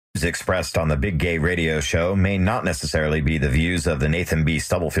expressed on the Big Gay Radio Show may not necessarily be the views of the Nathan B.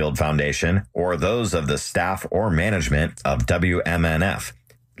 Stubblefield Foundation or those of the staff or management of WMNF.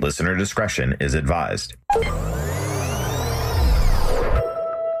 Listener discretion is advised.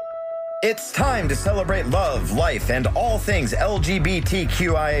 It's time to celebrate love, life, and all things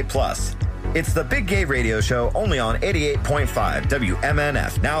LGBTQIA+. It's the Big Gay Radio Show, only on 88.5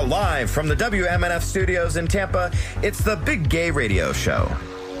 WMNF. Now live from the WMNF studios in Tampa, it's the Big Gay Radio Show.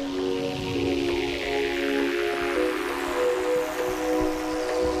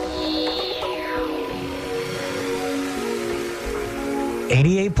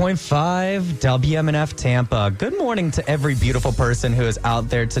 .5 WMNF Tampa. Good morning to every beautiful person who is out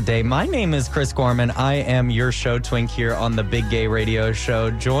there today. My name is Chris Gorman. I am your show twink here on the Big Gay Radio Show,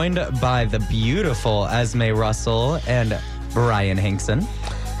 joined by the beautiful Esme Russell and Bryan Hinkson.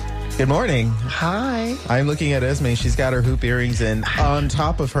 Good morning. Hi. I'm looking at Esme. She's got her hoop earrings in on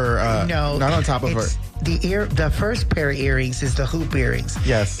top of her. No, not on top of her. The first pair of earrings is the hoop earrings.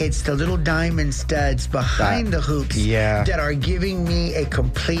 Yes. It's the little diamond studs behind the hoops that are giving me a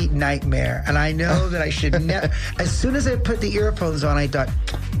complete nightmare. And I know that I should never. As soon as I put the earphones on, I thought,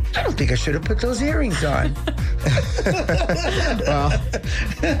 I don't think I should have put those earrings on. Well,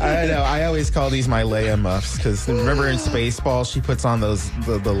 I know. I always call these my Leia muffs because remember in Spaceballs she puts on the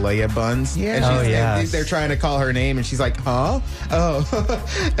Leia buns. Yeah. And they're trying to call her name and she's like, huh? Oh.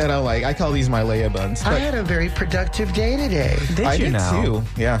 And I'm like, I call these my Leia buns. I had a very productive day today. I did too.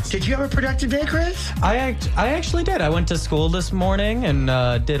 Yeah. Did you have a productive day, Chris? I actually did. I went to school this morning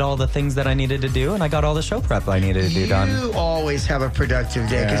and did all the things that I needed to do, and I got all the show prep I needed to do done. You always have a productive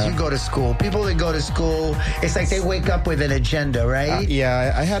day because you go to school. People that go to school, it's like they wake up with an agenda, right?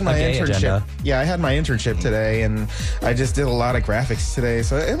 I had my internship. Agenda. Yeah, I had my internship today, and I just did a lot of graphics today,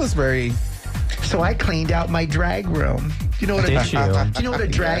 so it was very. So I cleaned out my drag room. Do you know what Do you know what a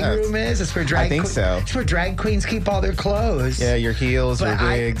drag room is? It's where drag. I think so. It's where drag queens keep all their clothes. Yeah, your heels, your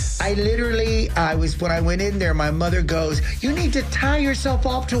wigs. I literally, when I went in there, my mother goes, "You need to tie yourself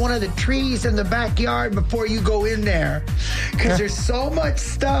off to one of the trees in the backyard before you go in there, because there's so much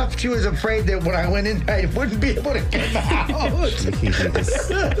stuff." She was afraid that when I went in, I wouldn't be able to get out.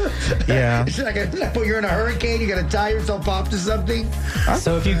 Yeah. It's like when you're in a hurricane, you got to tie yourself off to something.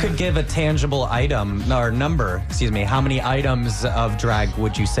 So if you could give a tangible item or number, how many items of drag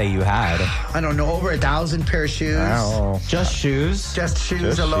would you say you had? I don't know, over 1,000 pair of shoes. Wow. Just shoes? Just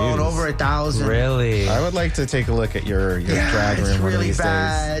shoes alone, shoes. over 1,000. Really? I would like to take a look at your drag room. It's one of really these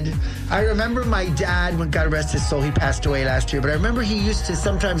bad. days. I remember my dad, when God rest his soul, he passed away last year, but I remember he used to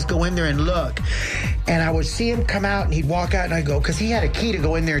sometimes go in there and look, and I would see him come out and he'd walk out and I'd go, because he had a key to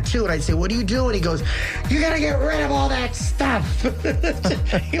go in there too, and I'd say, "What are you doing?" He goes, "You got to get rid of all that stuff."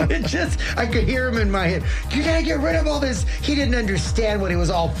 He would I could hear him in my head, "You got to get rid of all this." He didn't understand what it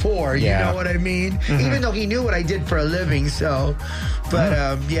was all for, you know what I mean? Mm-hmm. Even though he knew what I did for a living, so... But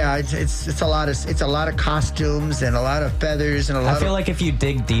it's a lot of costumes and a lot of feathers and a lot. I feel like if you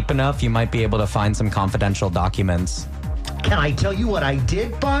dig deep enough, you might be able to find some confidential documents. Can I tell you what I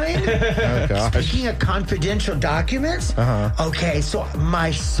did find? Oh, gosh. Speaking of confidential documents, okay, so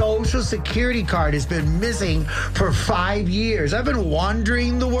my Social Security card has been missing for 5 years. I've been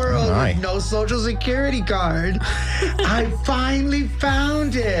wandering the world with no Social Security card. I finally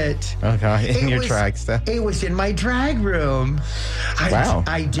found it. Okay, in your drag stuff. It was in my drag room. Wow.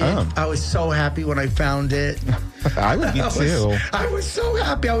 I did. I was so happy when I found it. I would be too. I was so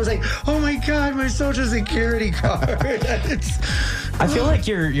happy. I was like, "Oh my God, my Social Security card." I feel like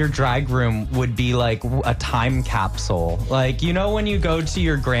your drag room would be like a time capsule. Like, you know when you go to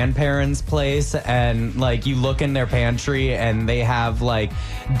your grandparents' place and like you look in their pantry and they have like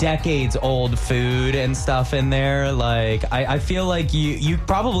decades old food and stuff in there. Like I feel like you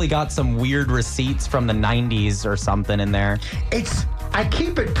probably got some weird receipts from the 90s or something in there. I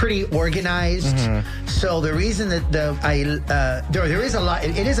keep it pretty organized. Mm-hmm. So the reason that there is a lot.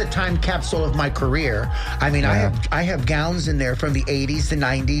 It is a time capsule of my career. I mean, I have gowns in there from the 80s, the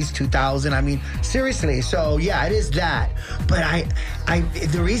 90s, 2000. I mean, seriously. So yeah, it is that. But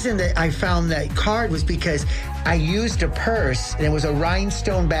the reason that I found that card was because I used a purse, and it was a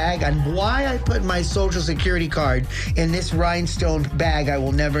rhinestone bag. And why I put my Social Security card in this rhinestone bag, I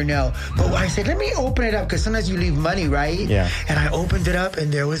will never know. But I said, let me open it up, because sometimes you leave money, right? Yeah. And I opened it up,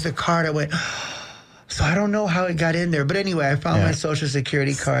 and there was the card. I went, So I don't know how it got in there. But anyway, I found my Social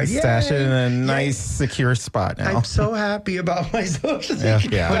Security card. Stash it in a Yay. nice, secure spot now. I'm so happy about my Social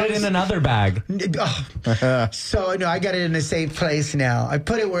Security card. Put it in another bag. So, no, I got it in a safe place now. I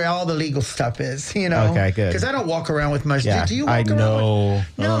put it where all the legal stuff is, you know. Okay, good. Because I don't walk around with much. Yeah, Do you walk I around know.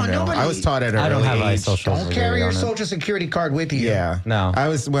 with? No, nobody. I was taught at an I don't early have my age. social Don't security carry your on it. Social Security card with you. Yeah. No. I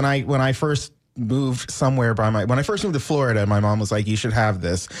was when I first moved somewhere when I first moved to Florida, my mom was like, you should have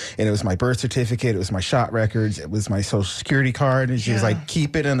this. And it was my birth certificate, it was my shot records, it was my Social Security card. And she was like,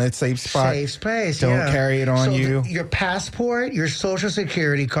 keep it in a safe spot. Safe space. Don't carry it on you. Your passport, your Social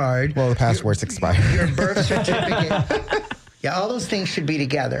Security card. Well, the passport's expired. Your birth certificate. Yeah, all those things should be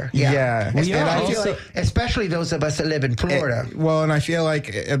together. Yeah. And I feel also- like, especially those of us that live in Florida. And I feel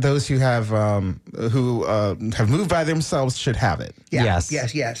like those who have moved by themselves should have it. Yeah.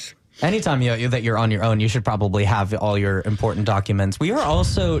 Yes. Yes. Anytime that you're on your own, you should probably have all your important documents. We are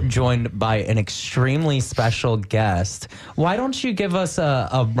also joined by an extremely special guest. Why don't you give us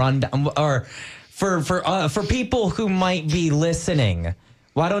a rundown, or for people who might be listening?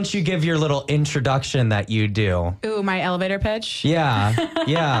 Why don't you give your little introduction that you do? Ooh, my elevator pitch?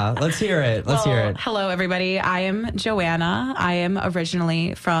 Yeah. Let's hear it. Let's hear it. Hello, everybody. I am Joanna. I am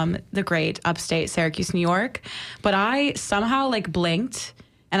originally from the great upstate Syracuse, New York, but I somehow blinked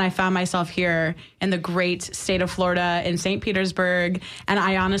and I found myself here in the great state of Florida in St. Petersburg, and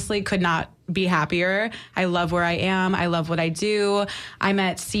I honestly could not be happier. I love where I am. I love what I do. I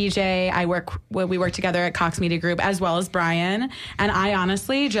met CJ. We work together at Cox Media Group, as well as Bryan, and I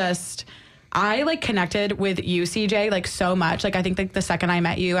honestly I connected with you, CJ, so much. I think the second I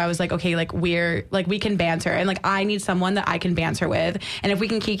met you, I was like, okay, we can banter, and I need someone that I can banter with, and if we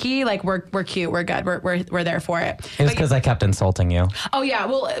can kiki, we're cute, we're good, we're there for it. It was because I kept insulting you. Oh yeah,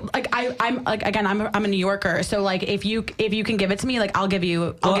 well, I'm a New Yorker, so if you can give it to me, I'll give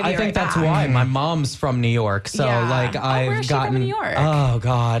you. I think that's why my mom's from New York, so Yeah. I've where is she gotten. from in New York? Oh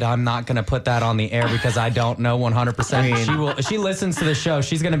God, I'm not gonna put that on the air because I don't know 100%. She listens to the show.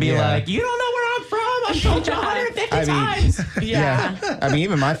 She's gonna be like, you don't know where I'm from. I told you 150 times. Yeah. I mean,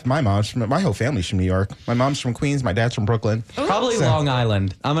 even my mom's my whole family's from New York. My mom's from Queens. My dad's from Brooklyn. Probably Long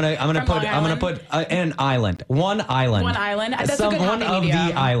Island. I'm gonna put an island. One island. One island. That's a good One happy of medium.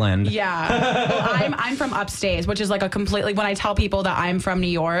 the island. Yeah. Well, I'm from upstate, which is a completely, when I tell people that I'm from New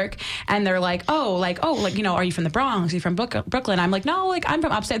York and they're like, are you from the Bronx? Are you from Brooklyn? I'm like, no, I'm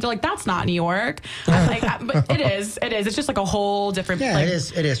from upstate. They're like, that's not New York. I'm like, but it is. It's just a whole different. Yeah, it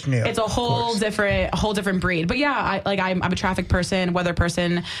is New York. It's a whole different breed. But yeah, I'm a traffic person, weather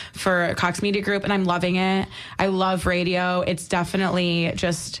person for Cox Media Group, and I'm loving it. I love radio. It's definitely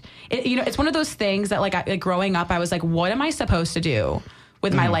just, it's one of those things that growing up, I was like, what am I supposed to do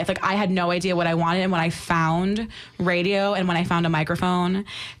with my life? I had no idea what I wanted, and when I found radio and when I found a microphone,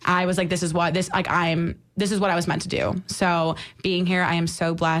 I was like, this is what I was meant to do. So being here, I am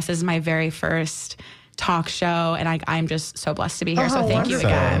so blessed. This is my very first talk show, and I'm just so blessed to be here. So thank you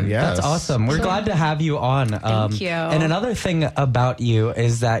again. Yes. That's awesome. We're glad to have you on. Thank you. And another thing about you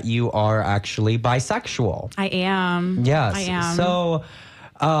is that you are actually bisexual. I am. Yes. I am. So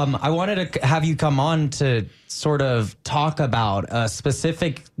I wanted to have you come on to sort of talk about a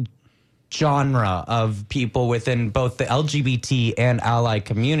specific genre of people within both the LGBT and ally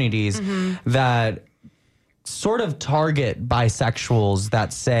communities that sort of target bisexuals,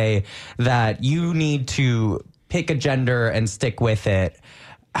 that say that you need to pick a gender and stick with it.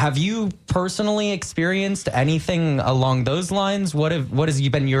 Have you personally experienced anything along those lines? What has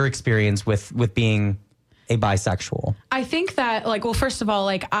been your experience with being a bisexual? I think that, first of all,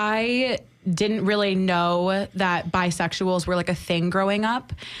 I didn't really know that bisexuals were a thing growing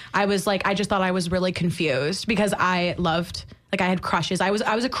up. I just thought I was really confused because I loved, I had crushes. I was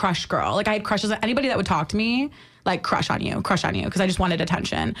a crush girl. I had crushes. Anybody that would talk to me, crush on you, because I just wanted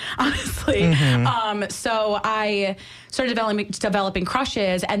attention, honestly. So I started developing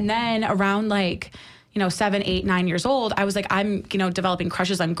crushes, and then around 7, 8, 9 years old, I was like, I'm, developing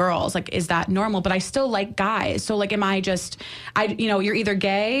crushes on girls. Is that normal? But I still like guys. So am I just, you're either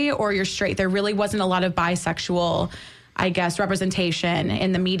gay or you're straight. There really wasn't a lot of bisexual, I guess, representation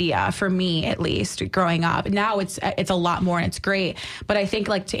in the media, for me at least, growing up. Now it's a lot more, and it's great. But I think,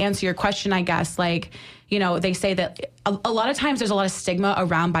 to answer your question, I guess, they say that a lot of times there's a lot of stigma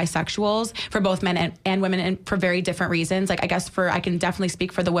around bisexuals for both men and women, and for very different reasons. I guess I can definitely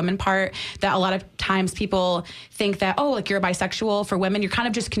speak for the women part, that a lot of times people think that, you're a bisexual. For women, you're kind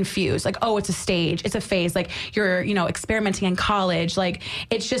of just confused. It's a stage, it's a phase. You're, experimenting in college.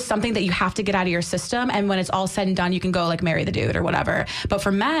 It's just something that you have to get out of your system. And when it's all said and done, you can go marry the dude or whatever. But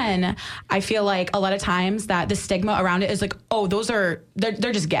for men, I feel a lot of times that the stigma around it is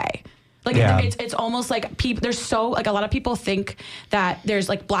they're just gay. Like it's almost like people. There's so like a lot of people think that there's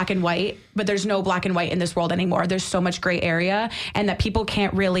like black and white, but there's no black and white in this world anymore. There's so much gray area, and that people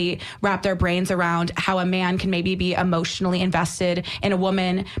can't really wrap their brains around how a man can maybe be emotionally invested in a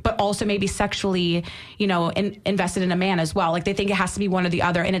woman, but also maybe sexually, invested in a man as well. Like they think it has to be one or the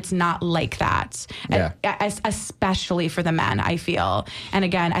other, and it's not like that. Yeah. Especially for the men, I feel. And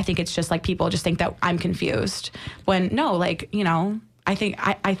again, I think it's just like people just think that I'm confused when no, like I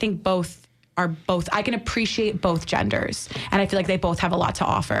think both are both. I can appreciate both genders, and I feel like they both have a lot to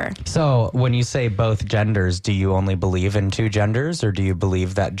offer. So when you say both genders, do you only believe in two genders, or do you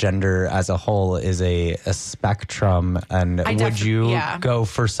believe that gender as a whole is a spectrum? And would you go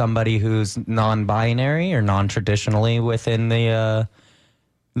for somebody who's non-binary or non-traditionally within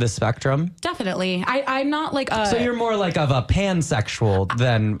the spectrum? Definitely. I'm not like a... So you're more like of a pansexual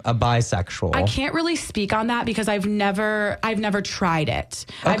than a bisexual. I can't really speak on that because I've never tried it.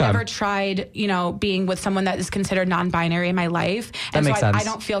 Okay. I've never tried, being with someone that is considered non-binary in my life. And that makes sense. I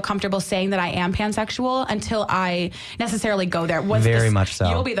don't feel comfortable saying that I am pansexual until I necessarily go there. Very much so.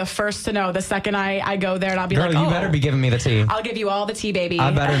 You'll be the first to know the second I go there, and I'll be Girl, you better be giving me the tea. I'll give you all the tea, baby.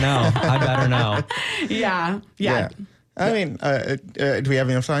 I better know. Yeah. I mean, do we have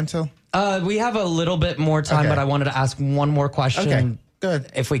enough time still? We have a little bit more time, Okay. but I wanted to ask one more question. Okay, good.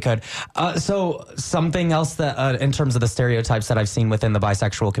 If we could. So something else that, in terms of the stereotypes that I've seen within the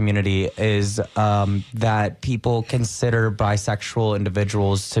bisexual community is that people consider bisexual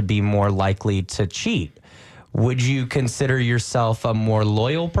individuals to be more likely to cheat. Would you consider yourself a more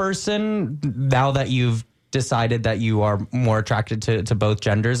loyal person now that you've decided that you are more attracted to both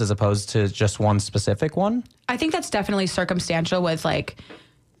genders as opposed to just one specific one? I think that's definitely circumstantial with like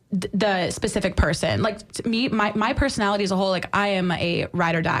the specific person. Like to me, my personality as a whole, like I am a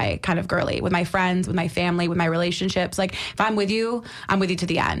ride or die kind of girly with my friends, with my family, with my relationships. Like if I'm with you to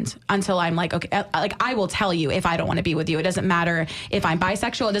the end until I'm like, okay, like I will tell you if I don't want to be with you. It doesn't matter if I'm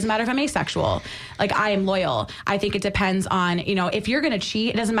bisexual. It doesn't matter if I'm asexual. Like I am loyal. I think it depends on, if you're going to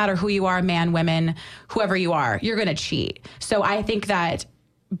cheat, it doesn't matter who you are, man, women, whoever you are, you're going to cheat. So I think that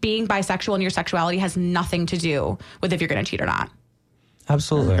being bisexual and your sexuality has nothing to do with if you're going to cheat or not.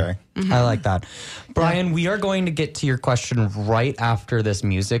 Absolutely. Okay. Mm-hmm. I like that. Bryan, we are going to get to your question right after this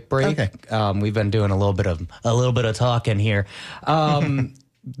music break. Okay. We've been doing a little bit of talking here.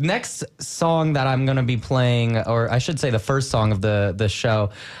 Next song that I'm going to be playing, or I should say the first song of the show,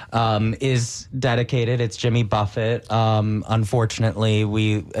 is dedicated. It's Jimmy Buffett.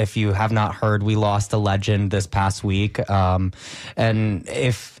 Unfortunately, if you have not heard, we lost a legend this past week. And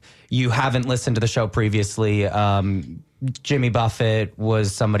if you haven't listened to the show previously, Jimmy Buffett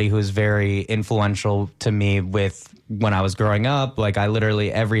was somebody who was very influential to me when I was growing up. Like I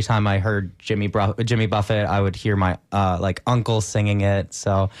literally, every time I heard Jimmy Buffett, I would hear my uncle singing it.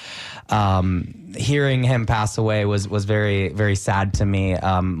 So hearing him pass away was very, very sad to me.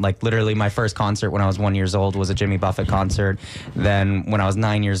 Like literally my first concert when I was 1 year old was a Jimmy Buffett concert. Then when I was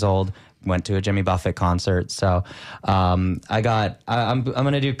 9 years old, went to a Jimmy Buffett concert. So I'm going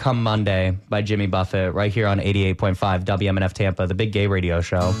to do Come Monday by Jimmy Buffett right here on 88.5 WMNF Tampa, the big gay radio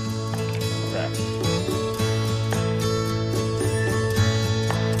show.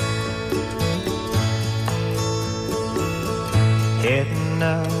 Heading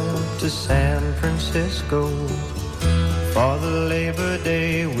out to San Francisco for the Labor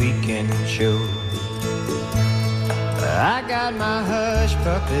Day weekend show. I got my hush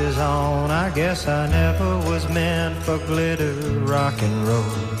puppies on. I guess I never was meant for glitter rock and roll.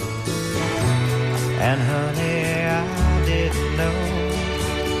 And honey, I didn't know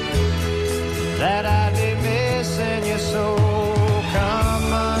that I'd be missing you so. Come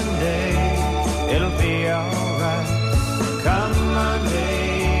Monday, it'll be alright. Come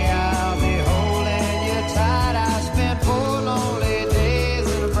Monday, I'll be holding you tight. I spent 4 lonely days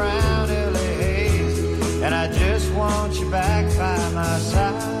in a brown LA haze, and I just want you back by my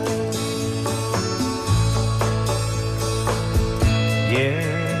side.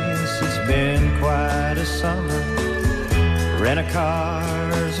 Yes, it's been quite a summer,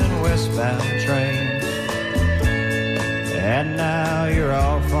 rent-a-cars and westbound trains, and now you're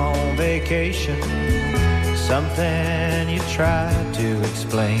off on vacation, something you tried to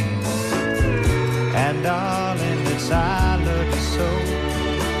explain. And darling, it's I love you so,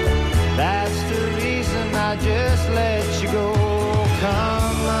 that's the reason I just let you go.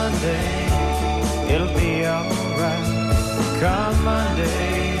 Come Monday, it'll be alright. Come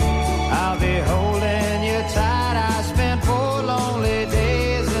Monday, I'll be holding you tight. I spent 4 lonely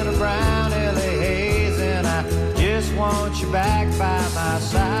days in a brown LA haze, and I just want you back by my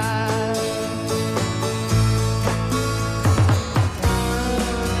side.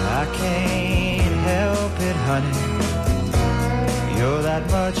 I can't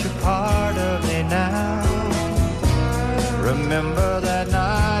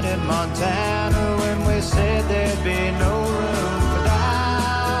Montana when we said there'd be no room for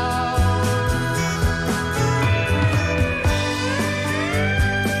doubt.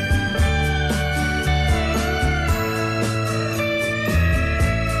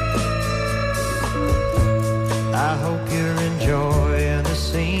 I hope you're enjoying the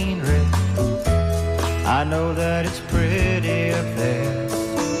scenery. I know that it's pretty up there.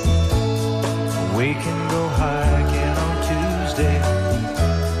 We can go hiking on Tuesday.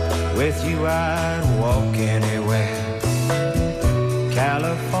 With you I'd walk anywhere.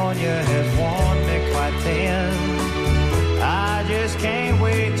 California has worn me quite thin. I just can't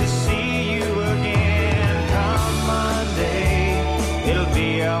wait to see you again. Come Monday, it'll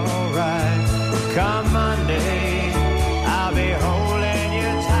be alright. Come Monday, I'll be holding you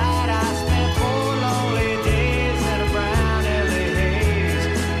tight. I spent 4 lonely days in a brown LA haze,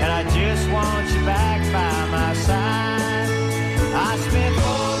 and I just want you back by my side. I spent 4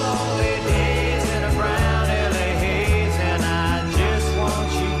 lonely days in a brown LA haze, and I just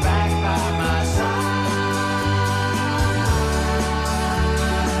want you back by my side.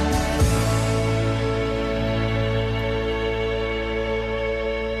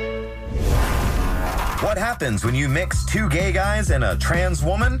 What happens when you mix 2 gay guys and a trans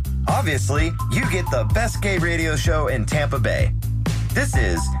woman? Obviously, you get the best gay radio show in Tampa Bay. This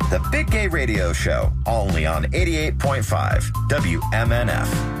is the Big Gay Radio Show, only on 88.5 WMNF.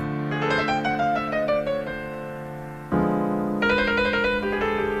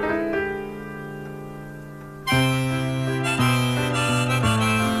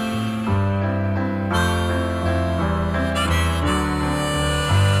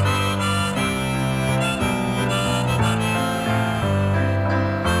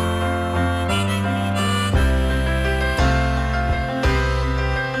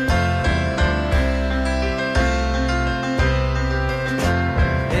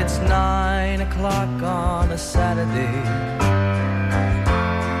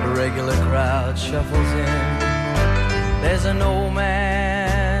 Shuffles in. There's an old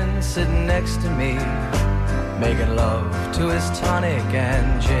man sitting next to me, making love to his tonic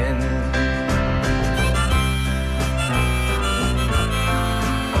and gin.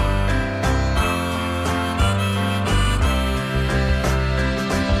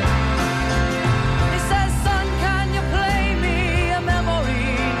 He says, son, can you play me a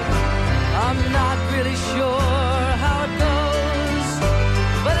memory? I'm not really sure how it goes,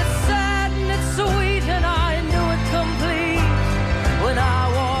 but it's sweet and I knew it complete when I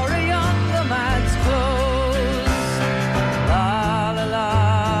wore a younger man's clothes. La la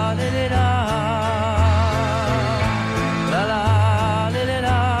la di di da, la la di di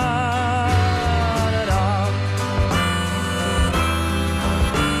da da da.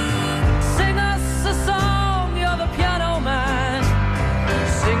 Sing us a song, you're the piano man.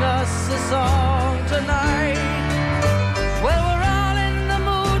 Sing us a song tonight. Well, we're all in the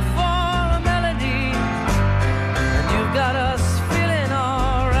mood for a melody, and you've got us feeling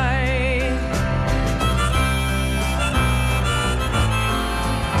all right.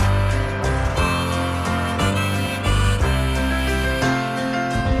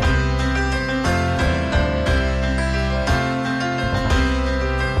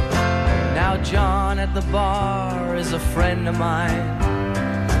 Now John at the bar is a friend of mine.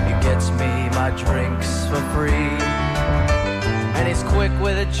 He gets me my drinks for free, and he's quick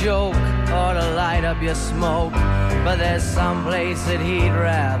with a joke or to light up your smoke, but there's some place that he'd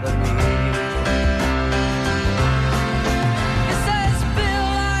rather be. He says, Bill,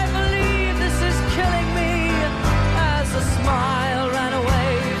 I believe this is killing me, as a smile ran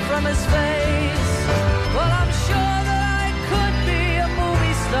away from his face. Well, I'm sure that I could be a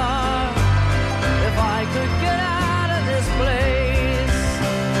movie star if I could get out of this place.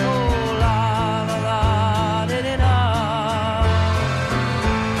 Oh, la la la di di da,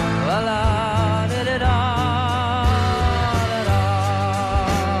 la la di di da da da.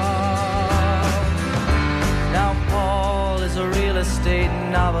 Now Paul is a real estate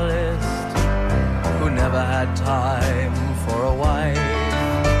novelist who never had time for a wife,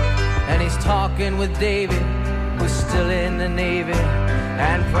 and he's talking with David, who's still in the Navy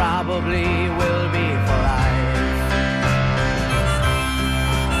and probably will be for life.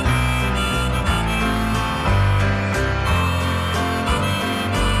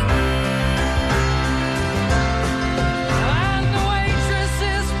 And the waitress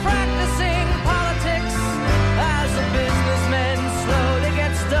is practicing politics as the businessmen slowly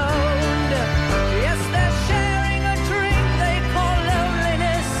get stoned. Yes, they're sharing a drink they call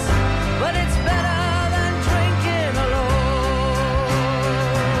loneliness, but it's better than drinking alone.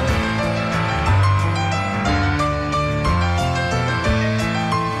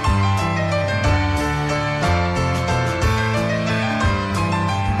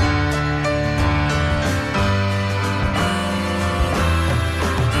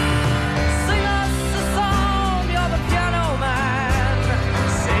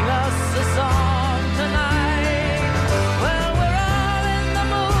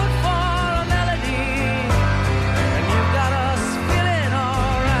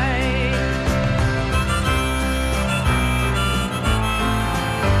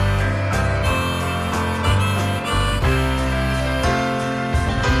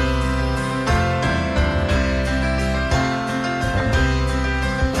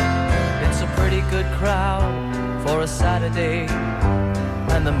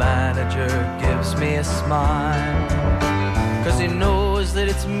 manager gives me a smile, 'cause he knows that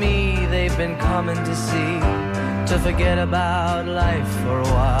it's me they've been coming to see, to forget about life for a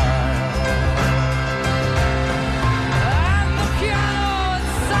while. And the piano, it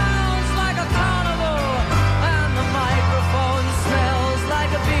sounds like a carnival, and the microphone smells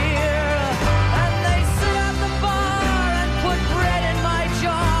like a beer, and they sit at the bar and put bread in my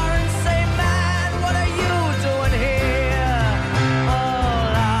jar and say, man, what are you doing here? Oh,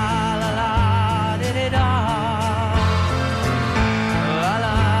 la, la, la, di-di-da. La,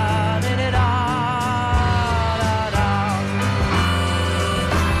 la, di-di-da, da-da.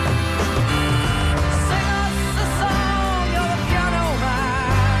 Sing us a song, you're a piano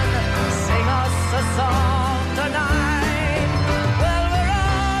man. Sing us a song tonight. Well, we're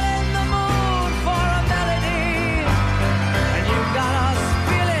all in the mood for a melody, and you got us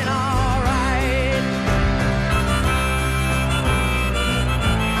feeling all right.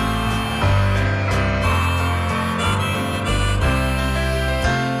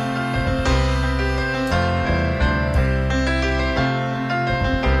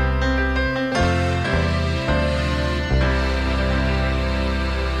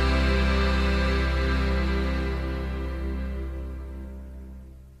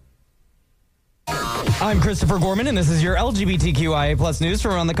 I'm Christopher Gorman, and this is your LGBTQIA plus news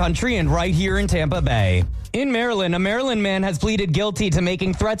from around the country and right here in Tampa Bay. In Maryland, a Maryland man has pleaded guilty to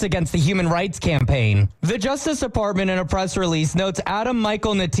making threats against the Human Rights Campaign. The Justice Department, in a press release, notes Adam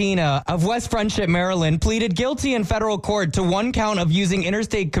Michael Natina of West Friendship, Maryland, pleaded guilty in federal court to one count of using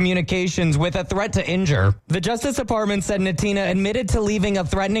interstate communications with a threat to injure. The Justice Department said Natina admitted to leaving a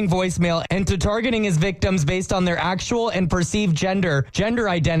threatening voicemail and to targeting his victims based on their actual and perceived gender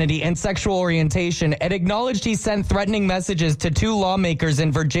identity, and sexual orientation, and acknowledged he sent threatening messages to two lawmakers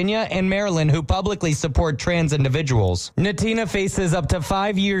in Virginia and Maryland who publicly support trans individuals. Natina faces up to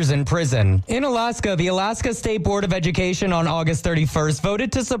 5 years in prison. In Alaska, the Alaska State Board of Education on August 31st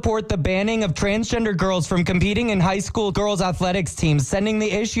voted to support the banning of transgender girls from competing in high school girls athletics teams, sending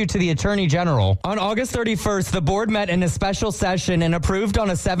the issue to the Attorney General. On August 31st, the board met in a special session and approved on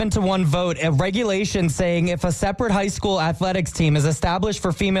a 7-1 vote a regulation saying if a separate high school athletics team is established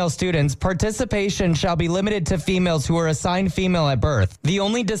for female students, participation shall be limited to females who are assigned female at birth. The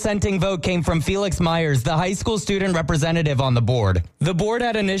only dissenting vote came from Felix Myers, the high school student representative on the board. The board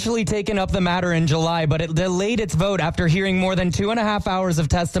had initially taken up the matter in July, but it delayed its vote after hearing more than 2.5 hours of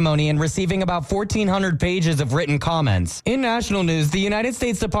testimony and receiving about 1,400 pages of written comments. In national news, the United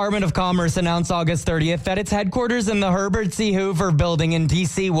States Department of Commerce announced August 30th that its headquarters in the Herbert C. Hoover building in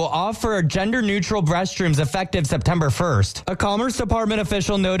D.C. will offer gender-neutral restrooms effective September 1st. A Commerce Department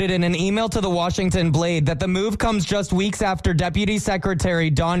official noted in an email to the Washington Blade that the move comes just weeks after Deputy Secretary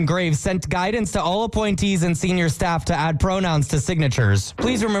Don Graves sent guidance to all appointees and senior staff to add pronouns to signatures.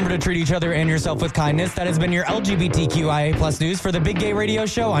 Please remember to treat each other and yourself with kindness. That has been your LGBTQIA plus news for the Big Gay Radio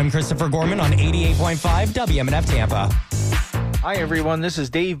Show. I'm Christopher Gorman on 88.5 WMNF Tampa. Hi everyone, this is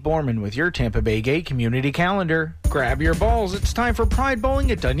Dave Borman with your Tampa Bay Gay Community Calendar. Grab your balls, it's time for Pride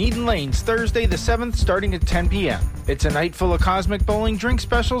Bowling at Dunedin Lanes, Thursday the 7th, starting at 10 p.m. It's a night full of cosmic bowling, drink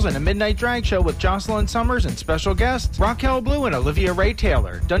specials, and a midnight drag show with Jocelyn Summers and special guests Raquel Blue and Olivia Ray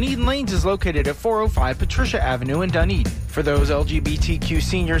Taylor. Dunedin Lanes is located at 405 Patricia Avenue in Dunedin. For those LGBTQ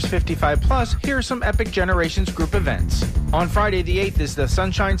seniors 55 plus, here are some Epic Generations group events. On Friday the 8th is the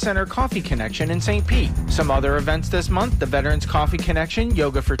Sunshine Center Coffee Connection in St. Pete. Some other events this month, the Veterans Coffee Connection,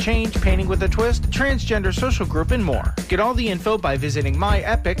 Yoga for Change, Painting with a Twist, Transgender Social Group, and more. Get all the info by visiting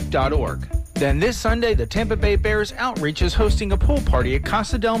myepic.org. Then this Sunday, the Tampa Bay Bears Outreach is hosting a pool party at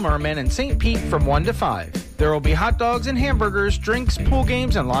Casa del Merman in St. Pete from 1 to 5. There will be hot dogs and hamburgers, drinks, pool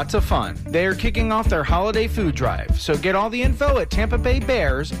games, and lots of fun. They are kicking off their holiday food drive, so get all the info at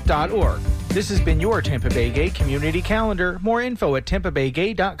tampabaybears.org. This has been your Tampa Bay Gay Community Calendar. More info at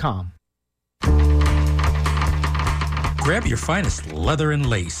tampabaygay.com. Grab your finest leather and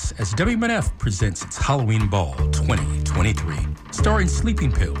lace as WMNF presents its Halloween Ball 2023. Starring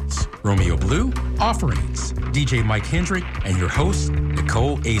Sleeping Pills, Romeo Blue, Offerings, DJ Mike Hendrick, and your host,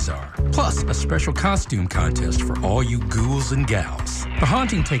 Nicole Azar. Plus, a special costume contest for all you ghouls and gals. The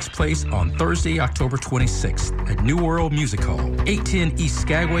haunting takes place on Thursday, October 26th at New World Music Hall, 810 East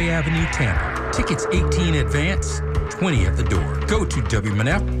Skagway Avenue, Tampa. Tickets 18 advance, 20 at the door. Go to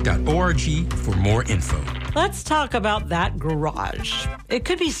WMNF.org for more info. Let's talk about that garage. It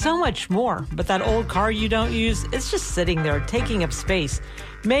could be so much more, but that old car you don't use, it's just sitting there taking up space.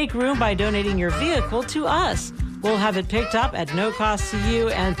 Make room by donating your vehicle to us. We'll have it picked up at no cost to you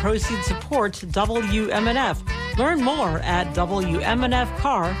and proceeds support WMNF. Learn more at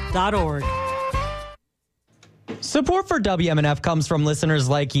WMNFcar.org. Support for WMNF comes from listeners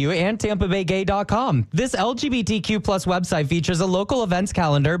like you and TampaBayGay.com. This LGBTQ plus website features a local events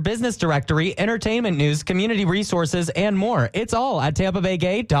calendar, business directory, entertainment news, community resources, and more. It's all at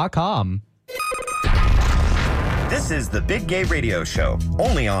TampaBayGay.com. This is the Big Gay Radio Show,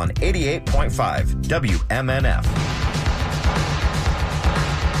 only on 88.5 WMNF.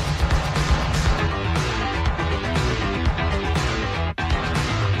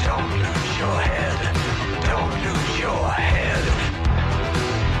 Don't lose your head. Don't lose your head.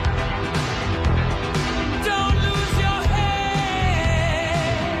 Don't lose your head.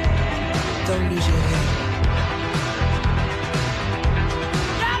 Don't lose your head.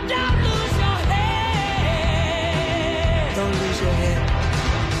 Now don't lose your head. Don't lose your head.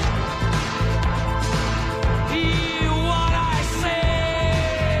 Hear what I say.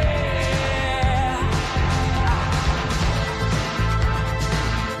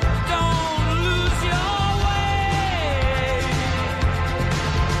 Don't lose your way.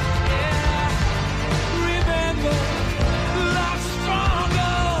 Yeah. Remember, love's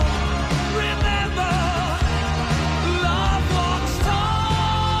stronger. Remember, love walks tall.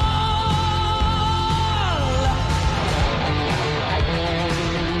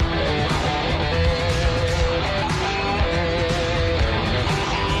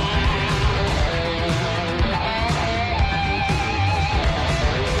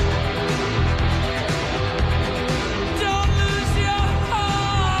 Don't lose your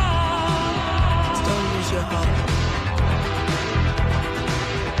heart. Don't lose your heart.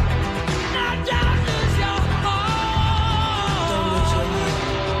 Now don't lose your heart. Don't lose your heart.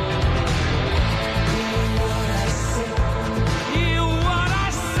 Hear what I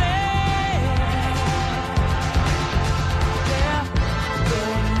say. Yeah.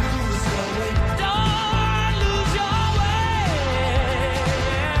 Don't lose your way. Don't lose your way.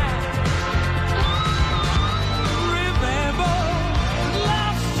 Remember,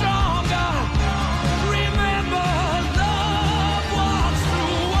 love's stronger. Remember, love walks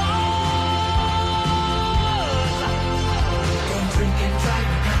through walls. Don't drink and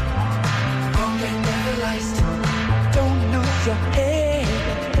drive. Don't get paralyzed. Don't lose your head.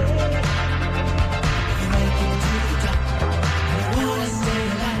 You make it to the top. You wanna stay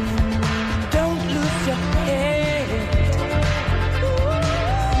alive. Don't lose your head.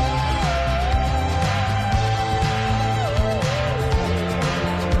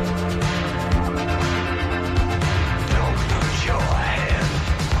 Don't lose your head.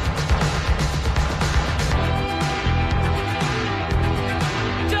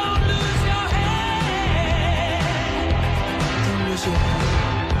 Don't lose your head. Don't lose your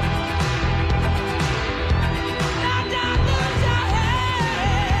head. Now don't lose your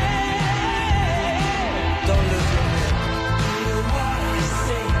head. Don't lose your head. Hear what I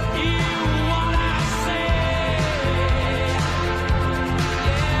say. Hear what I say.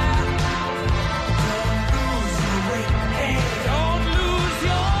 Yeah. Don't lose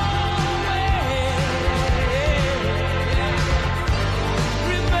your way.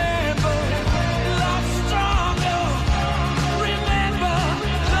 Remember, love's stronger. Remember,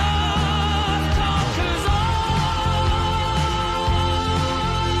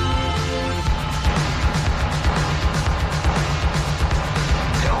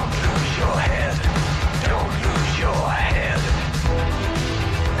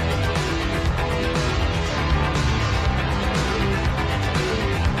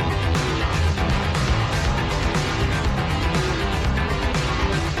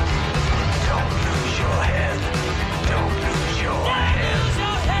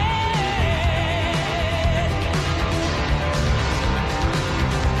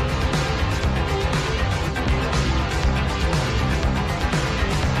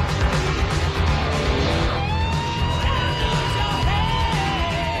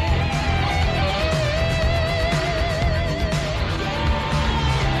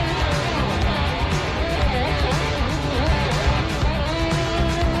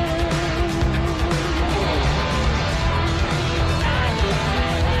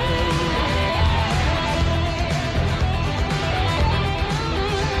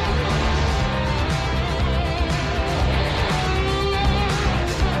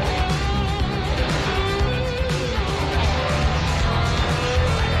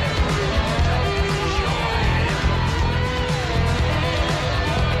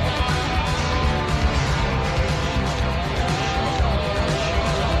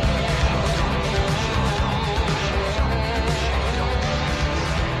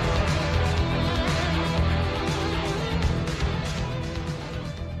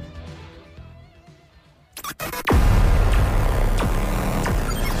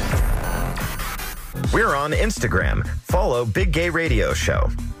 on Instagram. Follow Big Gay Radio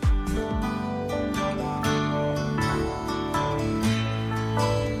Show.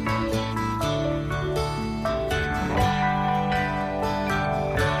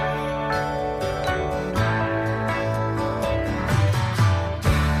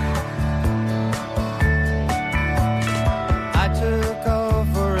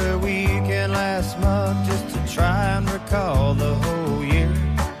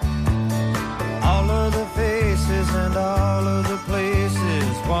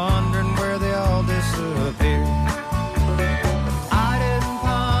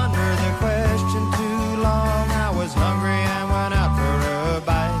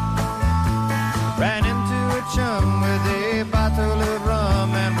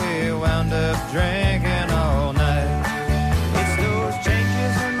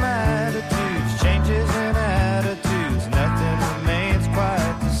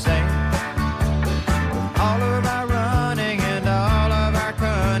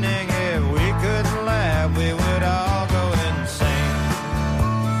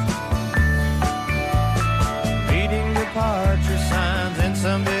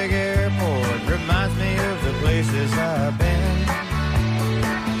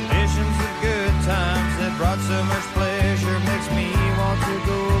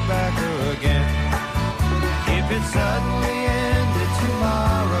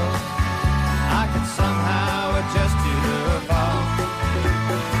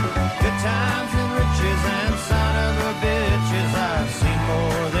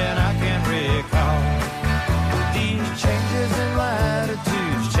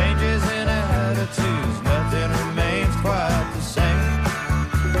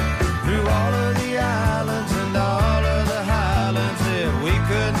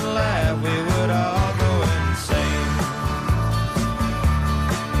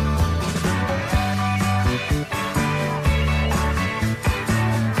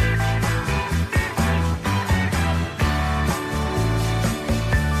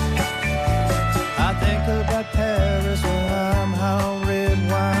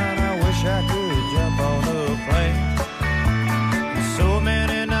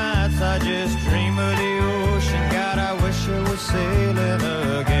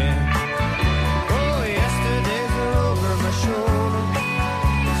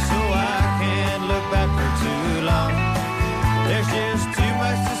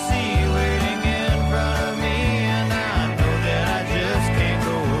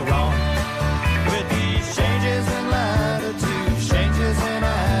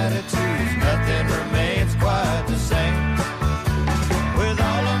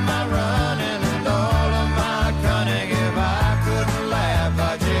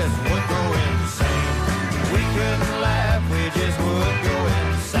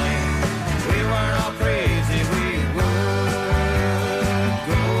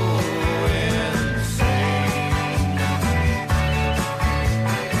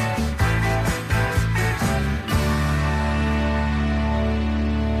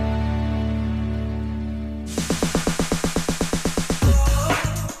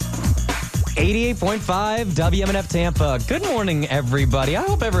 .5 WMNF Tampa. Good morning, everybody. I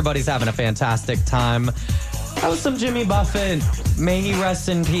hope everybody's having a fantastic time. That was some Jimmy Buffett. May he rest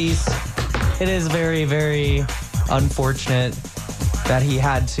in peace. It is very, very unfortunate that he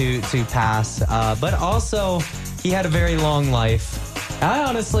had to pass, but also he had a very long life.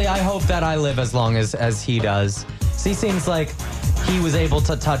 I hope that I live as long as he does. So he seems like he was able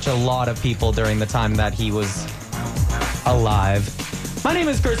to touch a lot of people during the time that he was alive. My name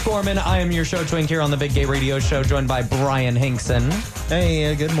is Chris Gorman. I am your show twink here on the Big Gay Radio Show, joined by Bryan Hinkson.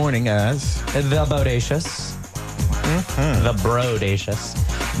 Hey, good morning, guys. The Bodacious. Mm-hmm. The Brodacious.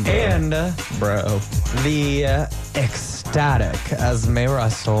 And the ecstatic Esme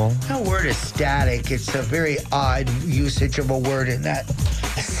Russell. That word ecstatic, it's a very odd usage of a word in that.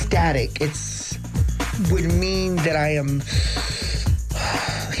 Ecstatic. It's would mean that I am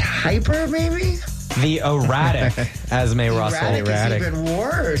hyper, maybe? The erratic Esme Russell. Erratic is even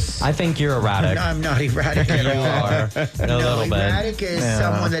worse. I think you're erratic. No, I'm not erratic at all. You are. A little bit. Erratic is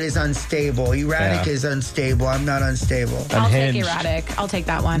someone that is unstable. Erratic is unstable. I'm not unstable. I'll take erratic. I'll take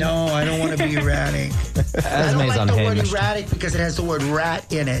that one. No, I don't want to be erratic. I don't like the word erratic because it has the word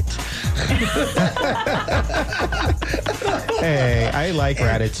rat in it. Hey, I like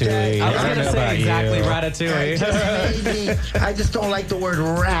Ratatouille. I was going to say exactly Ratatouille. I just don't like the word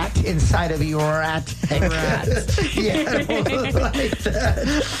rat inside of erratic. Yeah, I don't like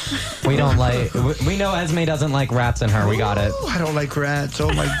that. We know Esme doesn't like rats in her. We got it. I don't like rats.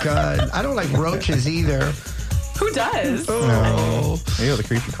 Oh my God. I don't like roaches either. Who does? Oh. Ew, the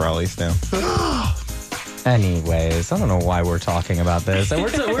creepy crawlies now. Anyways, I don't know why we're talking about this. And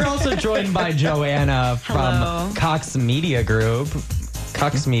we're also joined by Joanna from Cox Media Group.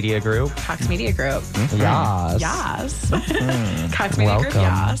 Cox Media Group. Cox Media Group. Yas. Yas. Cox Media Group.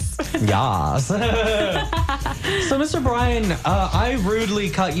 Yas. Yas. So, Mr. Bryan, I rudely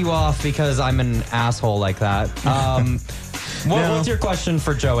cut you off because I'm an asshole like that. What's your question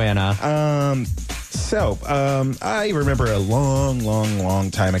for Joanna? I remember a long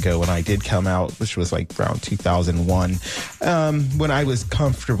time ago when I did come out, which was like around 2001, when I was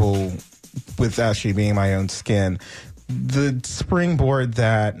comfortable with actually being my own skin. The springboard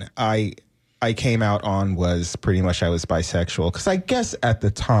that I came out on was pretty much I was bisexual, because I guess at the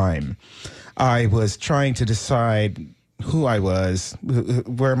time I was trying to decide who I was,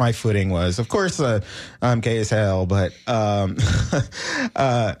 where my footing was. Of course, I'm gay as hell, but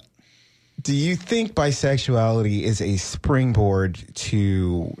do you think bisexuality is a springboard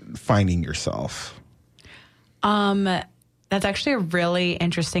to finding yourself? That's actually a really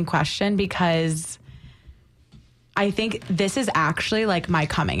interesting question, because I think this is actually like my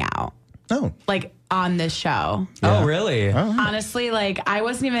coming out. Oh. Like on this show. Yeah. Oh, really? Honestly, like I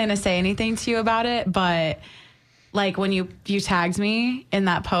wasn't even going to say anything to you about it, but like when you tagged me in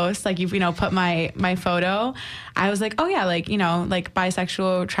that post, like you put my photo, I was like, oh yeah, like, like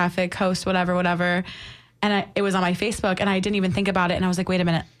bisexual traffic host, whatever. And it was on my Facebook, and I didn't even think about it. And I was like, wait a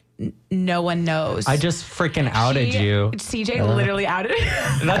minute. No one knows. I just freaking outed you. CJ literally outed me.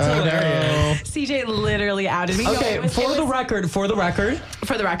 That's hilarious. CJ literally outed me. Okay, for the record.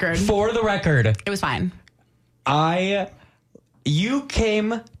 It was fine. You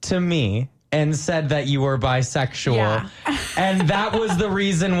came to me and said that you were bisexual. Yeah. And that was the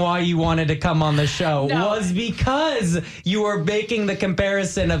reason why you wanted to come on the show, was because you were making the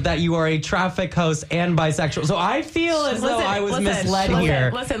comparison of that you are a traffic host and bisexual. So I feel as though I was misled here.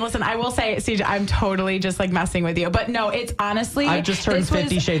 Listen. I will say, CJ, I'm totally just like messing with you. But no, it's honestly... I've just turned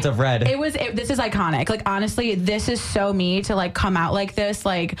 50 Shades of Red. This is iconic. Like, honestly, this is so me to like come out like this,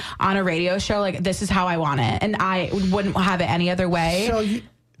 like on a radio show. Like, this is how I want it. And I wouldn't have it any other way. So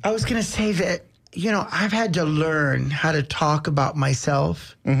I was going to say that, I've had to learn how to talk about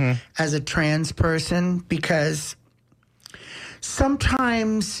myself as a trans person, because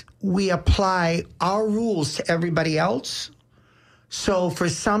sometimes we apply our rules to everybody else. So for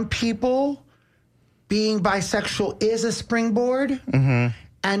some people, being bisexual is a springboard.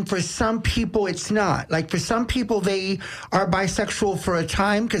 And for some people, it's not. Like for some people, they are bisexual for a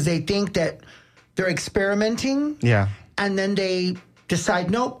time because they think that they're experimenting. Yeah. And then they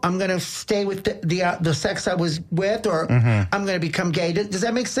decide, nope, I'm going to stay with the sex I was with, or I'm going to become gay. Does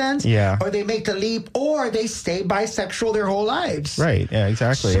that make sense? Yeah. Or they make the leap, or they stay bisexual their whole lives. Right. Yeah,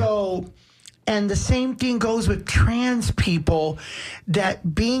 exactly. So, and the same thing goes with trans people,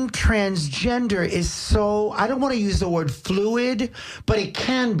 that being transgender is so, I don't want to use the word fluid, but it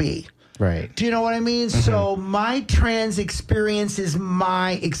can be. Right. Do you know what I mean? So my trans experience is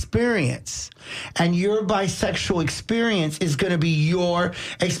my experience, and your bisexual experience is going to be your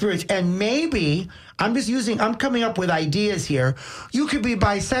experience. And maybe I'm coming up with ideas here. You could be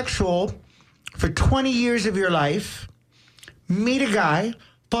bisexual for 20 years of your life, meet a guy,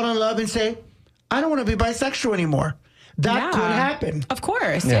 fall in love, and say, I don't want to be bisexual anymore. That could happen. Of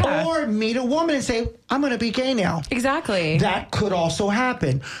course. Yeah. Or meet a woman and say, I'm going to be gay now. Exactly. That could also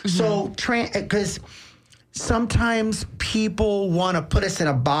happen. So, because sometimes people want to put us in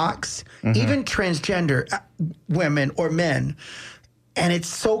a box, even transgender women or men, and it's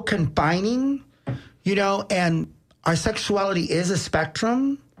so confining, and our sexuality is a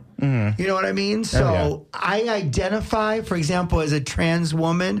spectrum. You know what I mean? So I identify, for example, as a trans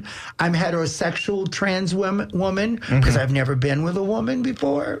woman. I'm heterosexual trans woman because I've never been with a woman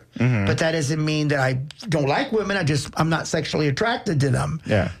before. But that doesn't mean that I don't like women. I'm not sexually attracted to them.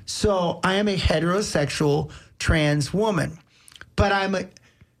 Yeah. So I am a heterosexual trans woman. But I'm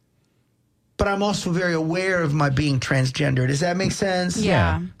also very aware of my being transgender. Does that make sense?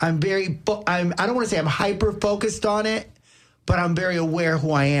 Yeah. I don't want to say I'm hyper focused on it, but I'm very aware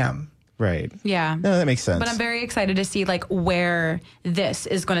who I am. Right. Yeah. No, that makes sense. But I'm very excited to see like where this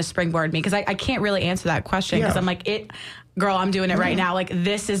is going to springboard me, because I can't really answer that question, because I'm like, girl, I'm doing it right now. Like,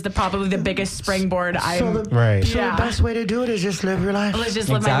 this is probably the biggest springboard So the best way to do it is just live your life. Let's just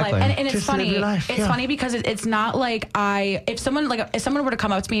live my life. And it's just funny. live your life. It's funny because it's not like if someone were to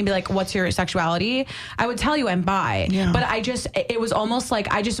come up to me and be like, what's your sexuality? I would tell you I'm bi. Yeah. But it was almost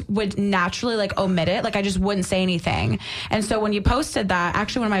like I just would naturally like omit it. Like I just wouldn't say anything. And so when you posted that,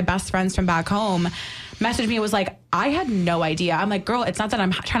 actually one of my best friends from back home messaged me and was like, I had no idea. I'm like, girl, it's not that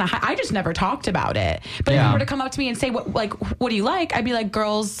I'm trying to hide. I just never talked about it. But if you were to come up to me and say, what do you like? I'd be like,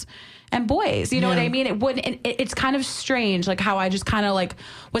 girls and boys. You know what I mean? It wouldn't. It's kind of strange, like how I just kind of like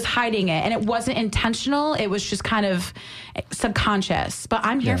was hiding it, and it wasn't intentional. It was just kind of subconscious. But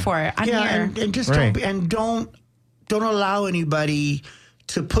I'm here for it. I'm here. And just don't allow anybody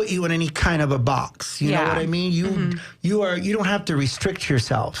to put you in any kind of a box. You know what I mean? You don't have to restrict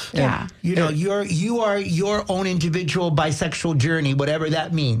yourself. Yeah. You know, you are your own individual bisexual journey, whatever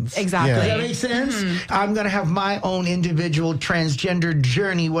that means. Exactly. Does that make sense? I'm going to have my own individual transgender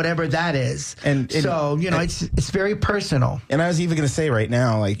journey, whatever that is. And so, you know, it's very personal. And I was even going to say right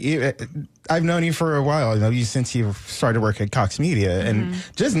now, like, I've known you for a while. I know you since you started work at Cox Media. And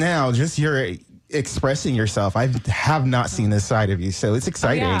just now, just your expressing yourself, I have not seen this side of you, so it's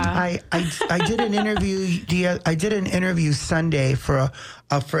exciting. I did an interview. I did an interview Sunday for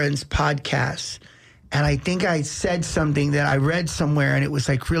a friend's podcast, and I think I said something that I read somewhere, and it was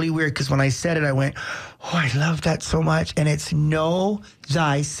like really weird because when I said it, I went, "Oh, I love that so much." And it's know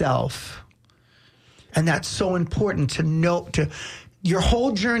thyself, and that's so important to know. Your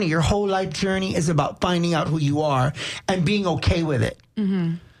whole journey, your whole life journey, is about finding out who you are and being okay with it.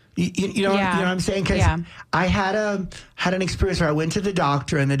 You know what I'm saying? Because I had an experience where I went to the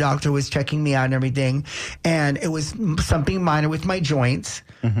doctor, and the doctor was checking me out and everything, and it was something minor with my joints,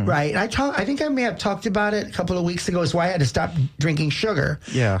 right? And I think I may have talked about it a couple of weeks ago. Is why I had to stop drinking sugar.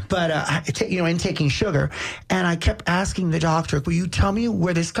 Yeah. But and taking sugar, and I kept asking the doctor, "Will you tell me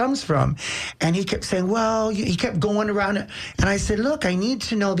where this comes from?" And he kept saying, "Well," he kept going around it, and I said, "Look, I need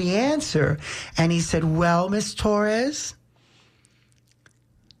to know the answer." And he said, "Well, Miss Torres,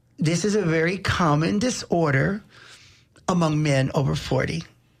 this is a very common disorder among men over 40.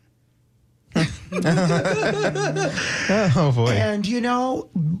 Oh, boy. And, you know,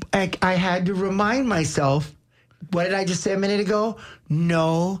 I had to remind myself, what did I just say a minute ago?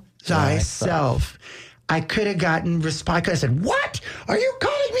 Know thyself. I could have gotten response. I could have said, "What? Are you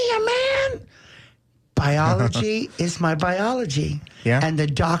calling me a man?" Biology is my biology. Yeah. And the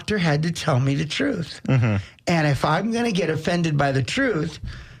doctor had to tell me the truth. And if I'm going to get offended by the truth,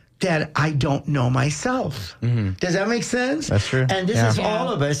 that I don't know myself. Does that make sense? That's true. And this is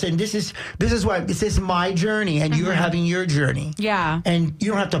all of us, and this is why this is my journey, and you're having your journey. Yeah. And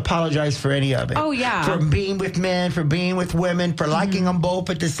you don't have to apologize for any of it. Oh yeah. For being with men, for being with women, for liking them both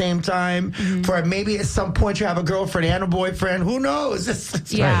at the same time, for maybe at some point you have a girlfriend and a boyfriend. Who knows?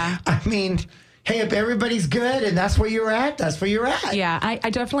 I mean, hey, if everybody's good and that's where you're at, that's where you're at. Yeah, I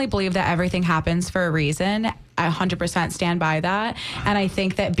definitely believe that everything happens for a reason. I 100% stand by that. And I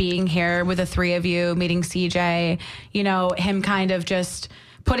think that being here with the three of you, meeting CJ, you know, him kind of just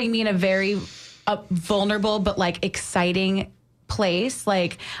putting me in a very vulnerable but like exciting place.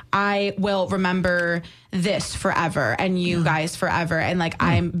 Like, I will remember this forever and you guys forever. And like,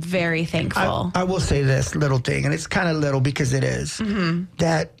 I'm very thankful. I will say this little thing, and it's kind of little because it is,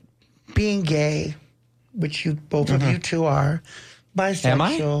 that being gay, which you both of you two are,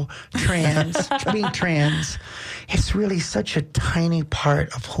 bisexual, trans, being trans, it's really such a tiny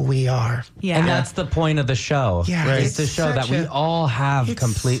part of who we are. Yeah. And that's the point of the show. Yeah. Right. It's to show that we all have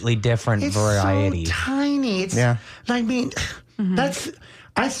completely different varieties. It's so tiny. It's, I mean,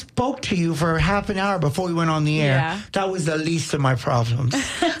 I spoke to you for half an hour before we went on the air. Yeah. That was the least of my problems.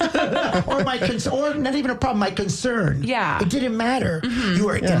 or not even a problem, my concern. Yeah. It didn't matter. You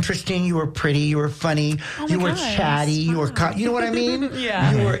were interesting, you were pretty, you were funny, you were chatty, you were, you know what I mean?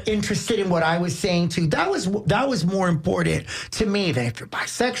 You were interested in what I was saying too. That was more important to me than if you're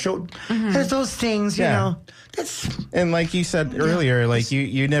bisexual. There's those things, you know. And like you said earlier, like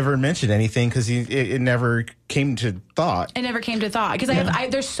you never mentioned anything because it never came to thought. It never came to thought because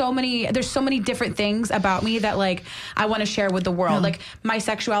there's so many different things about me that like I want to share with the world. Like my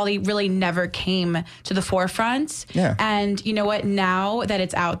sexuality really never came to the forefront. Yeah. And you know what? Now that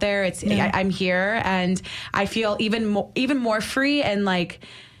it's out there, I'm here and I feel even more free and like,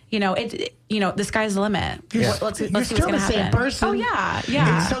 you know, the sky's the limit. Let's see what's still going to happen. Same person. Oh yeah.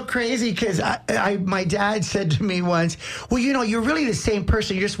 It's so crazy because my dad said to me once, "Well, you know, you're really the same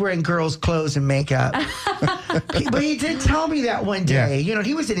person. You're just wearing girls' clothes and makeup." But he did tell me that one day. You know,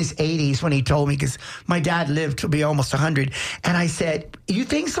 he was in his 80s when he told me because my dad lived to be almost 100, and I said, "You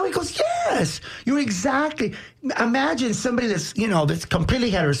think so?" He goes, "Yes, you're exactly." Imagine somebody that's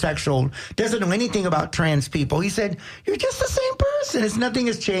completely heterosexual, doesn't know anything about trans people. He said, "You're just the same person. Nothing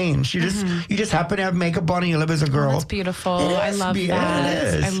has changed. You just happen to have makeup on and you live as a girl." Oh, that's beautiful. I love that.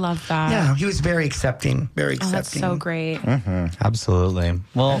 It is. I love that. Yeah, he was very accepting. Very accepting. That's so great. Absolutely.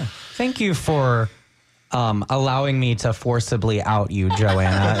 Well, thank you for allowing me to forcibly out you,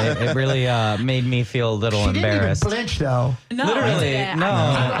 Joanna. It really made me feel a little embarrassed. She didn't even flinch, though. No, Literally,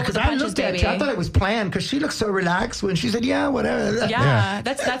 no. Because I looked at you. I thought it was planned because she looked so relaxed when she said, yeah, whatever. Yeah.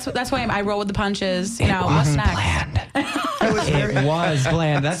 That's why I roll with the punches. You know, what's next? Planned. It was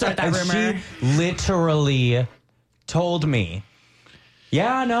planned. That's Start that and rumor. She literally told me,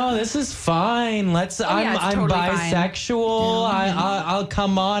 yeah, no, this is fine. yeah, it's I'm totally fine. bisexual. I'll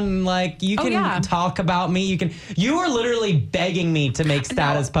come on. Like, you can talk about me. You were literally begging me to make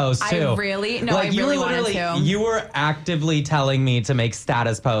status posts too. I really wanted to. You were actively telling me to make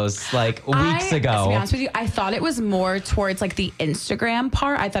status posts like weeks ago. To be honest with you, I thought it was more towards like the Instagram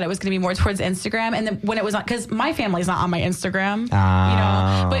part. I thought it was going to be more towards Instagram, and then when it was on, because my family's not on my Instagram, you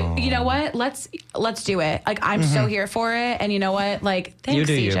know. But you know what? Let's do it. Like, I'm so here for it, and you know what? Like, thanks, You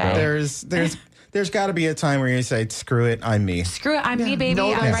do you, CJ. bro. There's got to be a time where you say, "Screw it, I'm me." Screw it, I'm me, baby.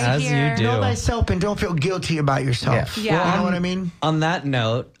 No, I'm right as here. you do. Know thyself and don't feel guilty about yourself. Yeah. You know what I mean? On that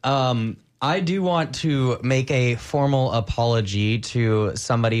note, I do want to make a formal apology to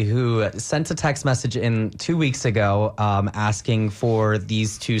somebody who sent a text message in 2 weeks ago asking for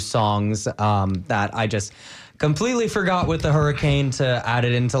these two songs that I just completely forgot with the hurricane to add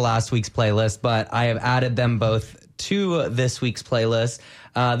it into last week's playlist, but I have added them both to this week's playlist.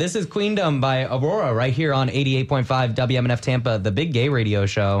 This is Queendom by Aurora right here on 88.5 WMNF Tampa, the big gay radio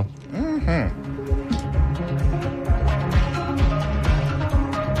show. The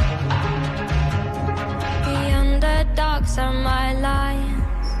underdogs are my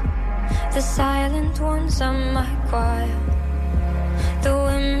lions, the silent ones are my choir. The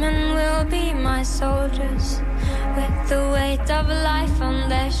women will be my soldiers, with the weight of life on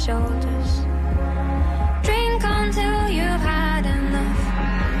their shoulders. Drink until you've had enough.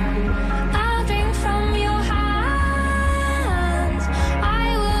 I'll drink from your hands.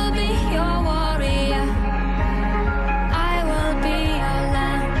 I will be your warrior. I will be your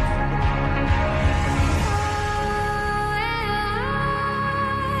lamb.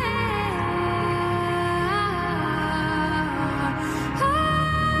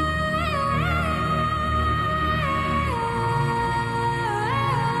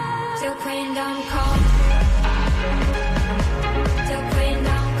 Till Queendom come. Till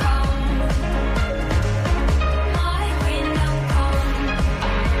Queendom come. My Queendom come.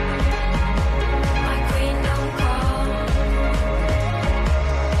 My Queendom come.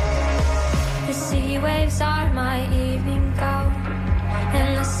 The sea waves are my evening gown, and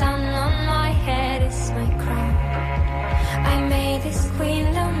the sun on my head is my crown. I made this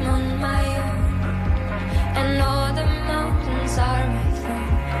queendom on my own, and all the mountains are my throne.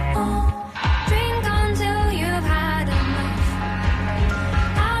 Drink until you've had enough.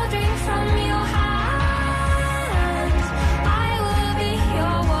 I'll drink from your hands. I will be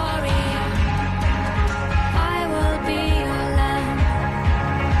your warrior. I will be your lamb.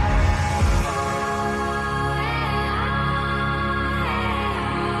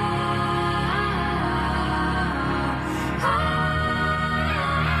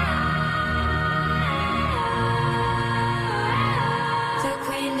 Till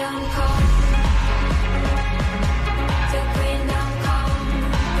Queendom come. Till Queendom come.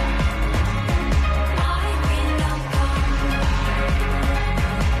 My Queendom come.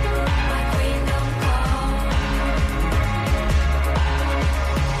 My Queendom come.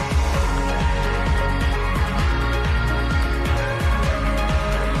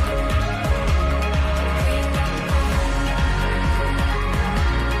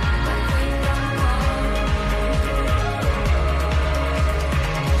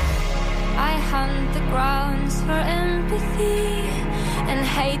 I hunt the grounds for empathy and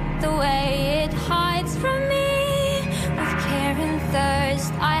hate the way it hides from me. With care and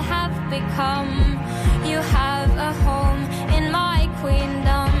thirst I have become. You have a home in my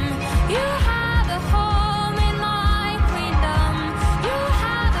queendom. You have a home in my queendom. You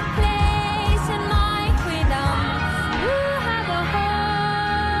have a place in my queendom. You have a home.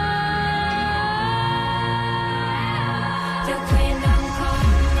 Till Queendom come.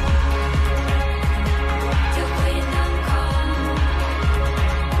 Till Queendom come.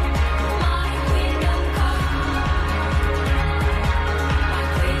 My Queendom come. My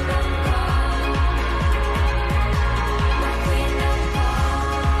Queendom come.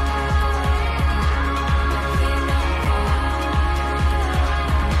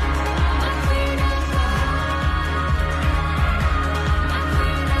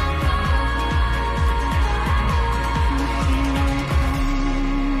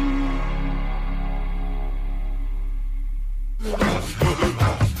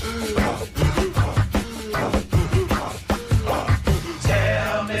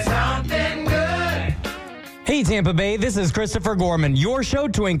 Tampa Bay, this is Christopher Gorman, your show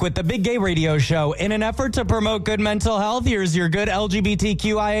twink with the Big Gay Radio Show. In an effort to promote good mental health, here's your good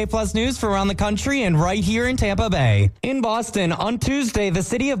LGBTQIA plus news from around the country and right here in Tampa Bay. In Boston, on Tuesday, the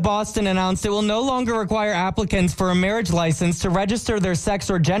city of Boston announced it will no longer require applicants for a marriage license to register their sex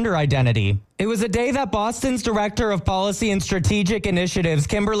or gender identity. It was a day that Boston's Director of Policy and Strategic Initiatives,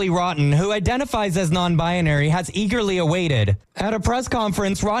 Kimberly Rotten, who identifies as non-binary, has eagerly awaited. At a press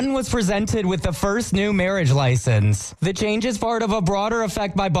conference, Rotten was presented with the first new marriage license. The change is part of a broader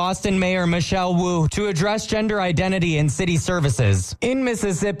effect by Boston Mayor Michelle Wu to address gender identity in city services. In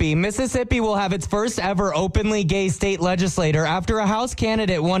Mississippi, Mississippi will have its first ever openly gay state legislator after a House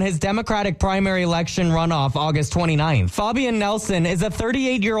candidate won his Democratic primary election runoff August 29th. Fabian Nelson is a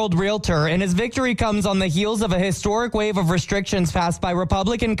 38-year-old realtor, and his victory comes on the heels of a historic wave of restrictions passed by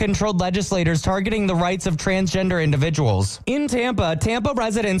Republican-controlled legislators targeting the rights of transgender individuals. In Tampa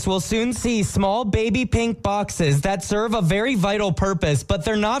residents will soon see small baby pink boxes that serve a very vital purpose, but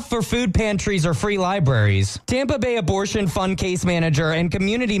they're not for food pantries or free libraries. Tampa Bay Abortion Fund case manager and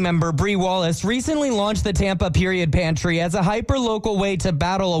community member Bree Wallace recently launched the Tampa Period Pantry as a hyper-local way to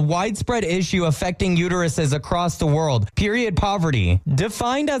battle a widespread issue affecting uteruses across the world, period poverty.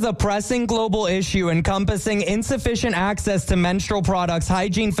 Defined as a pressing global issue encompassing insufficient access to menstrual products,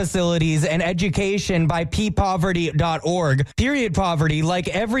 hygiene facilities, and education by ppoverty.org. Period poverty, like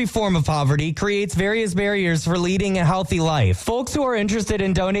every form of poverty, creates various barriers for leading a healthy life. Folks who are interested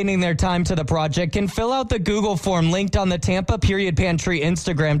in donating their time to the project can fill out the Google form linked on the Tampa Period Pantry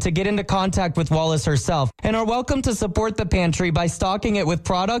Instagram to get into contact with Wallace herself, and are welcome to support the pantry by stocking it with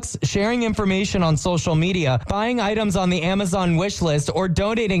products, sharing information on social media, buying items on the Amazon wish list, or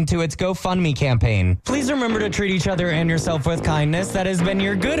donating to its GoFundMe campaign. Please remember to treat each other and yourself with kindness. That has been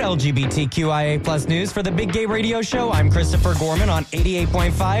your good LGBTQIA plus news for the Big Gay Radio Show. I'm Christopher Gorman on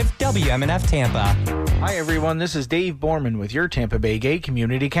 88.5 WMNF Tampa. Hi everyone, this is Dave Borman with your Tampa Bay Gay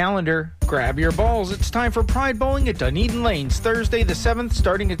Community Calendar. Grab your balls, it's time for Pride Bowling at Dunedin Lanes, Thursday the 7th,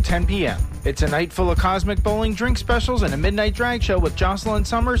 starting at 10 p.m. It's a night full of cosmic bowling, drink specials, and a midnight drag show with Jocelyn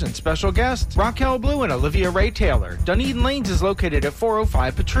Summers and special guests Raquel Blue and Olivia Ray Taylor. Dunedin Lanes is located at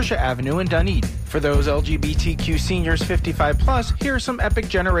 405 Patricia Avenue in Dunedin. For those LGBTQ seniors 55 plus, here are some Epic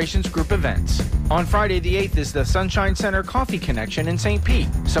Generations group events. On Friday the 8th is the Sunshine Center Coffee Connection in St. Pete.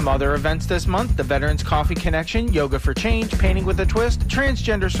 Some other events this month, the Veterans Coffee Connection, Yoga for Change, Painting with a Twist,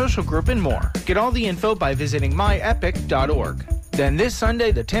 Transgender Social Group, and more. Get all the info by visiting myepic.org. Then this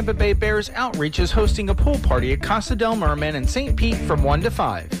Sunday, the Tampa Bay Bears Outreach is hosting a pool party at Casa del Merman in St. Pete from 1 to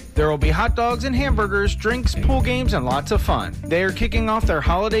 5. There will be hot dogs and hamburgers, drinks, pool games, and lots of fun. They are kicking off their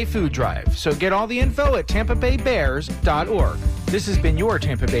holiday food drive, so get all the info at tampabaybears.org. This has been your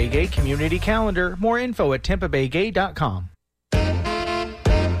Tampa Bay Gay Community Calendar. More info at tampabaygay.com.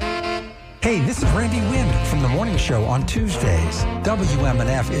 Hey, this is Randy Wind from The Morning Show on Tuesdays.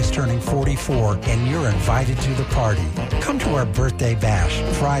 WMNF is turning 44, and you're invited to the party. Come to our birthday bash,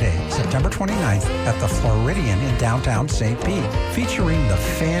 Friday, September 29th at the Floridian in downtown St. Pete, featuring the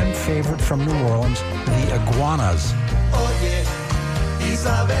fan favorite from New Orleans, the Iguanas. Oye,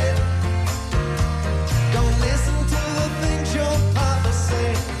 Isabel, don't listen to the things your papa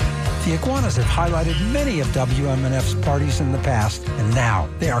say. The Iguanas have highlighted many of WMNF's parties in the past, and now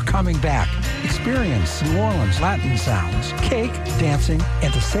they are coming back. Experience New Orleans Latin sounds, cake, dancing,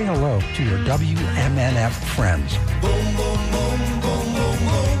 and to say hello to your WMNF friends. Boom, boom, boom, boom, boom, boom,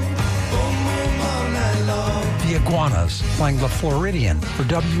 boom, boom, all night long. The Iguanas playing the Floridian for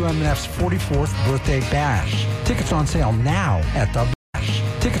WMNF's 44th birthday bash. Tickets on sale now at the bash.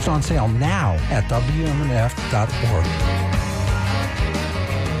 Tickets on sale now at WMNF.org.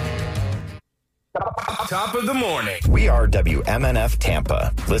 Top of the morning. We are WMNF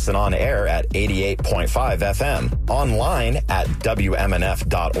Tampa. Listen on air at 88.5 FM, online at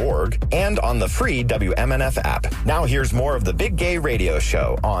WMNF.org, and on the free WMNF app. Now here's more of the Big Gay Radio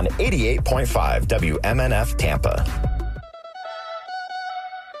Show on 88.5 WMNF Tampa.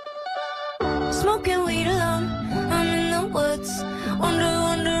 Smoking weed alone, I'm in the woods.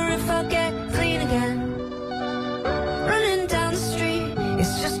 Wonder if I'll get clean again. Running down the street,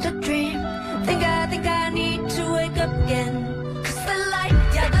 it's just a dream. Think I need to wake up again. 'Cause the light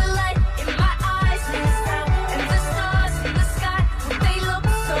in my eyes is out, and the stars in the sky, they look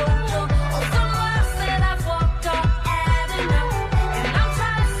so dull. All the miles that I've walked are adding up, and I'm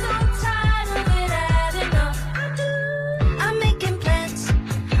so tired of it adding up. I'm making plans,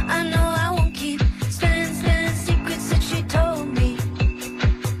 I know I won't keep spinning secrets that she told me.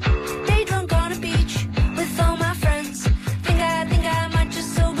 Day drunk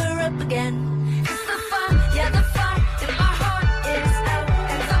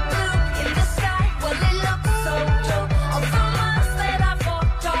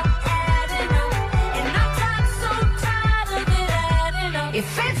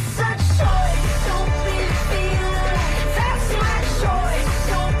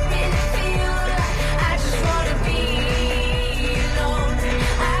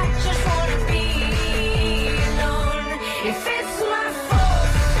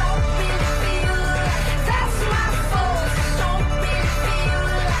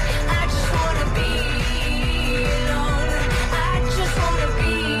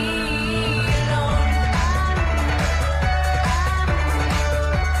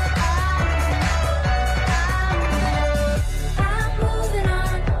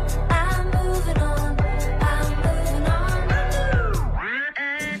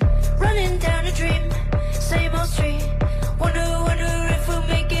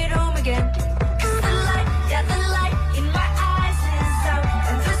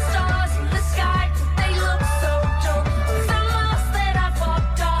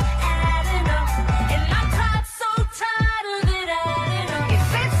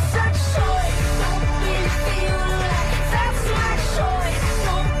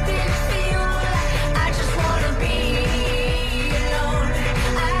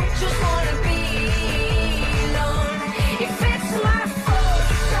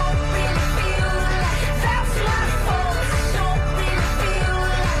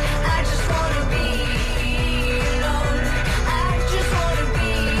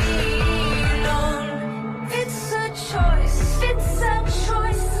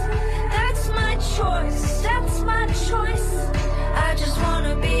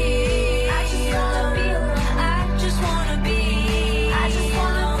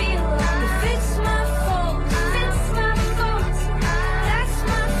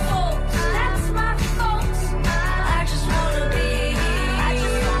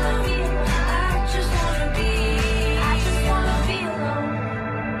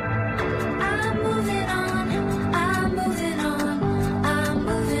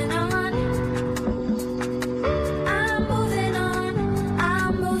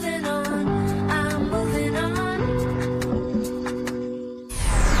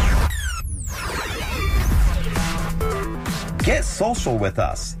Get social with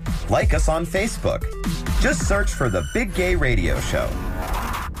us. Like us on Facebook. Just search for The Big Gay Radio Show.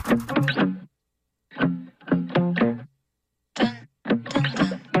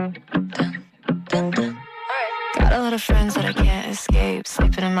 Got a lot of friends that I can't escape.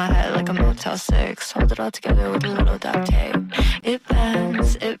 Sleeping in my head like a Motel 6. Hold it all together with a little duct tape. It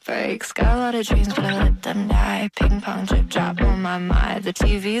bends, it breaks. Got a lot of dreams, but I let them die. Ping pong, drip drop on my mind. The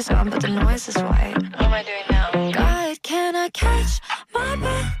TV's on, but the noise is white. What am I doing now? God, can I catch my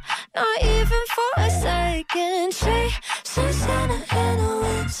breath? Not even for a second. Chasing Santa in the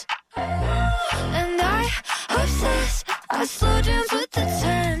woods. And I obsess. I slow dance with the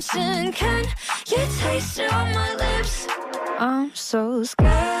tension. Can you taste it on my lips? I'm so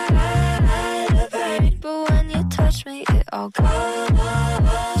scared of pain, but when you touch me, it all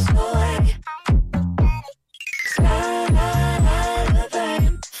goes away. Scared of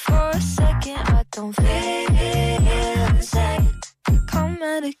pain. For a second, I don't feel insane. Come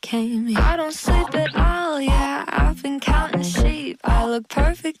medicate me. I don't sleep at all, yeah. I've been counting sheep. I look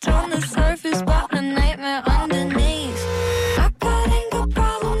perfect on the surface, but a nightmare underneath. I got anger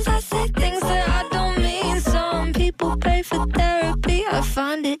problems. I say things that I don't mean. Some people pay for therapy. I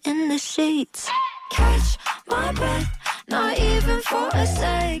find it in the sheets. Catch my breath, not even for a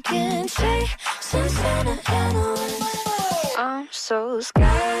second. Chasing Santa in the woods. I'm so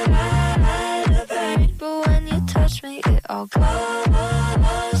scared of pain, but when you touch me, it all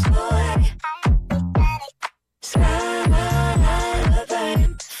goes away. Scared of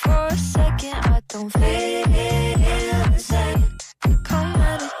pain. For a second, I don't feel insane. Come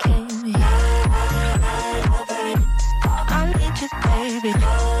medicate me. I need you, baby.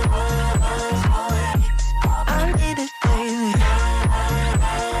 I need it, baby.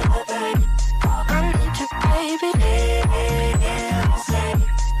 I need you, baby.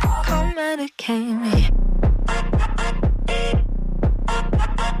 Come medicate me.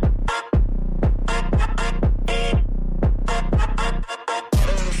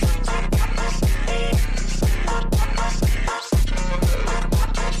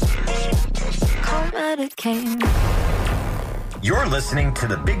 You're listening to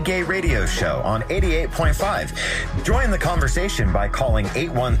The Big Gay Radio Show on 88.5. Join the conversation by calling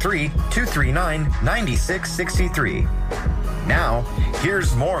 813-239-9663. Now,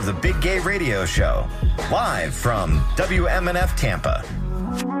 here's more of The Big Gay Radio Show, live from WMNF Tampa.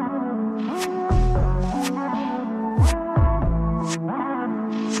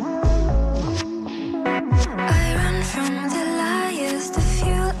 I run from the liars, the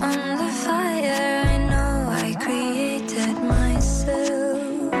fuel on the fire. I know I created myself.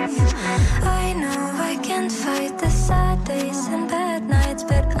 I know I can't fight the sad days and bad nights,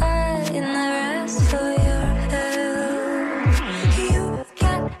 but I never asked for your help. You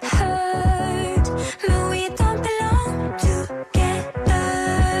got hurt, but we don't belong together.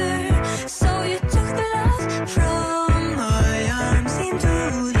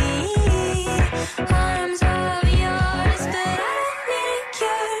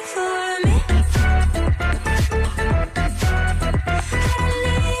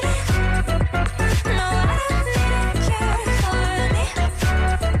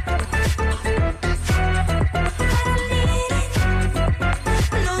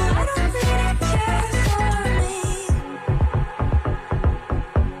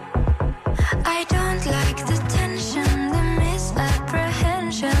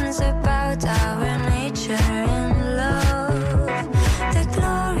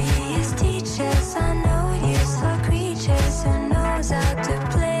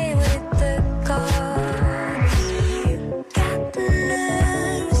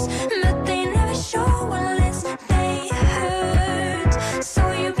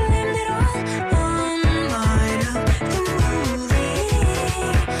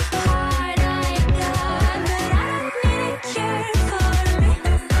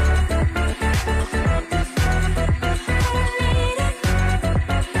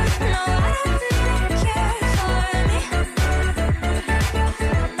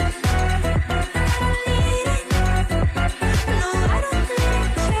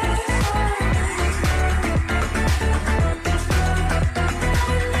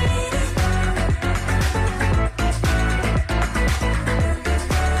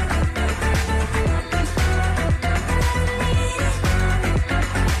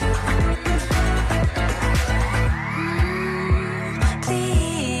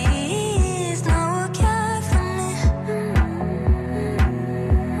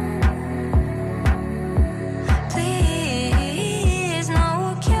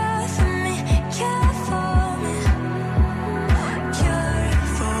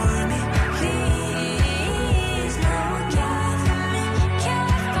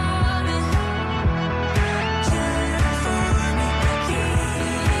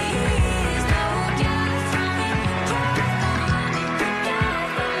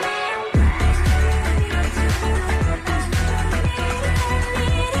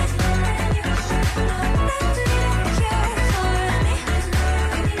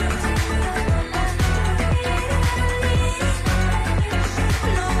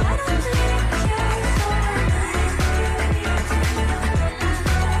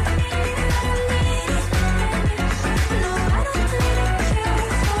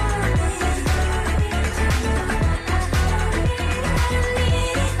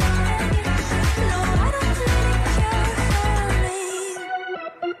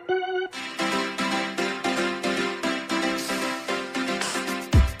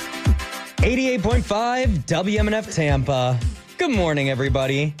 88.5 WMNF Tampa. Good morning,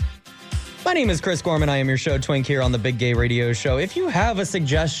 everybody. My name is Chris Gorman. I am your show twink here on the Big Gay Radio Show. If you have a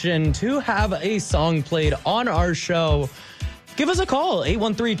suggestion to have a song played on our show, give us a call,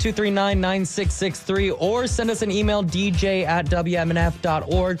 813-239-9663, or send us an email,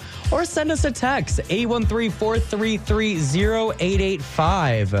 dj@wmnf.org, or send us a text,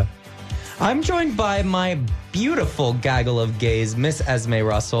 813-433-0885. I'm joined by my beautiful gaggle of gays, Miss Esme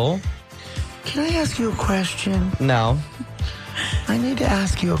Russell. Can I ask you a question? No. I need to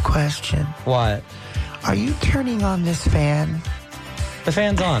ask you a question. What? Are you turning on this fan? The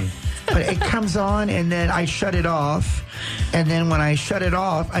fan's on. But it comes on and then I shut it off. And then when I shut it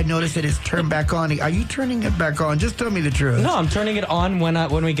off, I notice that it's turned back on. Are you turning it back on? Just tell me the truth. No, I'm turning it on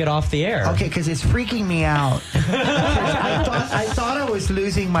when we get off the air. Okay, because it's freaking me out. I thought I was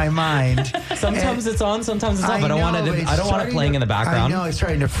losing my mind. Sometimes it's on, sometimes it's off. I don't want it playing in the background. I know, it's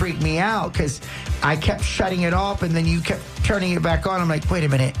starting to freak me out because I kept shutting it off and then you kept turning it back on. I'm like, wait a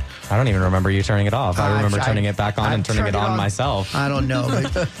minute. I don't even remember you turning it off. I remember turning it back on and turning it on myself. I don't know,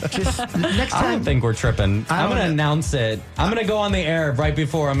 but just next time. I don't think we're tripping. I'm going to announce it. I'm going to go on the air right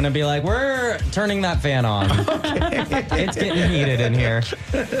before. I'm going to be like, we're turning that fan on. Okay. It's getting heated in here.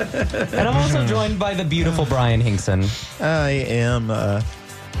 And I'm also joined by the beautiful Bryan Hinkson. I am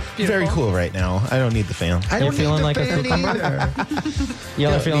very cool right now. I don't need the fan. You're feeling like a cucumber?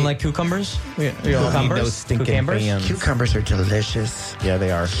 Y'all are feeling like cucumbers? We all need those stinking fans. Cucumbers are delicious. Yeah,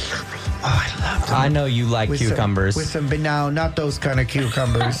 they are. Oh, I love them. I know you like cucumbers. With some, but now, not those kind of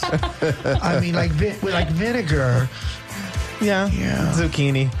cucumbers. I mean, like vinegar. Yeah.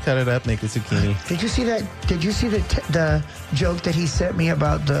 Zucchini. Cut it up, make a zucchini. Did you see that? Did you see the joke that he sent me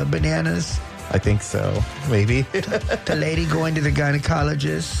about the bananas? I think so. Maybe. The lady going to the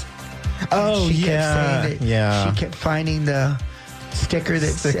gynecologist. Oh, she yeah. Kept saying that she kept finding the sticker that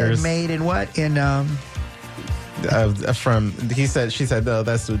said made in what? In she said, oh,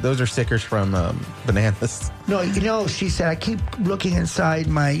 those are stickers from bananas. No, she said, I keep looking inside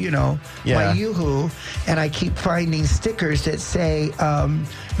my, my Yoo-hoo, and I keep finding stickers that say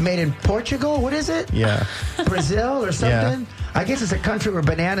made in Portugal. What is it? Yeah. Brazil or something? Yeah. I guess it's a country where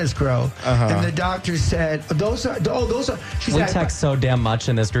bananas grow. And the doctor said, those are. She said, we text so damn much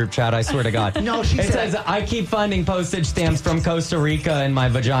in this group chat, I swear to God. No, she says, I keep finding postage stamps from Costa Rica in my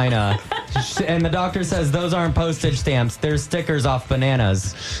vagina. And the doctor says, those aren't postage stamps. They're stickers off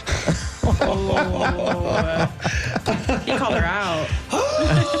bananas. Oh. He called her out.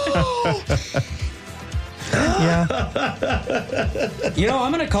 Yeah.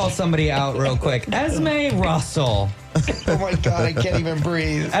 I'm going to call somebody out real quick. Esme Russell. Oh, my God. I can't even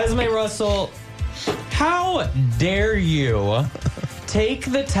breathe. Esme Russell, how dare you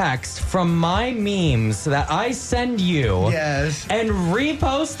take the text from my memes that I send you and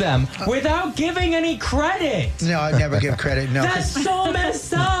repost them without giving any credit? No, I never give credit. No, that's so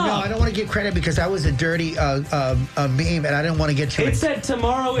messed up. No, I don't want to give credit because that was a dirty meme and I didn't want to get to it. It said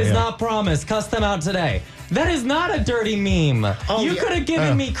tomorrow is not promised. Cuss them out today. That is not a dirty meme. You could have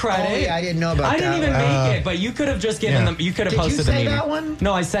given me credit. Oh, yeah, I didn't know about that. I didn't even make it, but you could have just given them. You could have posted the meme. Did you say that one?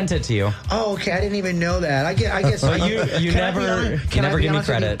 No, I sent it to you. Oh, okay. I didn't even know that. I guess. But you never give me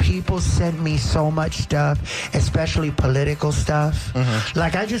credit. People send me so much stuff, especially political stuff.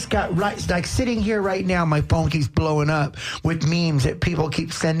 Like I just got like sitting here right now, my phone keeps blowing up with memes that people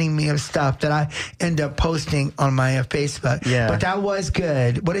keep sending me of stuff that I end up posting on my Facebook. Yeah. But that was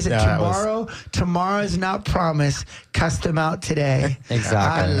good. What is it? Tomorrow? Tomorrow is not promise. Cuss them out today. Exactly.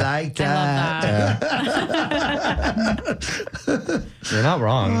 I like that. I love that. You're not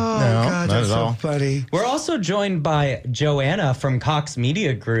wrong. Oh, no, God, that's so funny. We're also joined by Joanna from Cox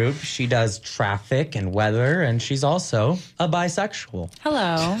Media Group. She does traffic and weather, and she's also a bisexual.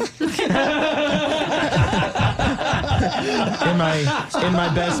 Hello. in my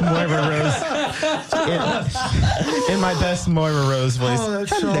best Moira Rose in my best Moira Rose voice. Oh,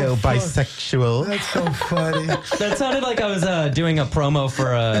 hello, so bisexual. That's so funny. That sounded like I was doing a promo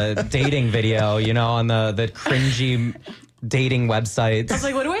for a dating video, on the cringy dating websites. I was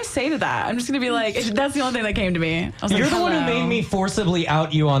like, what do I say to that? I'm just going to be like, that's the only thing that came to me. I was You're like, the one who made me forcibly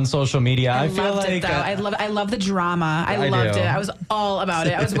out you on social media. I feel loved like it, though. I love the drama. I loved do. it. I was all about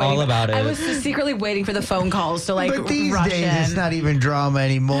it. I was waiting. All about it. I was secretly waiting for the phone calls to but these rush days, in. it's not even drama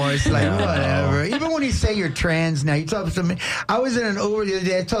anymore. It's like, whatever. Even when you say you're trans now, you talk to somebody. I was in an Uber the other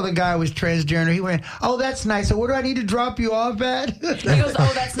day. I told the guy I was transgender. He went, oh, that's nice. So where do I need to drop you off at? He goes,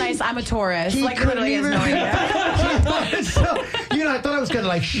 oh, that's nice. I'm a Taurus. He literally has no idea. So, I thought I was going to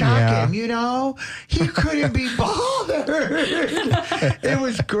like shock him, you know? He couldn't be bothered. It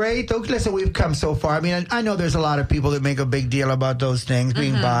was great. Though, listen, we've come so far. I mean, I know there's a lot of people that make a big deal about those things,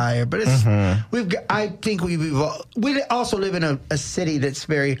 being bi, but it's, I think we've evolved. We also live in a city that's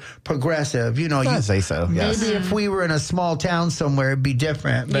very progressive. You know, I'd say so. Yes. Maybe if we were in a small town somewhere, it'd be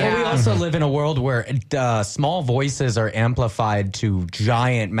different. But Well, we also live in a world where small voices are amplified to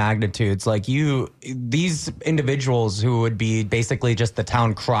giant magnitudes. Like these individuals who would be basically just the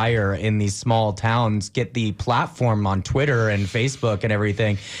town crier in these small towns get the platform on Twitter and Facebook and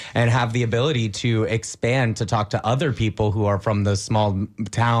everything, and have the ability to expand to talk to other people who are from the small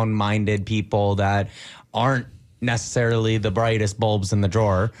town-minded people that aren't necessarily the brightest bulbs in the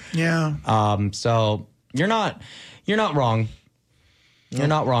drawer. Yeah. So you're not wrong. You're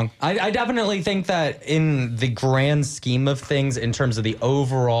not wrong. I definitely think that in the grand scheme of things, in terms of the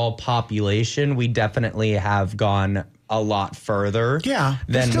overall population, we definitely have gone a lot further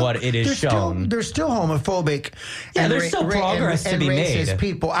than what it is shown. There's still homophobic there's still progress to be made. Racist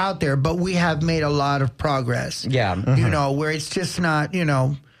people out there, but we have made a lot of progress. Yeah. You know, where it's just not,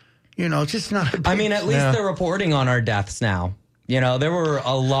 it's just not. I mean, at least they're reporting on our deaths now. You know, there were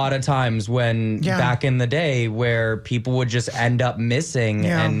a lot of times when back in the day where people would just end up missing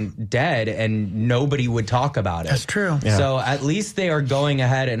and dead and nobody would talk about it. That's true. Yeah. So at least they are going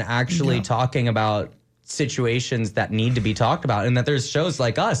ahead and actually talking about situations that need to be talked about, and that there's shows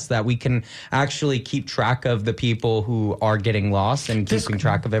like us that we can actually keep track of the people who are getting lost and keeping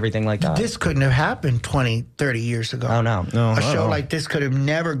track of everything like that. This couldn't have happened 20, 30 years ago. Oh, no. A show like this could have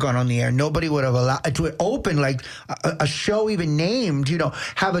never gone on the air. Nobody would have allowed it to open, like a show even named,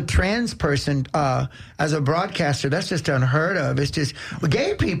 have a trans person as a broadcaster. That's just unheard of. It's just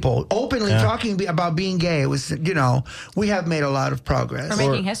gay people openly talking about being gay. It was, we have made a lot of progress. We're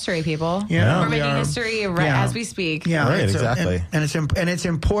making history, people. Yeah. We're making history as we speak. Yeah, right, exactly. And it's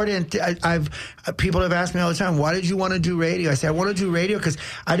important. People have asked me all the time, why did you want to do radio? I say, I want to do radio because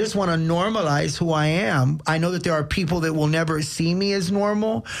I just want to normalize who I am. I know that there are people that will never see me as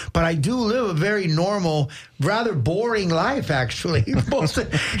normal, but I do live a very normal, rather boring life, actually. It's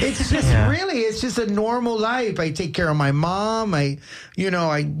just it's just a normal life. I take care of my mom. I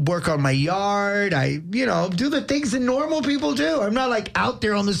work on my yard. I, do the things that normal people do. I'm not like out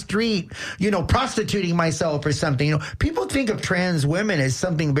there on the street, prostituting myself or something. People think of trans women as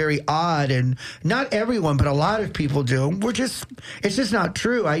something very odd, and not everyone, but a lot of people do. It's just not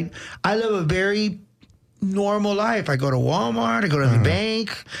true. I live a very normal life. I go to Walmart. I go to the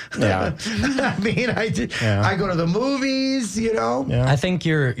bank. Yeah. I mean, I go to the movies. I think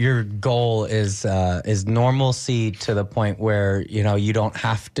your goal is normalcy to the point where you don't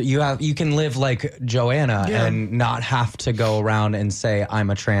have to. You can live like Joanna and not have to go around and say I'm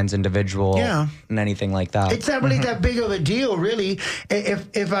a trans individual and anything like that. It's not really that big of a deal, really.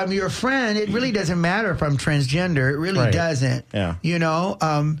 If I'm your friend, it really doesn't matter if I'm transgender. It really doesn't. Yeah.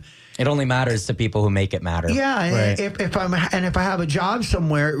 It only matters to people who make it matter. Yeah, and if I have a job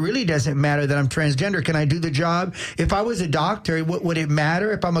somewhere, it really doesn't matter that I'm transgender. Can I do the job? If I was a doctor, would it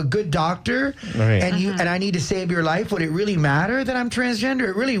matter? If I'm a good doctor and I need to save your life, would it really matter that I'm transgender?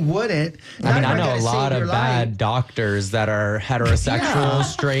 It really wouldn't. I know a lot of bad doctors that are heterosexual,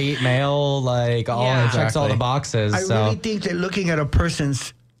 straight, male, it checks all the boxes. I really think that looking at a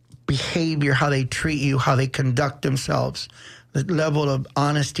person's behavior, how they treat you, how they conduct themselves, the level of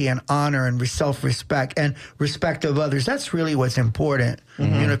honesty and honor and self-respect and respect of others, that's really what's important.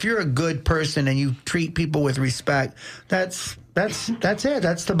 If you're a good person and you treat people with respect, that's it.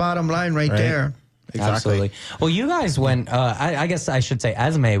 That's the bottom line right there. Exactly. Absolutely. Well, you guys went, I guess I should say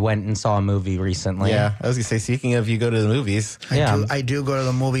Esme went and saw a movie recently. Yeah, I was going to say, speaking of you go to the movies. I do go to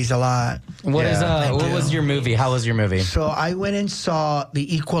the movies a lot. What was your movie? How was your movie? So I went and saw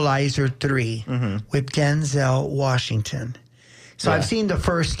The Equalizer 3 with Denzel Washington. So I've seen the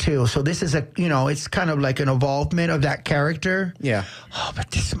first two. So this is it's kind of like an evolvement of that character. Yeah. Oh, but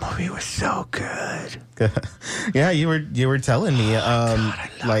this movie was so good. Yeah, you were telling me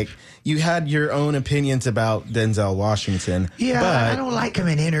you had your own opinions about Denzel Washington. Yeah, but I don't like him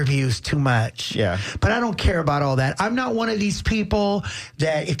in interviews too much. Yeah. But I don't care about all that. I'm not one of these people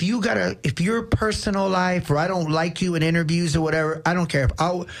that if your personal life or I don't like you in interviews or whatever, I don't care.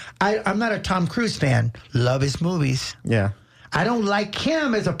 I'm not a Tom Cruise fan. Love his movies. Yeah. I don't like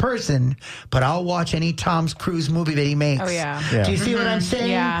him as a person, but I'll watch any Tom Cruise movie that he makes. Oh, yeah. Do you see what I'm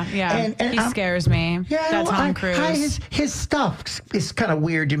saying? Yeah. And he scares me. Yeah, that Tom Cruise. His stuff is kind of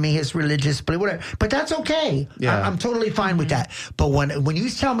weird to me, his religious belief, whatever. But that's okay. Yeah. I'm totally fine with that. But when you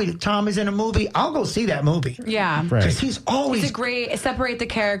tell me that Tom is in a movie, I'll go see that movie. Yeah. Because he's always... He's a great... Separate the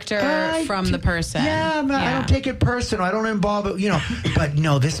character from the person. Yeah, I don't take it personal. I don't involve it, But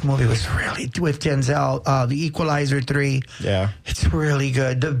no, this movie was really... With Denzel, The Equalizer 3. Yeah. It's really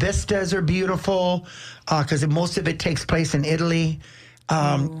good. The vistas are beautiful because most of it takes place in Italy.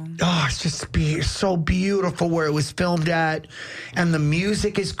 It's just so beautiful where it was filmed at. And the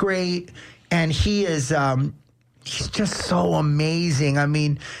music is great. And he is... he's just so amazing. I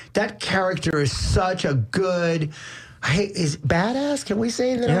mean, that character is such a good... is badass? Can we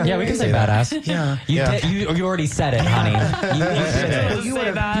say that? Yeah, we can say badass. Yeah. You already said it, honey. You would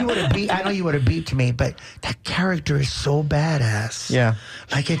have beat. I know you would have beat me, but that character is so badass. Yeah.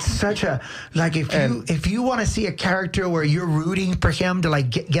 Like it's such a if you want to see a character where you're rooting for him to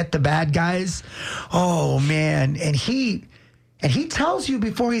like get the bad guys, oh man, and he tells you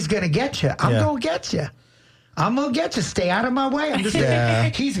before he's gonna get you. I'm gonna get you. I'm gonna get you. Stay out of my way. I'm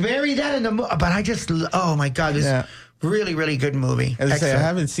just. He's very that in the movie, but I just. Oh my God, this really, really good movie. As I say, I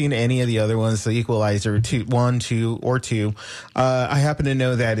haven't seen any of the other ones. The Equalizer 1, 2, or 2. I happen to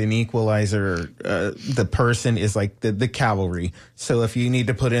know that in Equalizer, the person is like the cavalry. So if you need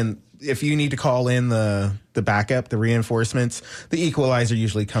to call in the backup, the reinforcements, the Equalizer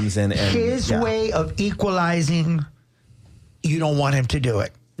usually comes in. And his way of equalizing, you don't want him to do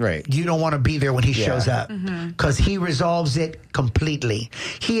it. Right. You don't want to be there when he shows up because he resolves it completely.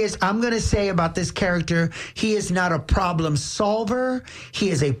 I'm going to say about this character, he is not a problem solver. He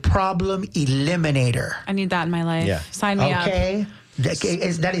is a problem eliminator. I need that in my life. Yeah. Sign me up. Okay.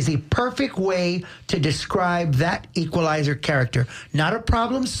 That is a perfect way to describe that Equalizer character. Not a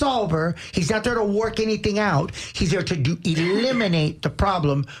problem solver. He's not there to work anything out. He's there to eliminate the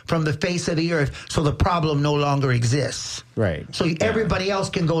problem from the face of the earth so the problem no longer exists. Right. So everybody else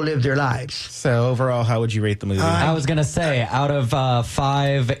can go live their lives. So overall, how would you rate the movie? I was going to say, out of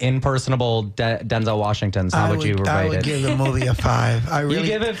 5 impersonable Denzel Washingtons, how would you rate it? I would give the movie a 5. You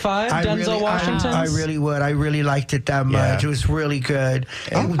give it 5 Denzel Washingtons? I really would. I really liked it that much. It was really good.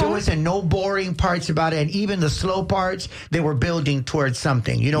 And there wasn't no boring parts about it. And even the slow parts, they were building towards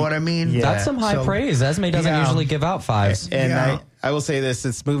something. You know what I mean? Yeah. That's some high praise. Esme doesn't usually give out 5s. And I will say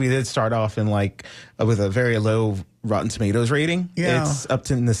this movie did start off in with a very low Rotten Tomatoes rating. Yeah. It's up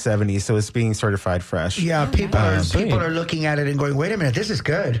to in the 70s, so it's being certified fresh. Yeah, people are looking at it and going, wait a minute, this is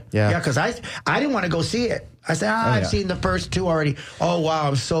good. Yeah. Because I didn't want to go see it. I said, I've seen the first 2 already. Oh, wow,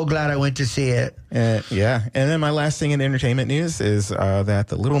 I'm so glad I went to see it. Yeah. And then my last thing in entertainment news is that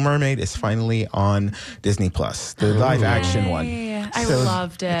The Little Mermaid is finally on Disney+, the live action one. I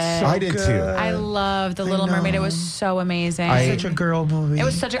loved it. I did too. I loved The Little Mermaid. It was so amazing. Such a girl movie. It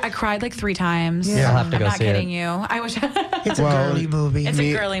was I cried like 3 times. Yeah. I'll have to I'm go not see kidding it. you. I wish. It's a girly movie. It's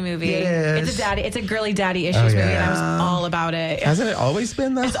a girly movie. It's a girly daddy issues movie, and I was all about it. Hasn't it always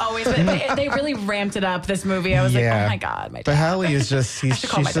been though? It's always been. But they really ramped it up. This movie, I was like, oh my God, my dad. But Hallie is just she's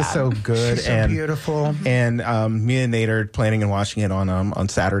just so good. She's so beautiful. And me and Nate are planning on watching it on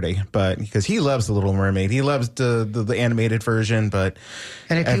Saturday, but because he loves The Little Mermaid, he loves the animated version. But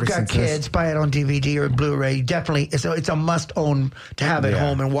if you've got kids, buy it on DVD or Blu-ray. Definitely, it's a must-own to have at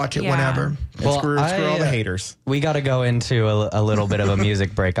home and watch it whenever. Well, screw all the haters. We got to go into a little bit of a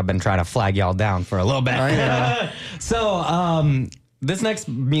music break. I've been trying to flag y'all down for a little bit. I know. So, this next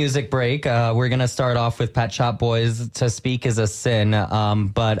music break, we're going to start off with Pet Shop Boys, To Speak Is a Sin.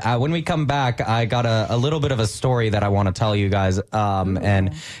 But when we come back, I got a little bit of a story that I want to tell you guys.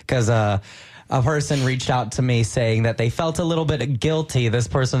 And because a person reached out to me saying that they felt a little bit guilty. This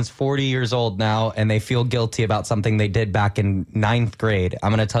person's 40 years old now, and they feel guilty about something they did back in 9th grade.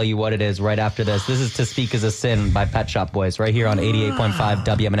 I'm going to tell you what it is right after this. This is To Speak Is a Sin by Pet Shop Boys right here on 88.5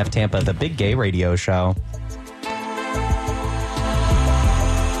 WMNF Tampa, the big gay radio show.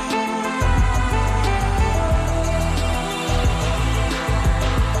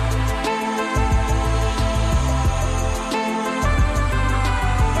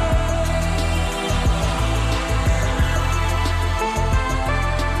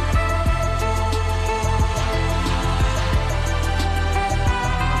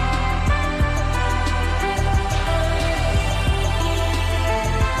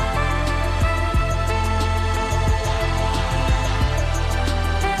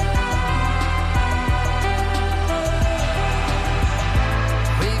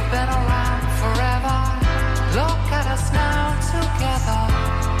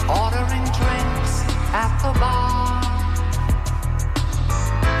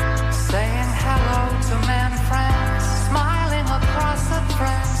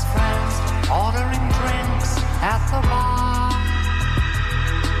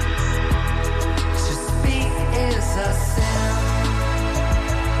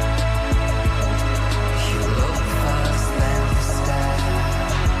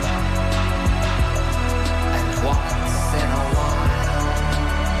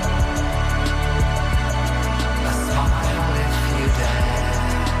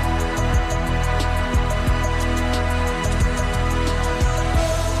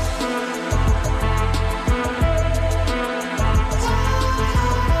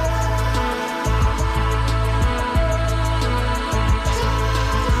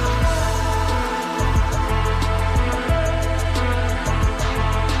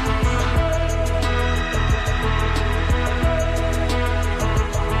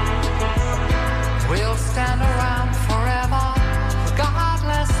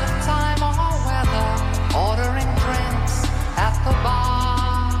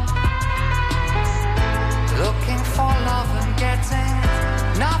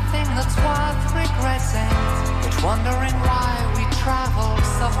 wondering why we travel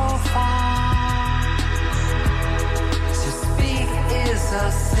so far. To speak is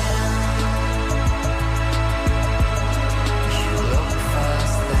a sin. You look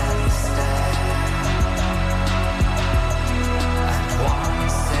first, then stare. And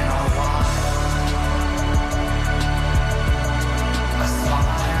once in a while, a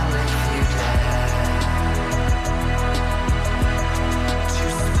smile if you dare. To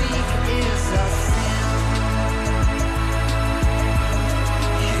speak is a sin.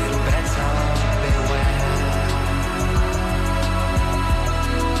 You'd better beware.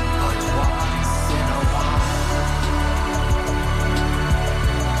 But once in a while,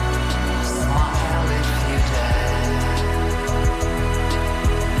 smile if you dare.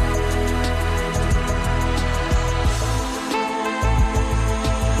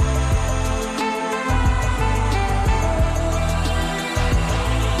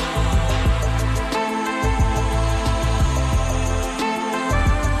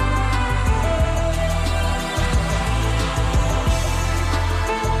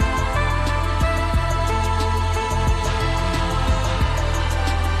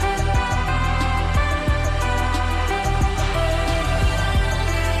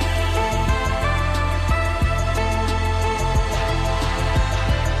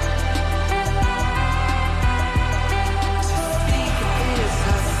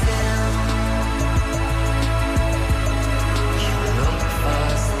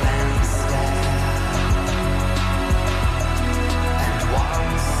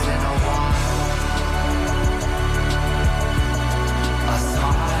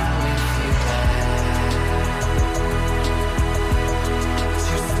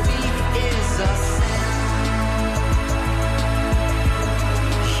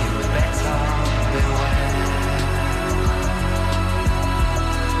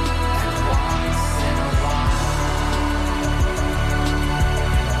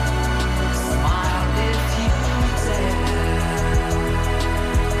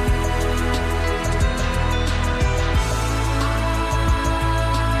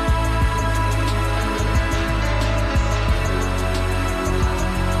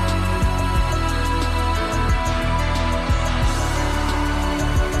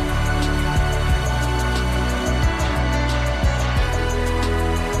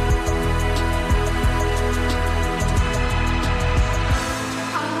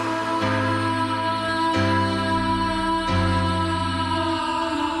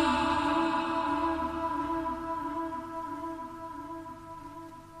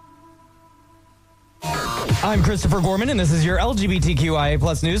 I'm Christopher Gorman, and this is your LGBTQIA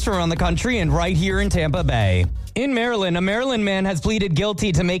plus news from around the country and right here in Tampa Bay. In Maryland, a Maryland man has pleaded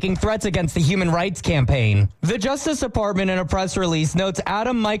guilty to making threats against the Human Rights Campaign. The Justice Department in a press release notes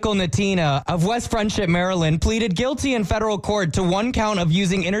Adam Michael Natina of West Friendship, Maryland, pleaded guilty in federal court to one count of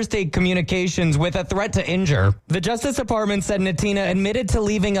using interstate communications with a threat to injure. The Justice Department said Natina admitted to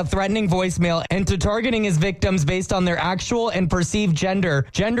leaving a threatening voicemail and to targeting his victims based on their actual and perceived gender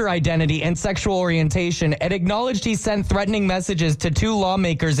identity, and sexual orientation, and acknowledged he sent threatening messages to two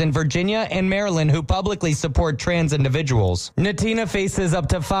lawmakers in Virginia and Maryland who publicly support trans individuals. Natina faces up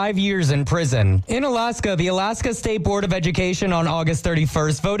to 5 years in prison. In Alaska, the Alaska State Board of Education on August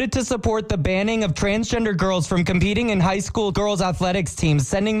 31st voted to support the banning of transgender girls from competing in high school girls athletics teams,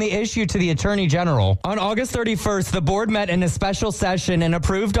 sending the issue to the Attorney General. On August 31st, the board met in a special session and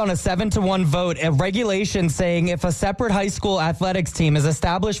approved on a 7-1 vote a regulation saying if a separate high school athletics team is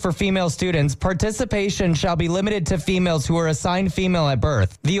established for female students, participation shall be limited to females who are assigned female at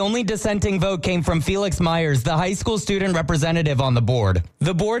birth. The only dissenting vote came from Felix Myers, the high school student representative on the board.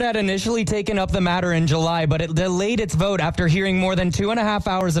 The board had initially taken up the matter in July, but it delayed its vote after hearing more than 2.5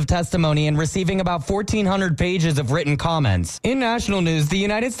 hours of testimony and receiving about 1,400 pages of written comments. In national news, the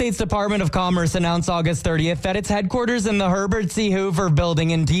United States Department of Commerce announced August 30th that its headquarters in the Herbert C. Hoover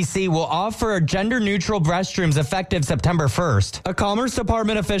building in D.C. will offer gender-neutral restrooms effective September 1st. A Commerce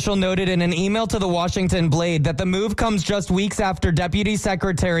Department official noted in an email to the Washington Blade that the move comes just weeks after Deputy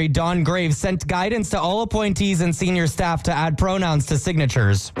Secretary Don Graves sent guidance to all appointees and senior staff to add pronouns to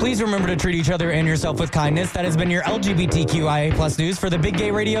signatures. Please remember to treat each other and yourself with kindness. That has been your LGBTQIA plus news for the Big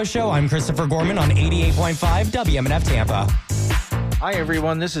Gay Radio Show. I'm Christopher Gorman on 88.5 WMNF Tampa. Hi,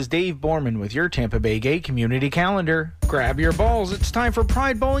 everyone. This is Dave Borman with your Tampa Bay Gay Community Calendar. Grab your balls. It's time for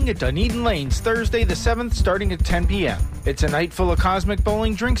Pride Bowling at Dunedin Lanes, Thursday the 7th, starting at 10 p.m. It's a night full of cosmic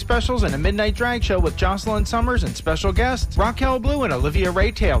bowling, drink specials, and a midnight drag show with Jocelyn Summers and special guests Raquel Blue and Olivia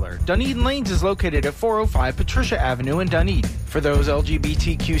Ray Taylor. Dunedin Lanes is located at 405 Patricia Avenue in Dunedin. For those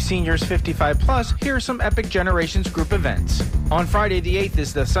LGBTQ seniors 55 plus, here are some Epic Generations group events. On Friday the 8th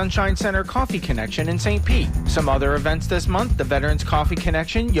is the Sunshine Center Coffee Connection in St. Pete. Some other events this month: the Veterans Coffee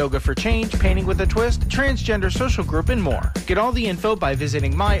Connection, Yoga for Change, Painting with a Twist, Transgender Social Group, and more. Get all the info by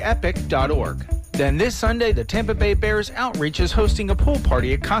visiting myepic.org. Then this Sunday, the Tampa Bay Bears Outreach is hosting a pool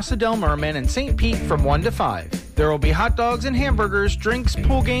party at Casa del Merman in St. Pete from 1 to 5. There will be hot dogs and hamburgers, drinks,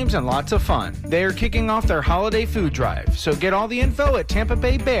 pool games, and lots of fun. They are kicking off their holiday food drive, so get all the info at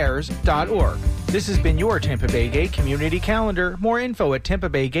tampabaybears.org. This has been your Tampa Bay Gay Community Calendar. More info at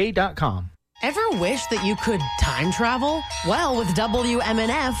tampabaygay.com. Ever wish that you could time travel? Well, with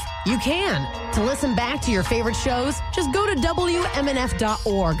WMNF, you can. To listen back to your favorite shows, just go to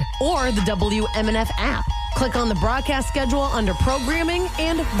WMNF.org or the WMNF app. Click on the broadcast schedule under programming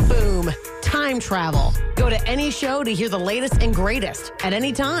and boom, time travel. Go to any show to hear the latest and greatest at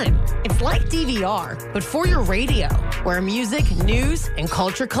any time. It's like DVR, but for your radio, where music, news, and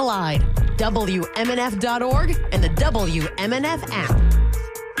culture collide. WMNF.org and the WMNF app.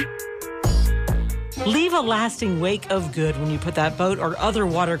 Leave a lasting wake of good when you put that boat or other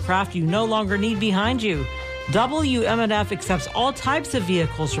watercraft you no longer need behind you. WMNF accepts all types of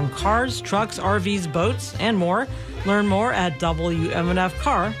vehicles, from cars, trucks, RVs, boats, and more. Learn more at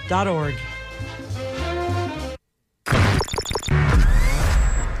WMNFcar.org.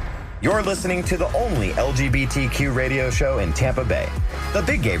 You're listening to the only LGBTQ radio show in Tampa Bay, the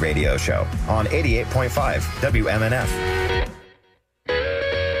Big Gay Radio Show on 88.5 WMNF.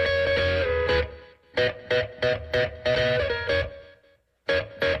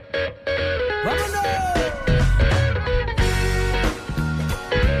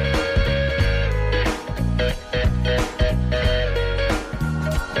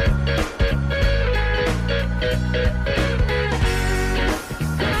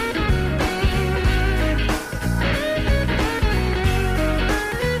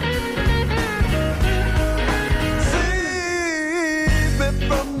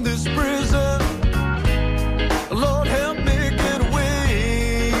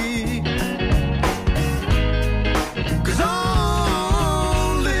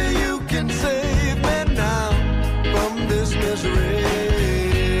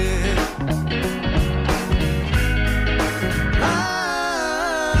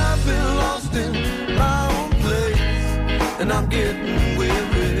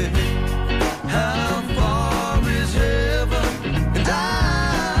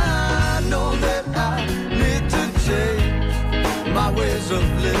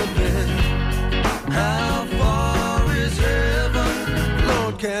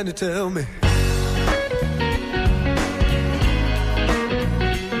 Can you tell me?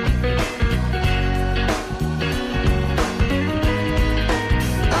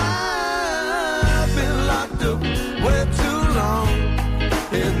 I've been locked up way too long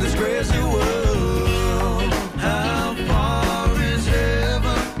in this crazy world. How far is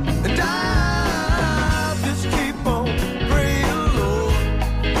heaven? And I just keep on praying, Lord,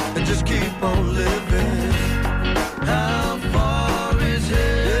 and just keep on living. How far is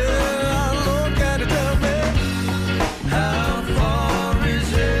heaven?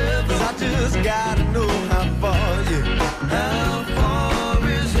 Gotta know how far, yeah. How far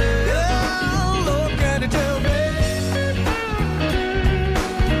is it? Yeah, Lord, can you tell me?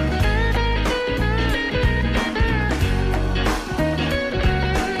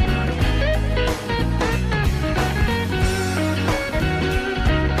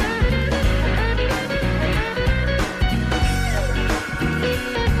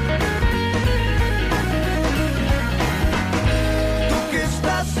 Tú que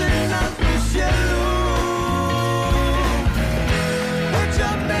estás en la cielo,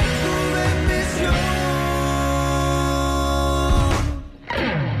 échame tu bendición.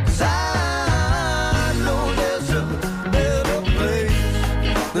 'Cause I know there's a better place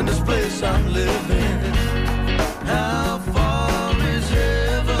than this place I'm living. How far is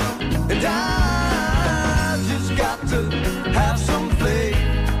heaven? And I just got to have some faith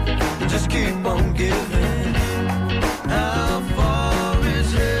and just keep on giving. How far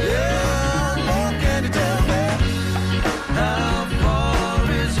is heaven? Yeah, Lord, can you tell me? How far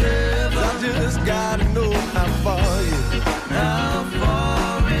is heaven? I just gotta know how far, yeah. How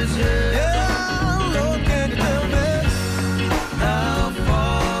far is heaven? Yeah, Lord, can you tell me? How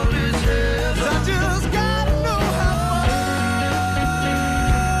far is heaven? I just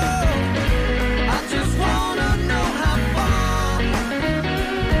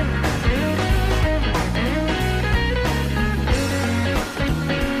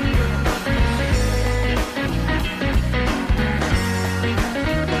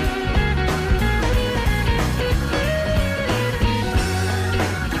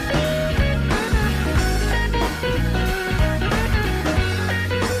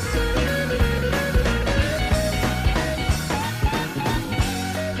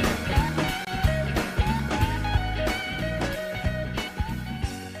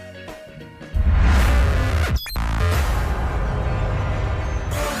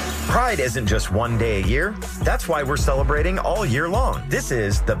Pride isn't just one day a year. That's why we're celebrating all year long. This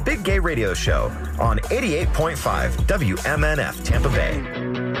is the Big Gay Radio Show on 88.5 WMNF Tampa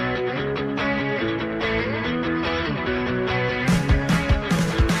Bay.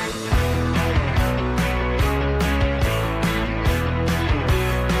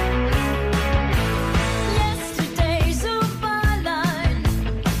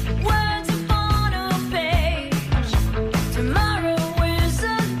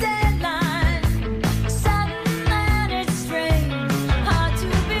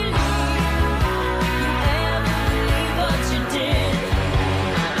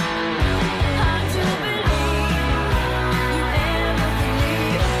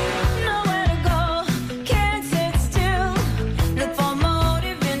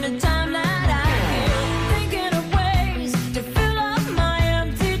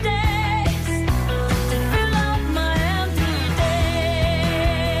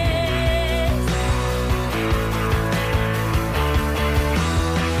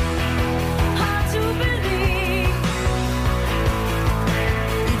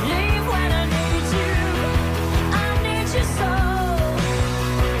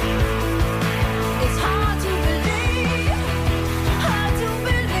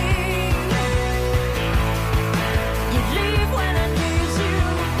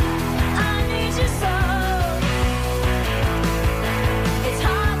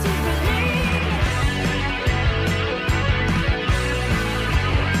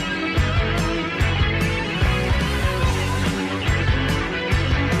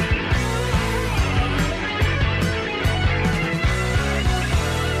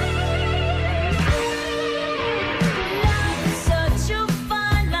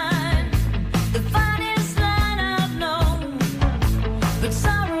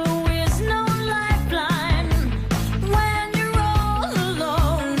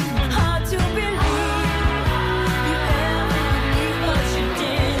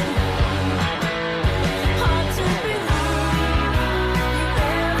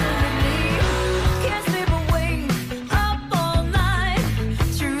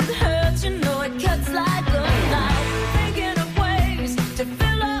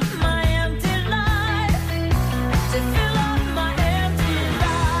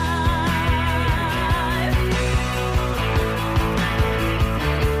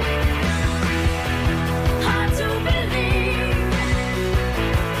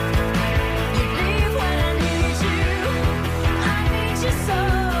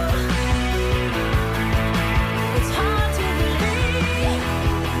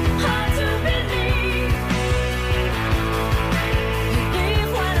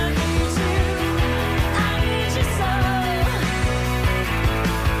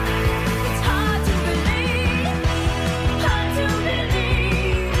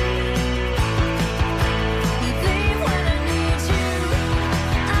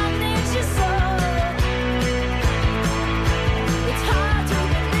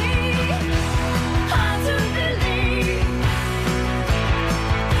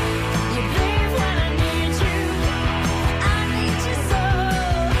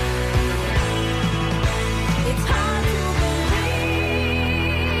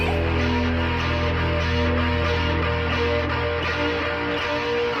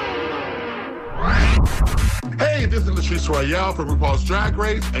 Royale from RuPaul's Drag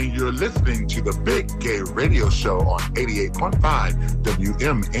Race, and you're listening to the Big Gay Radio Show on 88.5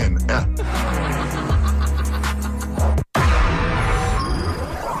 WMNF.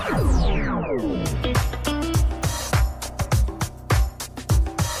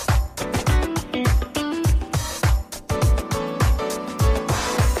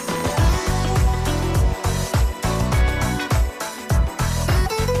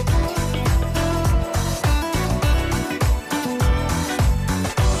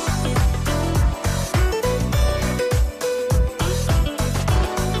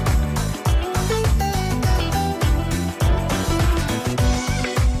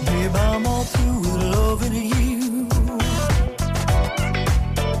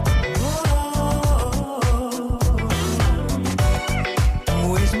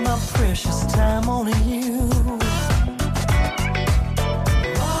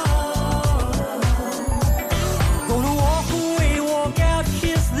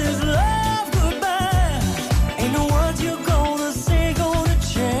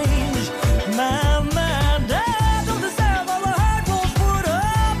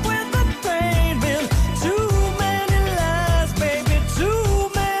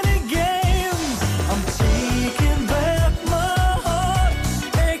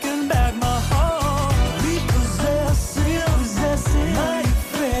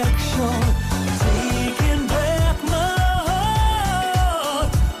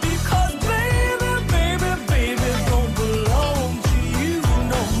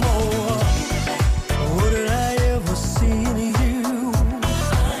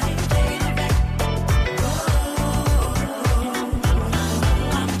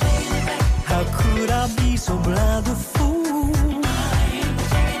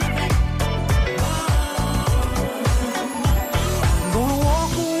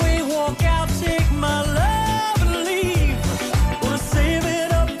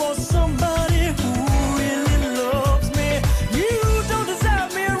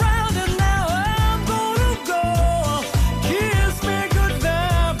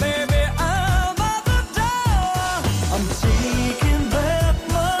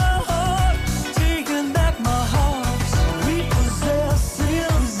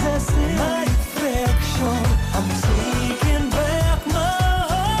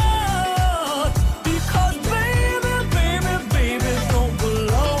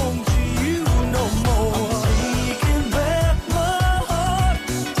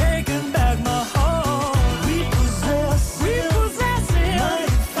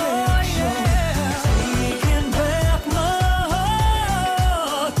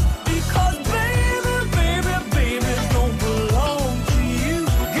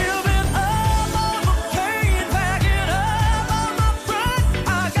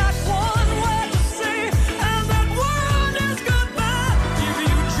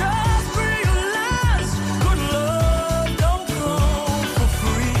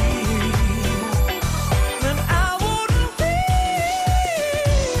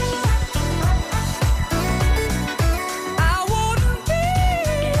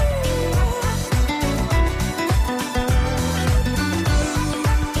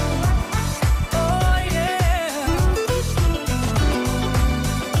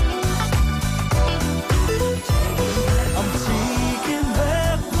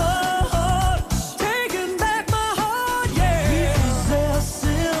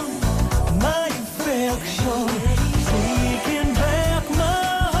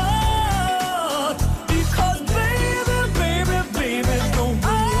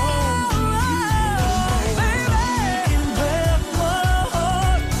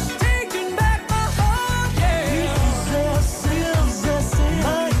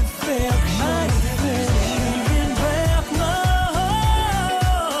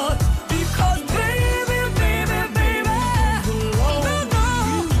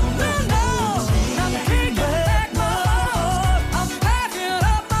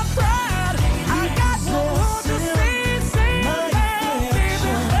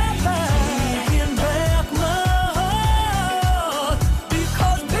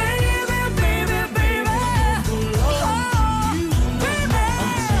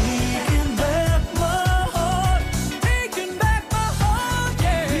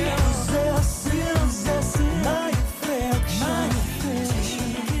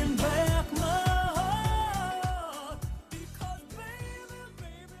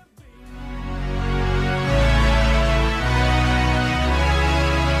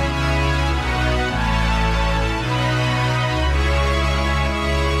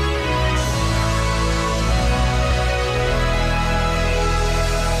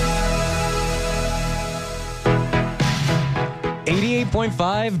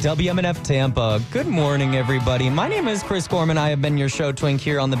 88.5 WMNF Tampa. Good morning, everybody. My name is Chris Gorman. I have been your show twink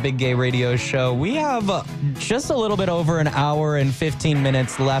here on the Big Gay Radio Show. We have just a little bit over an hour and 15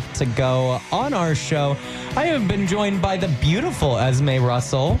 minutes left to go on our show. I have been joined by the beautiful Esme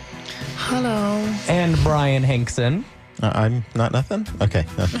Russell. Hello. And Bryan Hankson. I'm not nothing? Okay.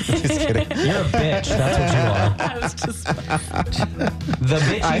 No, just kidding. You're a bitch. That's what you are. I was just The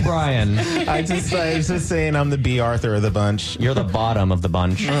bitchy Bryan. I was just saying I'm the B. Arthur of the bunch. You're the bottom of the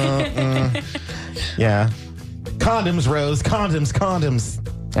bunch. Yeah. Condoms, Rose. Condoms.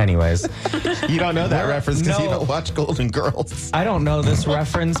 Anyways. You don't know that reference because you no. don't watch Golden Girls. I don't know this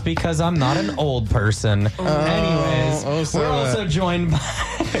reference because I'm not an old person. Anyways, we're also joined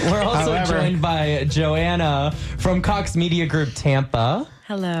by Joanna from Cox Media Group Tampa.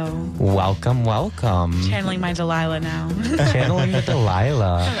 Hello. Welcome. Channeling my Delilah now. Channeling the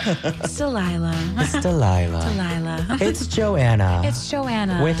Delilah. It's Delilah. It's Delilah. Delilah. It's Joanna. It's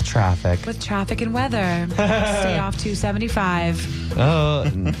Joanna. With traffic. With traffic and weather. Stay off 275. I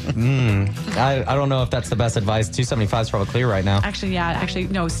don't know if that's the best advice. 275 is probably clear right now. Actually,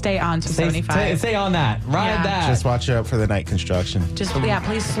 no, stay on 275. Stay on that. Ride that. Just watch out for the night construction.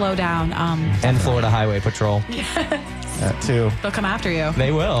 Please slow down. And Florida Highway Patrol. That too. They'll come after you.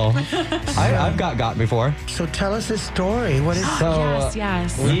 They will. I've got before. So tell us this story. What is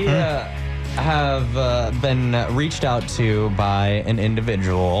Yes. We have been reached out to by an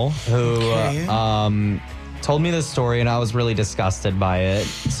individual who told me this story, and I was really disgusted by it.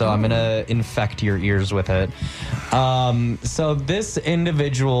 So I'm going to infect your ears with it. So this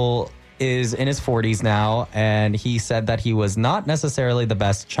individual is in his 40s now, and he said that he was not necessarily the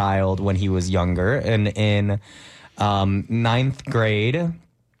best child when he was younger. And in 9th grade,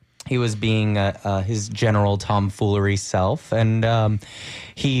 he was being his general tomfoolery self, and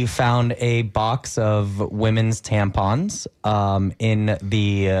he found a box of women's tampons in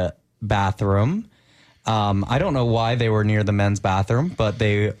the bathroom. I don't know why they were near the men's bathroom, but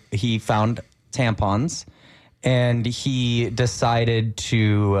he found tampons, and he decided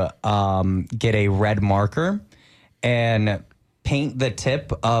to get a red marker and paint the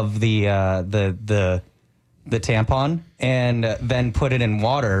tip of the tampon and then put it in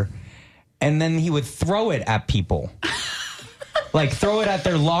water, and then he would throw it at people. Like throw it at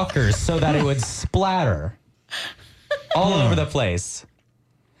their lockers so that it would splatter all over the place.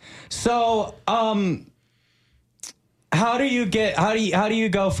 So, how do you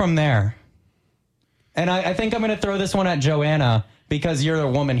go from there? And I think I'm going to throw this one at Joanna because you're a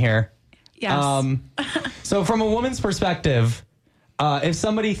woman here. Yes. So from a woman's perspective, if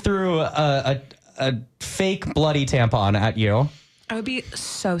somebody threw a fake bloody tampon at you, I would be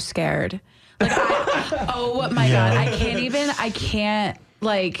so scared. Like, oh my God. I can't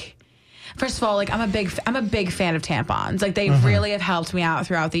first of all, like I'm a big fan of tampons. Like they really have helped me out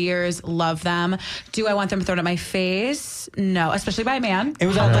throughout the years. Love them. Do I want them thrown at my face? No, especially by a man. It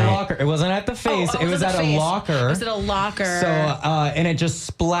was at the locker. It wasn't at the face. It was at a locker. Was it a locker? So, and it just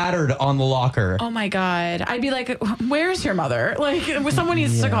splattered on the locker. Oh my God. I'd be like, where's your mother? Like, someone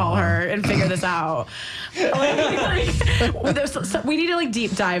needs to call her and figure this out. We need to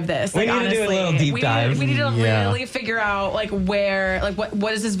deep dive this. We need to do a little deep dive. We need to really figure out where,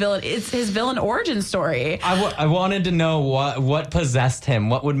 what is his villain? It's his villain origin story. I wanted to know what possessed him.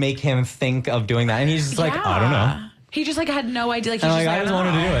 What would make him think of doing that? And he's just like, I don't know. He just had no idea. I just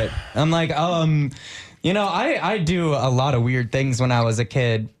wanted to do it. I'm like, I do a lot of weird things when I was a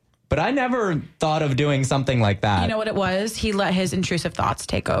kid, but I never thought of doing something like that. You know what it was? He let his intrusive thoughts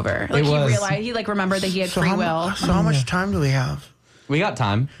take over. He realized, he remembered that he had free will. So how much time do we have? We got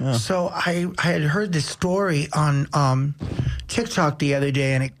time. Yeah. So I had heard this story on TikTok the other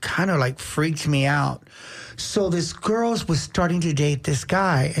day, and it kind of freaked me out. So this girl was starting to date this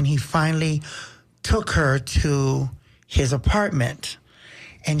guy, and he finally took her to his apartment,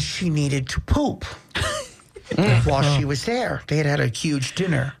 and she needed to poop while she was there. They had a huge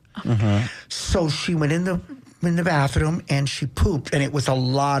dinner. So she went in the bathroom and she pooped, and it was a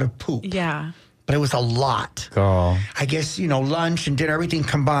lot of poop. Yeah. But it was a lot. Girl. I guess, lunch and dinner, everything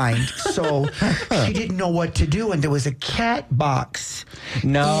combined. So she didn't know what to do, and there was a cat box.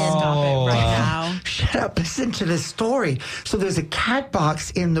 No. Stop it right now. Shut up. Listen to this story. So there's a cat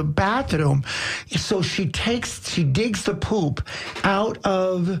box in the bathroom. So she digs the poop out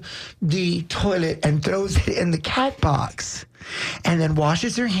of the toilet and throws it in the cat box. And then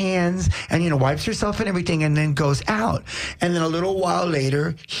washes her hands and, wipes herself and everything, and then goes out. And then a little while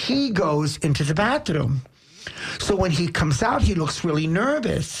later, he goes into the bathroom. So when he comes out, he looks really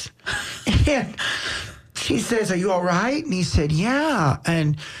nervous. And she says, "Are you all right?" And he said, "Yeah."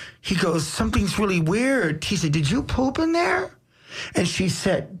 And he goes, "Something's really weird." He said, "Did you poop in there?" And she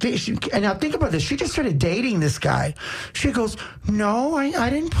said, and now think about this. She just started dating this guy. She goes, no, I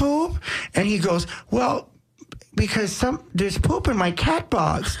didn't poop. And he goes, well, because there's poop in my cat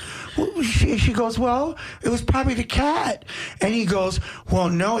box. She goes, well, it was probably the cat. And he goes, well,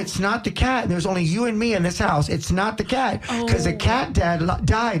 no, it's not the cat. There's only you and me in this house. It's not the cat. Because the cat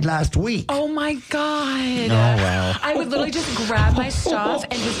died last week. Oh, my God. Oh, wow. I would literally just grab my stuff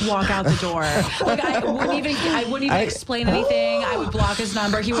and just walk out the door. Like, I wouldn't even explain anything. I would block his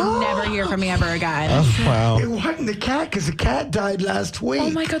number. He would never hear from me ever again. Oh, wow. It wasn't the cat because the cat died last week. Oh,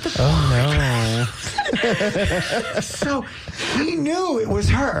 my God. Oh, no. So he knew it was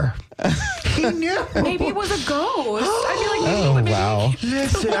her. He knew. Maybe it was a ghost. I feel like maybe maybe wow.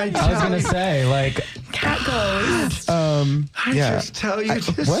 Listen, I I was going to say, like, cat ghost. I yeah. just tell you.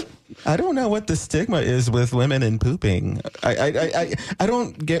 What? I don't know what the stigma is with women and pooping. I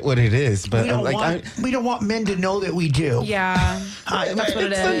don't get what it is, but we don't want men to know that we do. Yeah, that's what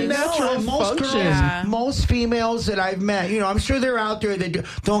it it's is. a natural function. Most females that I've met, I'm sure they're out there that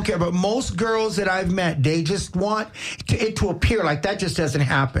don't care, but most girls that I've met, they just want it to appear like that just doesn't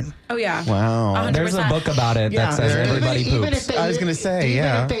happen. Oh, yeah. Wow. 100%. There's a book about it that says everybody poops. I was going to say, even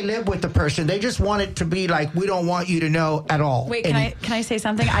if they live with the person, they just want it to be like, we don't want you to know at all. Wait, can I say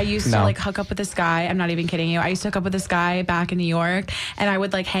something? I used to like hook up with this guy. I'm not even kidding you. I used to hook up with this guy back in New York, and I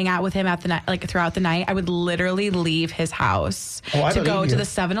would like hang out with him at the night, like throughout the night. I would literally leave his house to go to the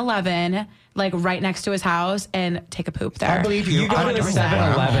 7-Eleven, like right next to his house, and take a poop there. I believe you. You go to the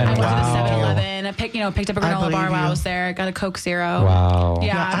 7-Eleven. I went to the Wow. 7-Eleven, picked up a granola bar while I was there, got a Coke Zero. Wow.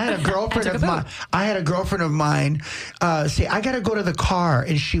 Yeah. I had a girlfriend of mine. Say, I got to go to the car,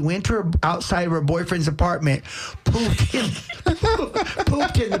 and she went to outside of her boyfriend's apartment, pooped in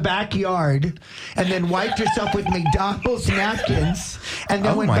the backyard, and then wiped herself with McDonald's napkins, and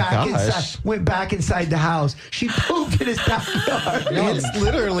then went back inside the house. She pooped in his backyard. It's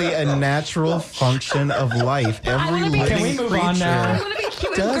literally a natural function of life. Every living Can we move on now? I want to be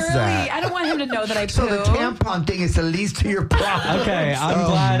cute and does girly. that. I don't want him to know that I poop. So the tampon thing is the least of your problems. Okay, I'm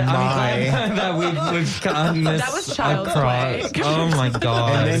glad that we've gotten this That was child's across. play. Oh my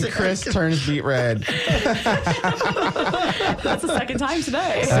God. And then Chris turns beet red. That's the second time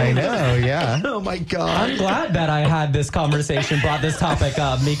today. I know, yeah. Oh my God. I'm glad that I had this conversation, brought this topic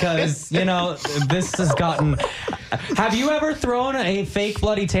up, because, this has gotten... Have you ever thrown a fake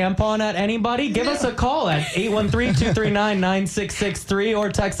bloody tampon at anybody? Give us a call at 813-239-9663 or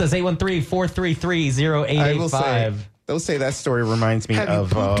text us 813-433-0885. They'll say that story reminds me Have you of...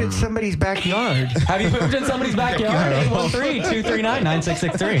 pooped in somebody's backyard? Have you pooped in somebody's backyard?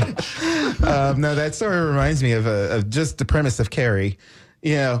 813-239-9663. No, that story reminds me of just the premise of Carrie.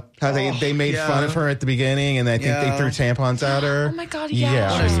 How they made fun of her at the beginning, and I think they threw tampons at her. Oh my God,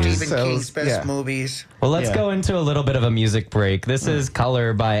 yeah. One of Stephen King's best movies. Well, let's go into a little bit of a music break. This is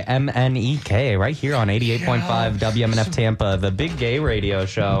Color by MNEK right here on 88.5 WMNF Tampa, the big gay radio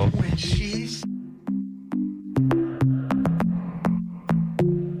show. When she's...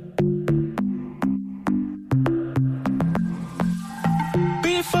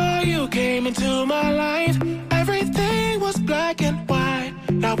 Before you came into my life, everything was black and white.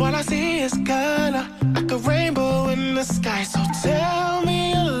 Now all I see is color, like a rainbow in the sky. So tell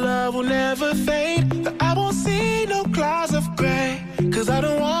me your love will never fade, that I won't see no clouds of gray. Cause I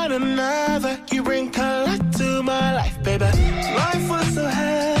don't want another. You bring color to my life, baby. Life was so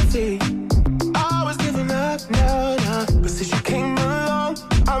heavy, I was giving up, no. But since you came along,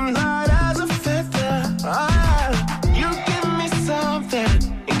 I'm light as a feather. You give me something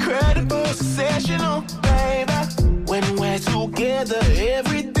incredible, sensational, baby. When we're together,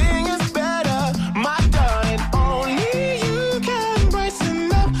 everything is better. My darling, only you can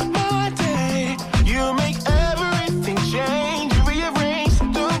brighten up my day. You make everything change, you rearrange,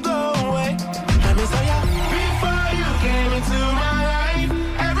 don't go away. Let me tell ya, before you came into my life,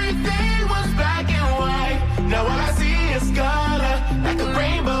 everything was black and white. Now all I see is color, like a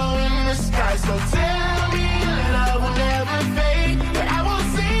rainbow in the sky. So tell me your love will never fade, that I won't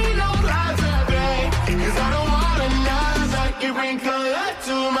see no clouds of gray. Cause I don't want another. You bring color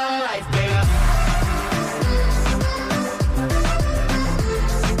to my life, baby.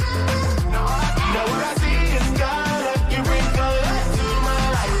 Now what I see is color. You bring color to my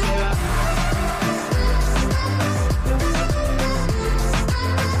life, baby.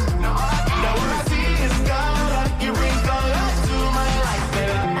 Now what I see is color. You bring color to my life,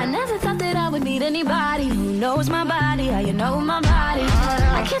 baby. I never thought that I would meet anybody who knows my body, how you know my body.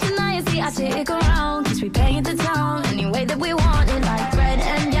 I can't deny it, see, I stick around, cause we paint the town any way that we want it, like red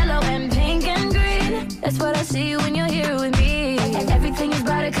and yellow and pink and green. That's what I see when you're here with me. Everything is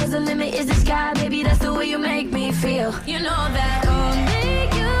brighter cause the limit is the sky, baby, that's the way you make me feel. you. You know that only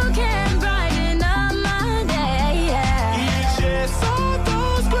you can brighten up my day. Yeah. You just saw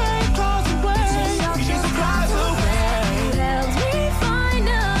those gray clouds away. You just clouds away. Helps me find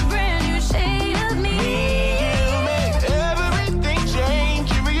a brand new shade of me. You make everything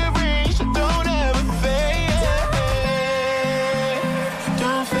change. You rearrange, so don't ever fade.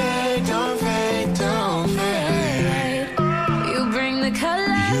 Don't fade, don't fade, don't fade. You bring the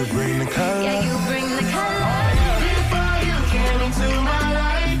color. You bring the color. Yeah, you bring the color. Before you came into my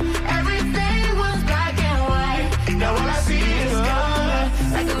life, everything was black and white. Now all I see is color,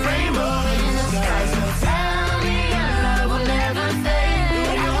 like a rainbow in the sky. So Tell me your love will never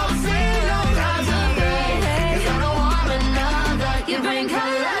fade. I won't see no clouds of gray, 'cause I don't want another. You bring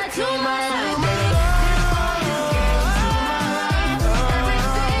color to my life. Before you came into my life,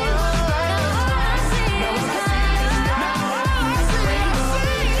 everything was black and white. Now all I see is color, like a rainbow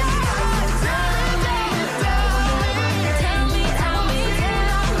in the sky. So Tell me.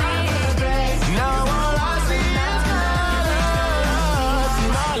 now all I see is colors in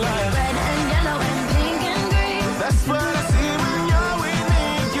my life. Red and yellow and pink and green. That's what I see when you're with me.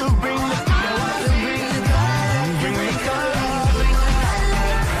 You bring the color. You bring the color. You bring the color.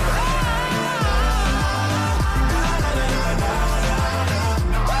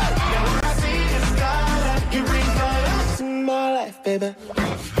 Now all I see is color. You bring colors in my life, baby.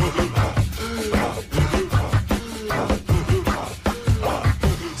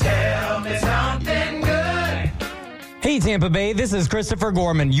 Tell me something good. Hey, Tampa Bay, this is Christopher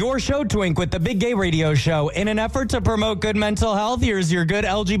Gorman, your show twink with the Big Gay Radio Show. In an effort to promote good mental health, here's your good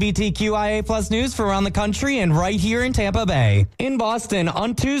LGBTQIA plus news for around the country and right here in Tampa Bay. In Boston,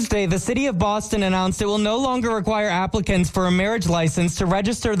 on Tuesday, the city of Boston announced it will no longer require applicants for a marriage license to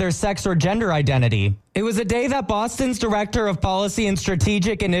register their sex or gender identity. It was a day that Boston's Director of Policy and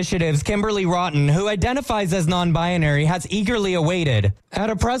Strategic Initiatives, Kimberly Rotten, who identifies as non-binary, has eagerly awaited. At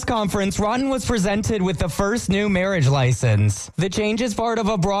a press conference, Rotten was presented with the first new marriage license. The change is part of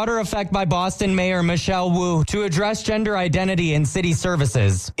a broader effect by Boston Mayor Michelle Wu to address gender identity in city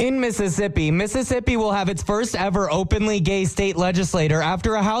services. In Mississippi will have its first ever openly gay state legislator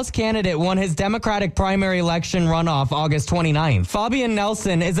after a House candidate won his Democratic primary election runoff August 29th. Fabian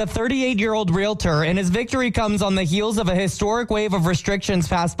Nelson is a 38-year-old realtor, and his victory comes on the heels of a historic wave of restrictions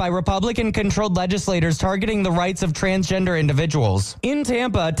passed by Republican-controlled legislators targeting the rights of transgender individuals. In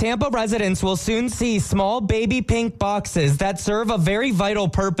Tampa residents will soon see small baby pink boxes that serve a very vital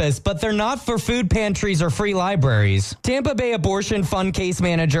purpose, but they're not for food pantries or free libraries. Tampa Bay Abortion Fund case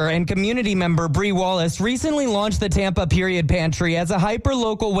manager and community member Bree Wallace recently launched the Tampa Period Pantry as a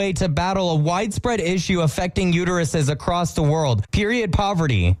hyper-local way to battle a widespread issue affecting uteruses across the world, period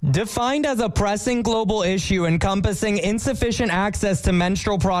poverty. Defined as a pressing global issue encompassing insufficient access to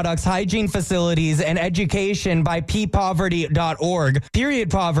menstrual products, hygiene facilities, and education by ppoverty.org, period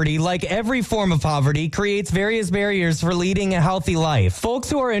poverty, like every form of poverty, creates various barriers for leading a healthy life. Folks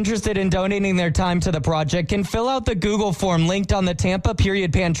who are interested in donating their time to the project can fill out the Google form linked on the Tampa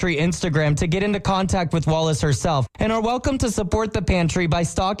Period Pantry Instagram to get into contact with Wallace herself, and are welcome to support the pantry by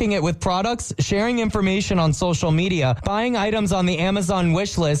stocking it with products, sharing information on social media, buying items on the Amazon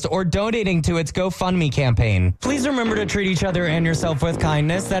wish list, or donating to its GoFundMe campaign. Please remember to treat each other and yourself with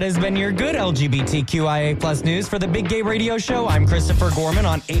kindness. That has been your good LGBTQIA plus news for the Big Gay Radio Show. I'm Christopher Gorman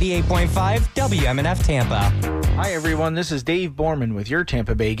on 88.5 WMNF Tampa. Hi, everyone. This is Dave Borman with your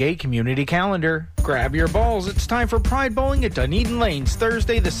Tampa Bay Gay Community Calendar. Grab your balls. It's time for Pride Bowling at Dunedin Lanes,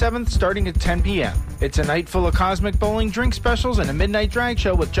 Thursday the 7th, starting at 10 p.m. It's a night full of cosmic bowling, drink specials, and a midnight drag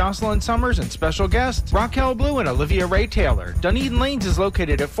show with Jocelyn Summers and special guests Raquel Blue and Olivia Ray Taylor. Dunedin Lanes is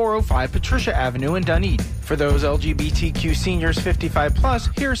located at 405 Patricia Avenue in Dunedin. For those LGBTQ seniors 55 plus,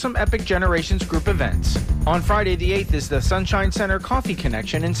 here are some Epic Generations group events. On Friday the 8th is the Sunshine Center Coffee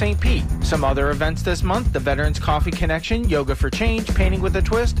Connection in St. Pete. Some other events this month: the Veterans Coffee Connection, Yoga for Change, Painting with a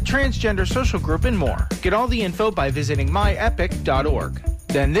Twist, Transgender Social Group, and more. Get all the info by visiting myepic.org.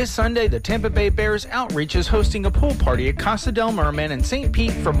 Then this Sunday, the Tampa Bay Bears Outreach is hosting a pool party at Casa del Merman in St.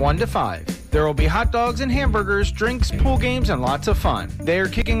 Pete from 1 to 5. There will be hot dogs and hamburgers, drinks, pool games, and lots of fun. They are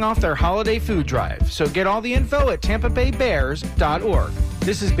kicking off their holiday food drive, so get all the info at tampabaybears.org.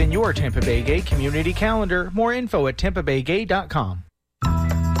 This has been your Tampa Bay Gay Community Calendar. More info at tampabaygay.com.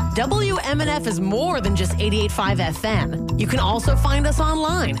 WMNF is more than just 88.5 FM. You can also find us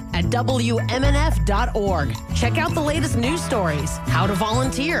online at WMNF.org. Check out the latest news stories, how to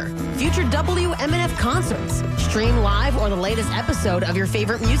volunteer, future WMNF concerts, stream live or the latest episode of your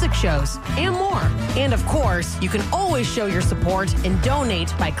favorite music shows, and more. And of course, you can always show your support and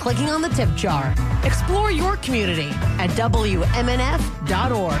donate by clicking on the tip jar. Explore your community at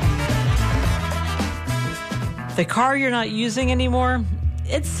WMNF.org. The car you're not using anymore,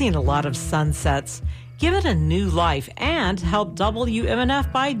 it's seen a lot of sunsets. Give it a new life and help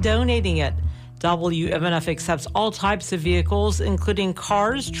WMNF by donating it. WMNF accepts all types of vehicles, including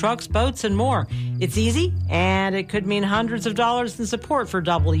cars, trucks, boats, and more. It's easy, and it could mean hundreds of dollars in support for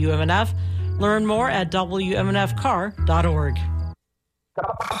WMNF. Learn more at WMNFcar.org.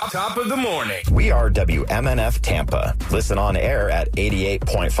 Top of the morning. We are WMNF Tampa. Listen on air at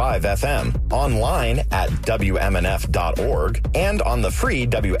 88.5 FM, online at WMNF.org, and on the free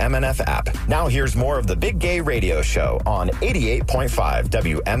WMNF app. Now here's more of the Big Gay Radio Show on 88.5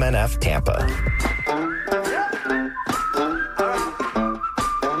 WMNF Tampa.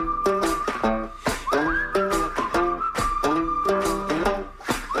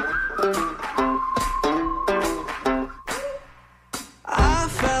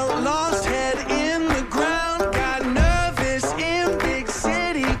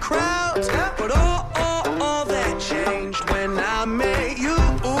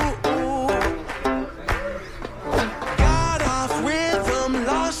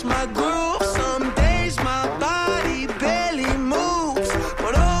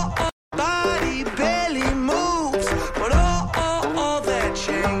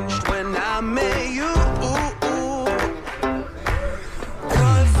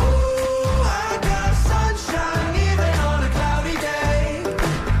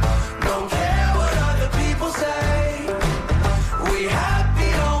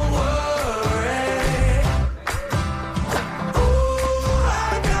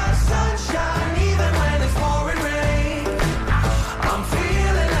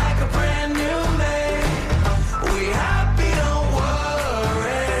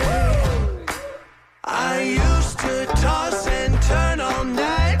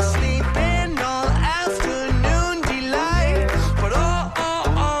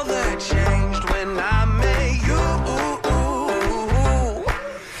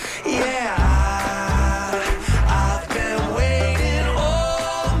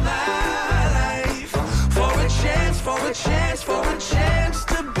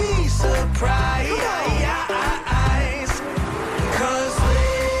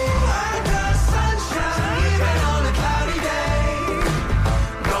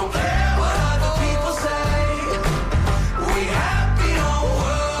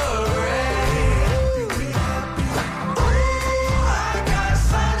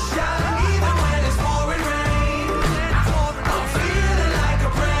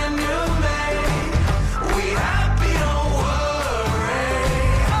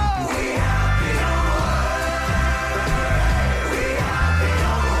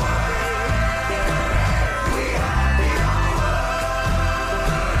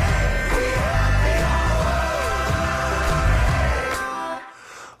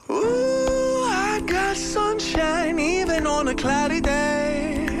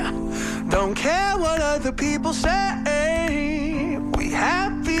 People say we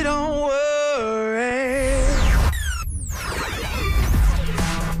happy, don't worry.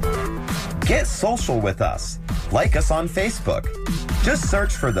 Get social with us. Like us on Facebook. Just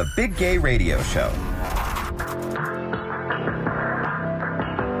search for The Big Gay Radio Show.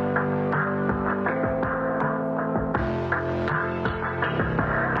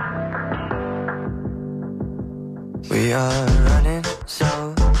 We are running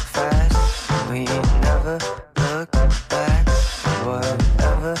so fast, we never look back.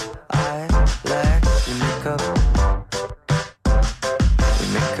 Whatever I lack, we make up. We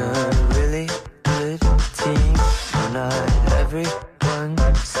make a really good team. No, not everyone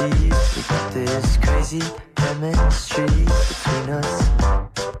sees we got this crazy chemistry between us.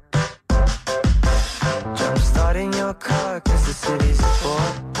 Jump starting your car, cause the city's a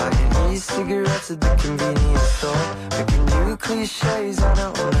bore. Buying e-cigarettes at the convenience store. Making new cliches on our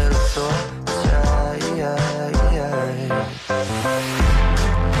own little tour. Try, yeah.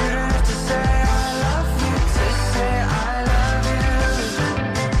 You don't have to say I love you to say I love you.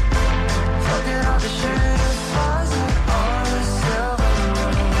 Forget all the shooting stars and all the silver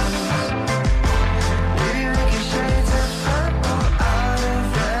moons. Maybe making shades of purple out of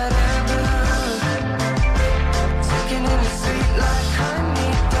red and blue. Taking in the sweet like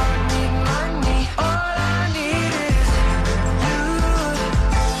honey, don't need money. All I need is you.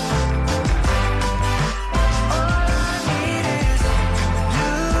 All I need is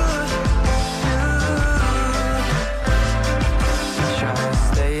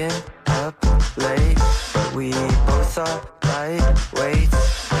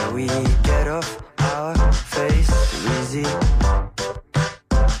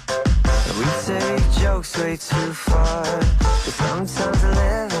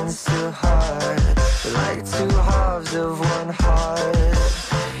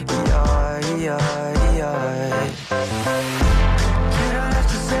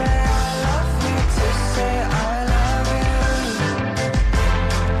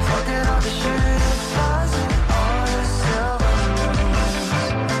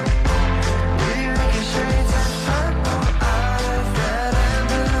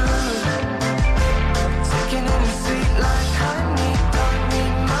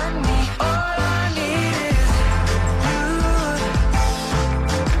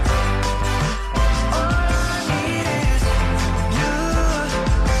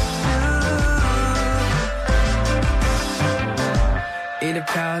need a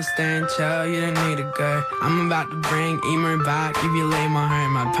pill, stay and chill, you don't need a girl. I'm about to bring Emer back, if you lay my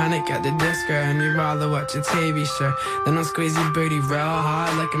home. I panic at the disco, and you'd rather watch a TV show. Then I'll squeeze your booty real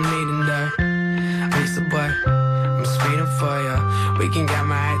hard like I'm needing dough. Lisa boy, I'm speeding for ya. We can get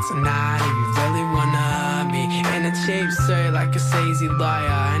married tonight if you really wanna be in a cheap suit like a sleazy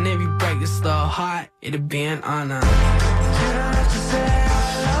lawyer. And if you break this little heart, it'll be an honor. You don't have to say I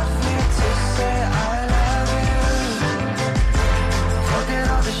love me to say I love you. Forget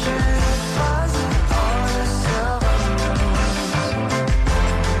all the shit deposit, all the silver rose.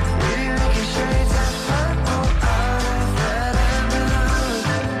 We be making shades of purple out of red and blue.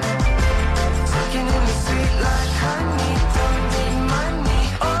 Taking in the sweet like honey, don't need money.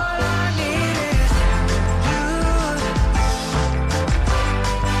 All I need is you.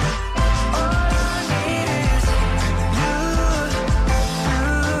 All I need is you.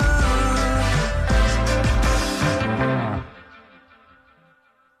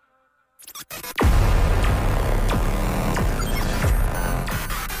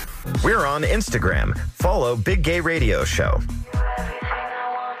 We're on Instagram. Follow Big Gay Radio Show.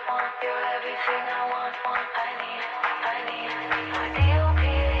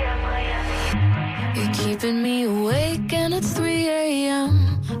 You're keeping me awake and it's 3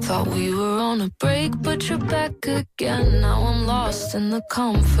 a.m. Thought we were on a break, but you're back again. Now I'm lost in the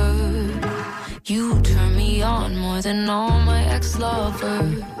comfort. You turn me on more than all my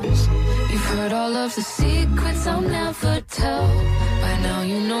ex-lovers. You've heard all of the secrets I'll never tell. By now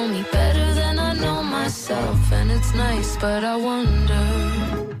you know me better than I know myself. And it's nice, but I wonder,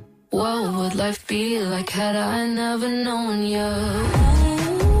 what would life be like had I never known you?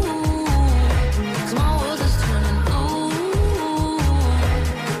 Cause my world is turning blue,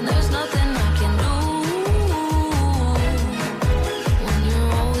 and there's nothing I can do when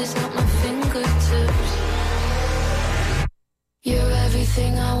you're always at my fingertips. You're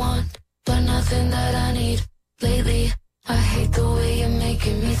everything I want, but nothing that I need. Lately, I hate the way you're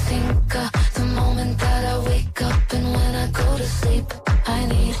making me think. The moment that I wake up and when I go to sleep, I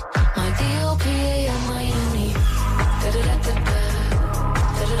need my DOPA and my uni. Da-da-da-da-da,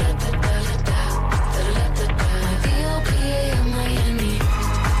 da-da-da-da-da-da, da-da-da-da-da. My DOPA and my uni.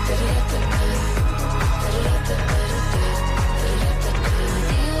 Da-da-da-da-da, da-da-da-da-da-da, da-da-da-da-da. My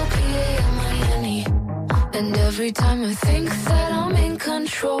DOPA and my uni. And every time I think that I'm in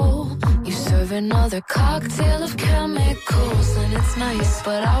control, you serve another cocktail of chemicals. And it's nice,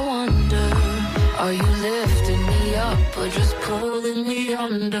 but I wonder, are you lifting me up or just pulling me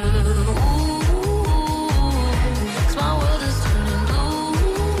under? Ooh, 'cause my world is turning blue,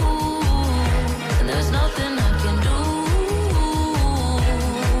 and there's nothing I can do.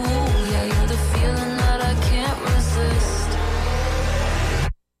 Yeah, you're the feeling that I can't resist.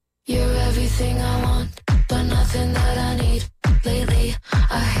 You're everything I want, but nothing that I need. Lately,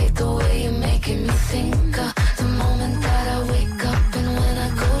 I hate the way you're making me think. The moment that I wake up and when I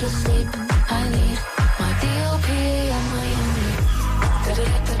go to sleep, I need my DOPA and my uni.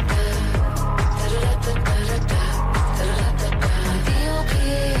 Da-da-da-da-da, da-da-da-da-da-da, da-da-da-da-da. My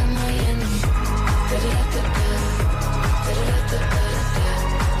DOPA and my uni. Da-da-da-da-da, da-da-da-da-da-da,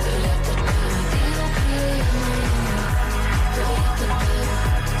 da-da-da-da. My DOPA and my uni.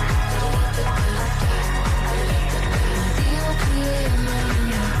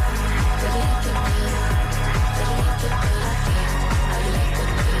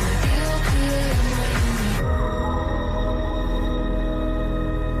 Da-da-da-da-da,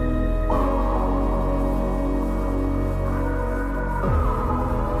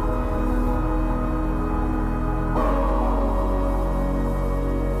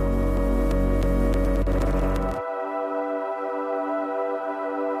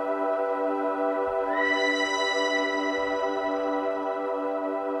 da-da-da-da-da-da.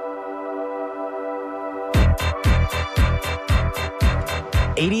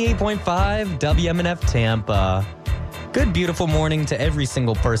 .5 WMNF Tampa. Good, beautiful morning to every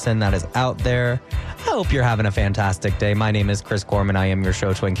single person that is out there. I hope you're having a fantastic day. My name is Chris Gorman. I am your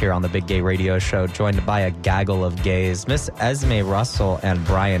show twink here on the Big Gay Radio Show, joined by a gaggle of gays, Miss Esme Russell and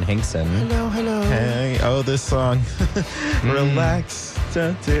Bryan Hinkson. Hello, hello. Hey, oh, this song. Relax.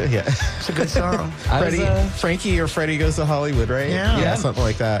 Yeah. It's a good song. Frankie or Freddie Goes to Hollywood, right? Yeah. Something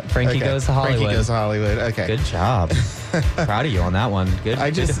like that. Frankie Goes to Hollywood. Frankie Goes to Hollywood. Okay. Good job. Proud of you on that one. Good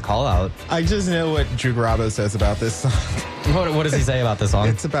call out. I just know what Drew Garabo says about this song. What does he say about this song?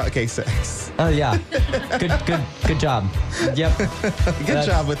 It's about gay sex. Oh, yeah. Good job. Yep. Good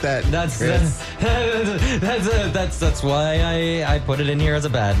job with that. That's why I put it in here as a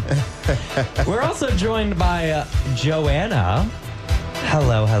bad. We're also joined by Joanna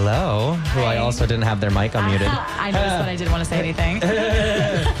Hello, hello. Who I also didn't have their mic unmuted. I noticed that I didn't want to say anything.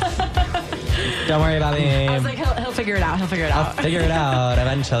 Don't worry about me. I was like, he'll figure it out. He'll figure it out. I'll figure it out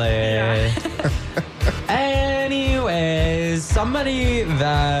eventually. Anyways, somebody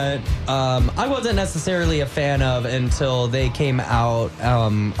that I wasn't necessarily a fan of until they came out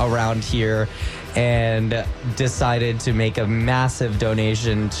around here and decided to make a massive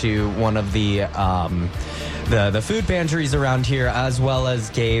donation to one of the food pantries around here, as well as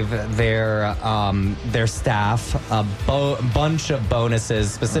gave their staff a bunch of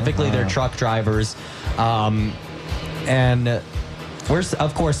bonuses, specifically their truck drivers, and we're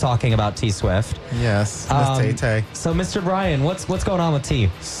of course talking about T Swift. Yes, Miss Tay-Tay. So, Mr. Bryan, what's going on with T?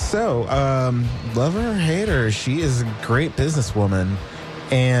 So, love her or hate her, she is a great businesswoman,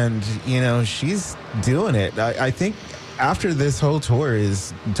 and she's doing it. I think after this whole tour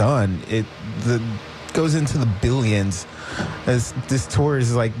is done, it goes into the billions, as this tour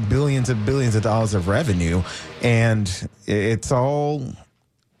is like billions and billions of dollars of revenue, and it's all.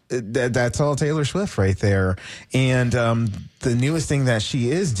 That's all Taylor Swift right there. And the newest thing that she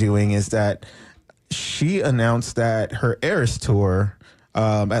is doing is that she announced that her Eras tour,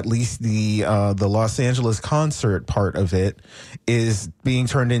 at least the Los Angeles concert part of it, is being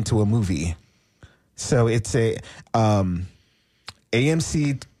turned into a movie. So it's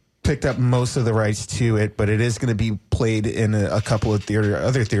AMC picked up most of the rights to it, but it is going to be played in a couple of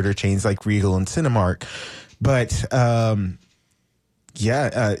other theater chains like Regal and Cinemark. But her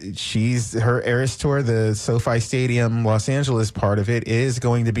Eras tour, the SoFi Stadium Los Angeles part of it, is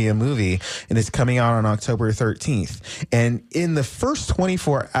going to be a movie, and it's coming out on October 13th. And in the first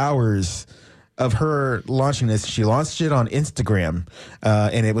 24 hours of her launching this, she launched it on Instagram,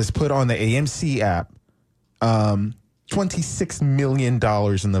 and it was put on the AMC app. $26 million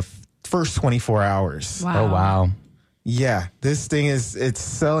in the first 24 hours. Wow. Oh, wow. Yeah, this thing it's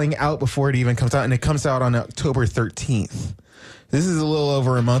selling out before it even comes out, and it comes out on October 13th. This is a little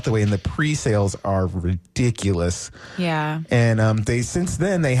over a month away, and the pre-sales are ridiculous. Yeah. And since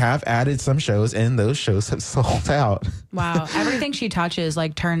then they have added some shows, and those shows have sold out. Wow. Everything she touches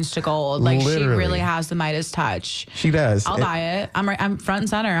turns to gold. She really has the Midas touch. She does. I'll buy it. I'm front and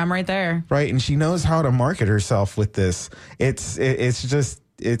center. I'm right there. Right, and she knows how to market herself with this. It's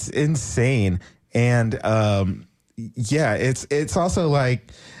insane. And it's also like,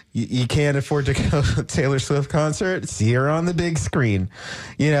 you can't afford to go to a Taylor Swift concert, see her on the big screen.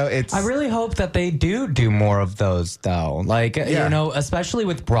 I really hope that they do more of those, though. Especially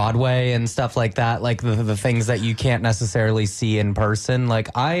with Broadway and stuff like that, the things that you can't necessarily see in person.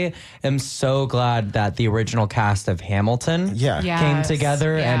 I am so glad that the original cast of Hamilton came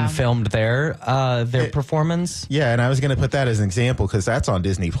together and filmed their performance. Yeah, and I was going to put that as an example because that's on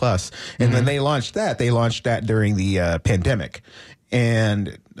Disney Plus. And when they launched that during the pandemic.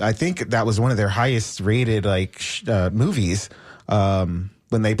 And I think that was one of their highest rated movies when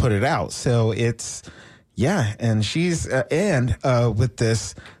they put it out. So and she's with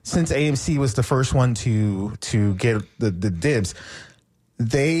this, since AMC was the first one to get the dibs,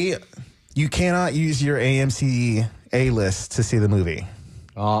 you cannot use your AMC A-list to see the movie.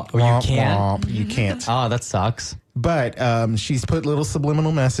 Oh, you can't? You can't. Oh, that sucks. But she's put little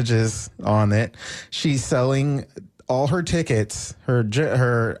subliminal messages on it. She's selling all her tickets, her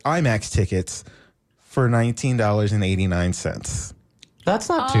IMAX tickets, for $19.89. That's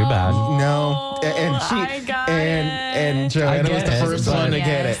not too bad. No, and Joanna was the first one to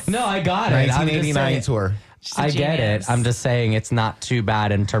get it. No, I got it. 1989 tour. I get it. I'm just saying it's not too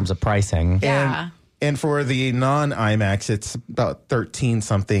bad in terms of pricing. Yeah. And for the non-IMAX, it's about 13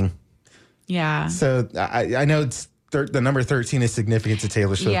 something. Yeah. So I know the number 13 is significant to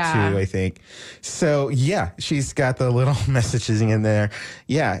Taylor Swift too, I think. So she's got the little messaging in there.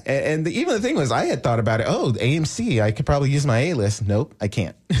 Yeah, and even the thing was, I had thought about it. Oh, AMC, I could probably use my A-list. Nope, I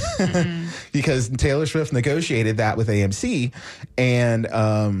can't, because Taylor Swift negotiated that with AMC, and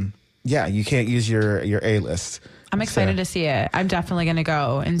you can't use your A-list. I'm excited to see it. I'm definitely going to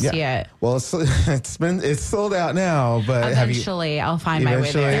go and see it. Well, it's sold out now, but eventually I'll find my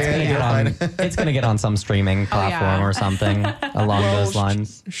way there. It's going to get on some streaming platform or something along those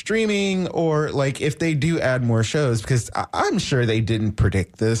lines. Streaming, or if they do add more shows, because I'm sure they didn't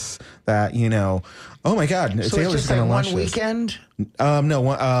predict this, that, oh my God, so Taylor's going to launch one weekend? No,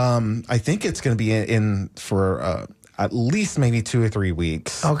 I think it's going to be in for at least maybe 2 or 3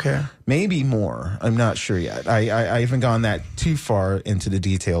 weeks. Okay. Maybe more. I'm not sure yet. I haven't gone that too far into the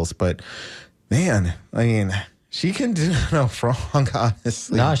details, but man, I mean, she can do no wrong,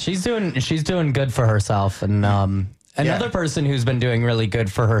 honestly. No, she's doing good for herself. And another person who's been doing really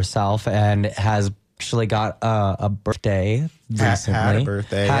good for herself and has actually got a birthday recently.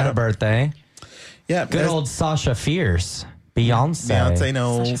 Had a birthday. Yeah. Good old Sasha Fierce. Beyonce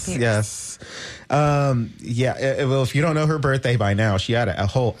knows. Yes. Well, if you don't know her birthday by now, she had a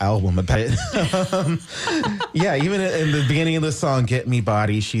whole album about it. Even in the beginning of the song, Get Me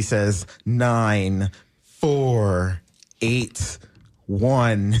Body, she says 9, 4, 8,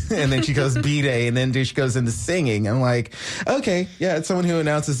 1, and then she goes B-Day, and then she goes into singing. I'm like, okay, yeah, it's someone who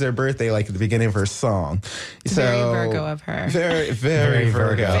announces their birthday like at the beginning of her song. So, very Virgo of her. Very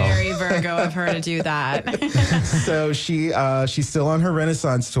Virgo. Very Virgo of her to do that. So she's still on her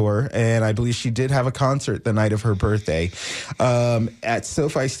Renaissance tour, and I believe she did have a concert the night of her birthday at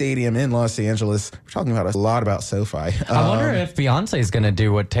SoFi Stadium in Los Angeles. We're talking about a lot about SoFi. I wonder if Beyonce's going to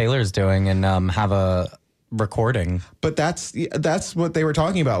do what Taylor's doing and have a recording. But that's what they were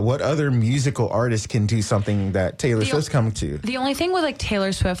talking about. What other musical artist can do something that Taylor Swift's come to? The only thing with like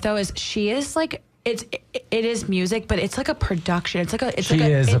Taylor Swift though is she is like it is music, but it's like a production. She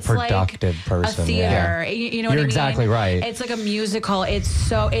is a productive person. A theater. Yeah. You know what I mean? You're exactly right. It's like a musical. It's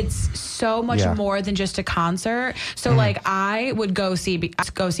so much more than just a concert. So like I would go see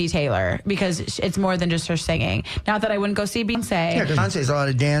Taylor because it's more than just her singing. Not that I wouldn't go see Beyonce. Yeah, because Beyonce's a lot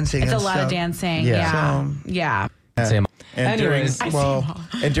of dancing. It's a lot of dancing. Yeah. And during her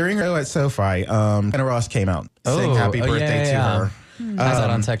show at SoFi, Joanna Ross came out saying happy birthday to her. I saw it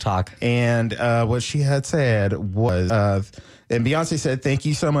on TikTok. And what she had said was, and Beyonce said, "Thank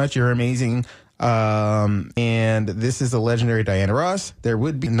you so much. You're amazing. And this is the legendary Diana Ross. There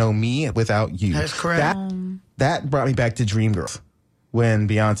would be no me without you." That's correct. That brought me back to Dreamgirls. When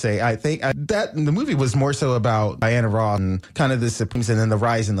Beyonce, I think that the movie was more so about Diana Ross and kind of the Supremes and then the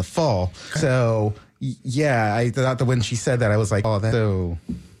rise and the fall. So yeah, I thought that when she said that, I was like, oh, that's so.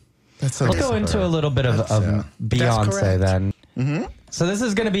 Let's go into a little bit of Beyonce then. Mm-hmm. So this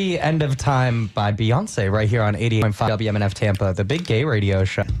is going to be End of Time by Beyonce right here on 88.5 WMNF Tampa, the big gay radio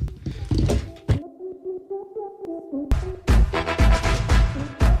show.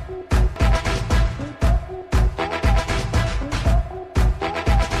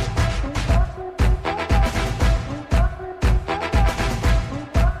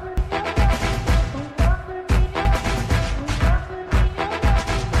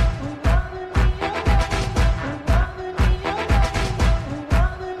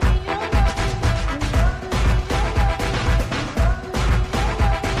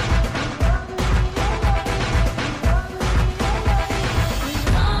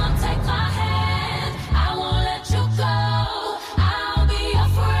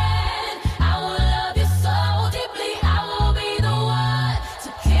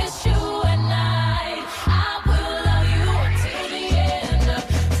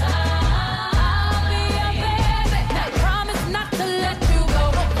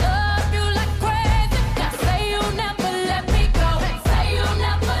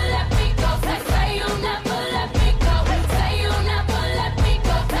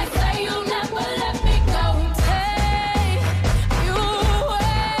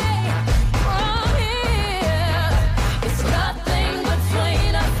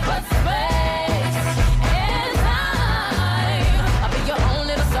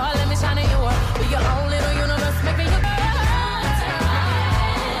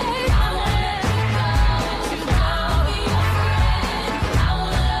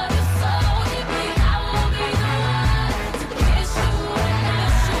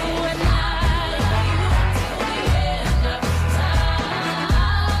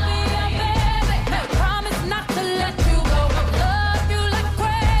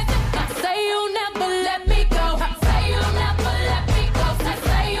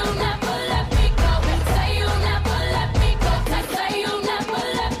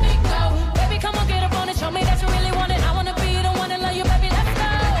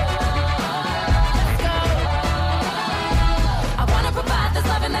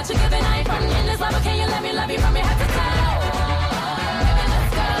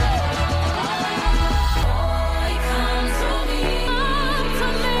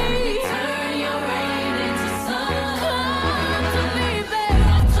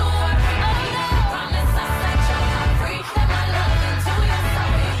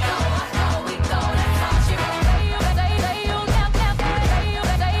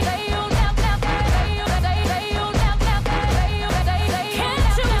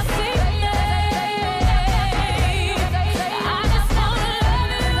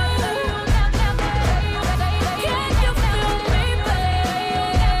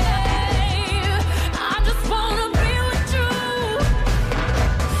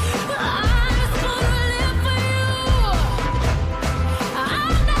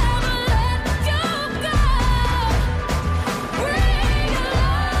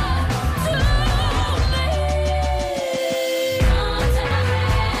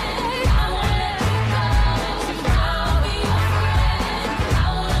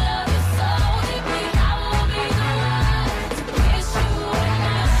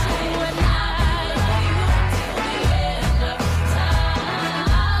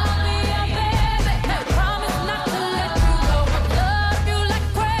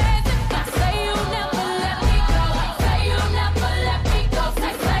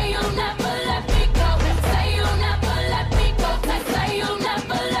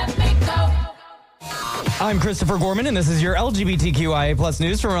 I'm Christopher Gorman, and this is your LGBTQIA plus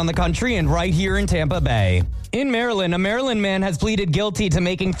news from around the country and right here in Tampa Bay. In Maryland, a Maryland man has pleaded guilty to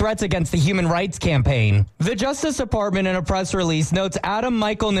making threats against the Human Rights Campaign. The Justice Department, in a press release, notes Adam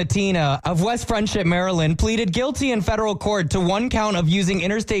Michael Natina of West Friendship, Maryland, pleaded guilty in federal court to one count of using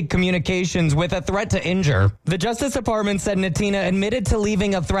interstate communications with a threat to injure. The Justice Department said Natina admitted to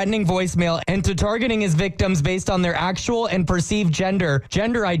leaving a threatening voicemail and to targeting his victims based on their actual and perceived gender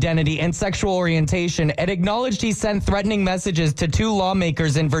identity, and sexual orientation, and acknowledged he sent threatening messages to two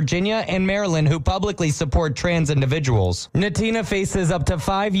lawmakers in Virginia and Maryland who publicly support trans individuals. Natina faces up to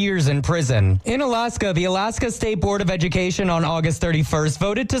 5 years in prison. In Alaska, the Alaska State Board of Education on August 31st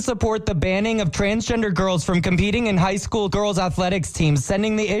voted to support the banning of transgender girls from competing in high school girls athletics teams,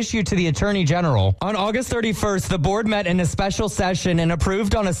 sending the issue to the Attorney General. On August 31st, the board met in a special session and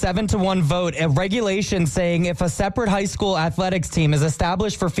approved on a 7-1 vote a regulation saying if a separate high school athletics team is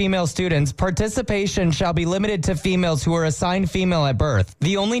established for female students, participation shall be limited to females who are assigned female at birth.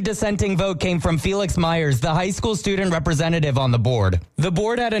 The only dissenting vote came from Felix Myers, the high school student representative on the board. The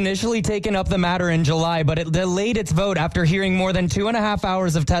board had initially taken up the matter in July, but it delayed its vote after hearing more than 2.5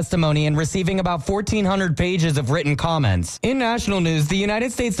 hours of testimony and receiving about 1,400 pages of written comments. In national news, the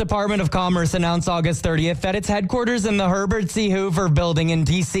United States Department of Commerce announced August 30th that its headquarters in the Herbert C. Hoover building in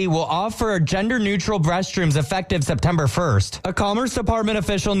D.C. will offer gender-neutral restrooms effective September 1st. A Commerce Department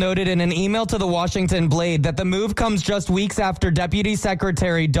official noted in an email to the Washington Blade that the move comes just weeks after Deputy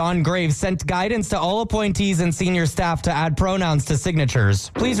Secretary Don Graves sent guidance to all appointees and senior staff to add pronouns to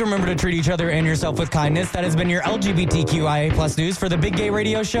signatures. Please remember to treat each other and yourself with kindness. That has been your LGBTQIA plus news for the Big Gay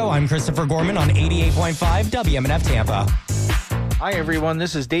Radio Show. I'm Christopher Gorman on 88.5 WMNF Tampa. Hi, everyone.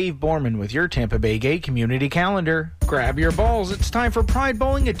 This is Dave Borman with your Tampa Bay Gay Community Calendar. Grab your balls. It's time for Pride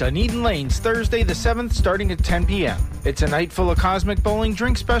Bowling at Dunedin Lanes, Thursday the 7th, starting at 10 p.m. It's a night full of cosmic bowling,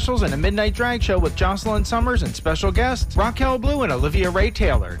 drink specials, and a midnight drag show with Jocelyn Summers and special guests Raquel Blue and Olivia Ray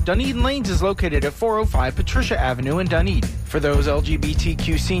Taylor. Dunedin Lanes is located at 405 Patricia Avenue in Dunedin. For those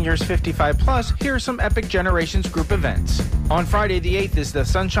LGBTQ seniors 55 plus, here are some Epic Generations group events. On Friday the 8th is the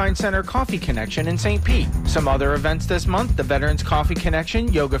Sunshine Center Coffee Connection in St. Pete. Some other events this month: the Veterans Coffee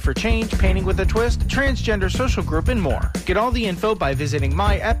Connection, Yoga for Change, Painting with a Twist, Transgender Social Group, and more. Get all the info by visiting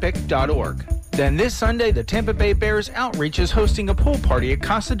myepic.org. Then this Sunday, the Tampa Bay Bears Outreach is hosting a pool party at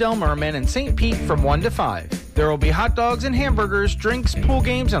Casa del Merman in St. Pete from 1 to 5. There will be hot dogs and hamburgers, drinks, pool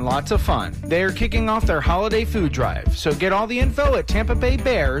games, and lots of fun. They are kicking off their holiday food drive, so get all the info at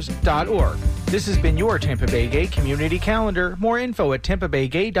tampabaybears.org. This has been your Tampa Bay Gay Community Calendar. More info at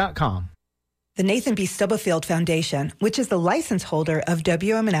tampabaygay.com. The Nathan B. Stubblefield Foundation, which is the license holder of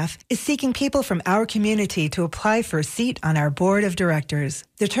WMNF, is seeking people from our community to apply for a seat on our board of directors.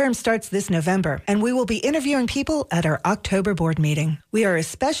 The term starts this November, and we will be interviewing people at our October board meeting. We are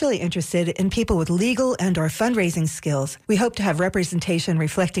especially interested in people with legal and/or fundraising skills. We hope to have representation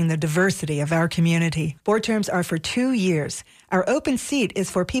reflecting the diversity of our community. Board terms are for 2 years. Our open seat is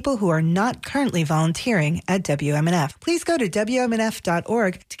for people who are not currently volunteering at WMNF. Please go to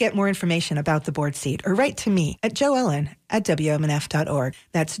WMNF.org to get more information about the board seat, or write to me at joellen@WMNF.org.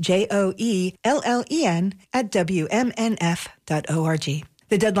 That's JOELLEN@WMNF.org.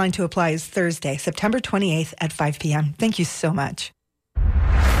 The deadline to apply is Thursday, September 28th at 5 p.m. Thank you so much.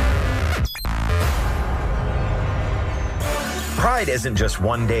 Pride isn't just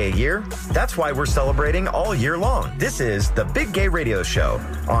one day a year. That's why we're celebrating all year long. This is the Big Gay Radio Show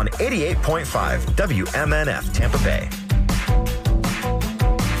on 88.5 WMNF Tampa Bay.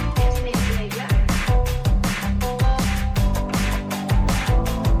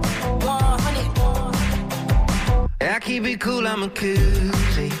 I keep it cool, I'm a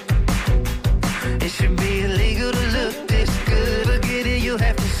koozie. It should be illegal to look this good. Look at it, you'll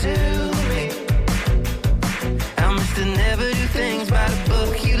have to sue me. I'm Mr. Never Do Things by the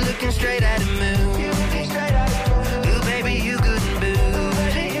book. You looking straight at a movie. Ooh, baby, you good and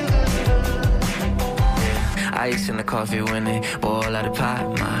bougie. Ice in the coffee when they boil out the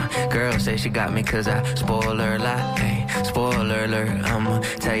pot. My girl say she got me cause I spoil her a lot. Hey, spoiler alert, I'ma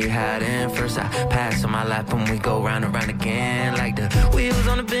tell you how it end. First I pass on my lap and we go round and round again. Like the wheels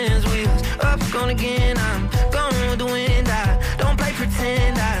on the Benz, wheels up, gone again. I'm going with the wind, I don't play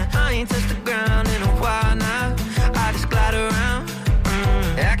pretend. I ain't touched the ground in a while now. I just glide around,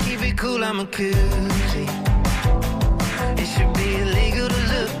 I keep it cool, I'm a koozie. It should be illegal to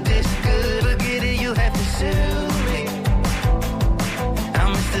look this good. Look at it, you have to sue me.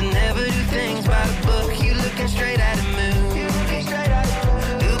 I'm Mr. Never Do Things by the book. You looking straight at a movie.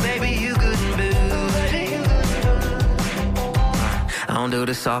 Ooh, baby, you good and bougie. I don't do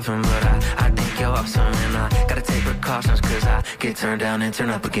this often, but I think you're awesome. And I gotta take precautions, cause I get turned down and turn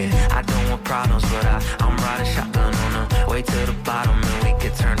up again. I don't want problems, but I'm riding shotgun on the way to the bottom, and we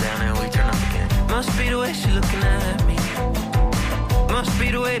get turned down and we turn up again. Must be the way she looking at me. Must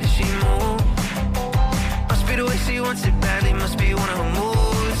be the way that she moves. Must be the way she wants it badly. Must be one of her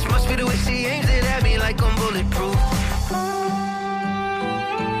moves. Must be the way she aims it at me like I'm bulletproof.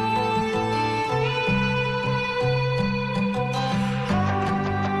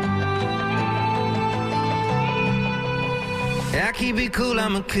 I keep it cool,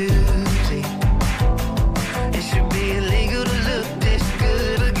 I'm a koozie. It should be illegal to look this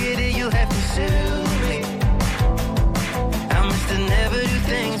good. Forget it, you have to sue me. I'm Mr. Never Do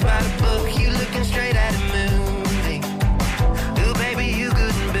Things by the book. You looking straight at a movie. Ooh, baby, you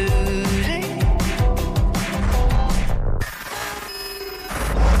good and bougie.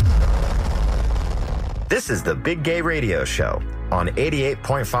 This is the Big Gay Radio Show on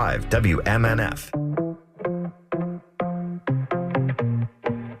 88.5 WMNF.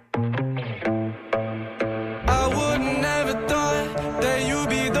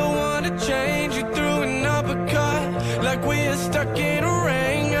 Stuck in a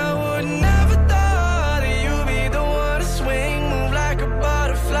ring, I would never thought that you'd be the one to swing, move like a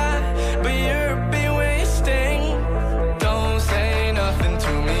butterfly, but you're a bee when you sting. Don't say nothing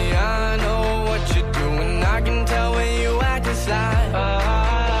to me, I know what you're doing, I can tell when you acting sly.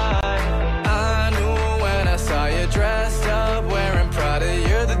 I knew when I saw you dressed up, wearing Prada,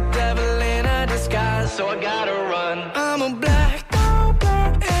 you're the devil in a disguise, so I gotta run. I'm a black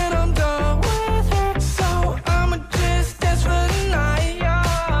and I'm done with her, so I'ma just dance for the night.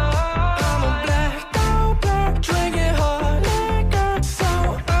 I'm a black drinking hard liquor, so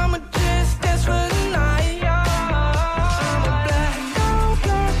I'ma just dance for the night. I'm a black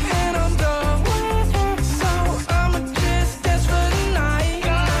and I'm done with her, so I'ma just dance for the night.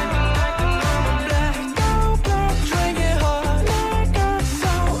 I'm a black drinking hard liquor,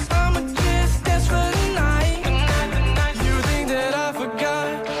 so I'ma just dance for the night. You think that I forgot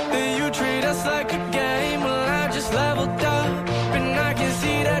that you treat us like a game? Well, I just leveled up, and I can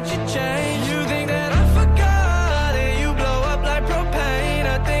see that you changed. You think that I forgot that you blow up like propane?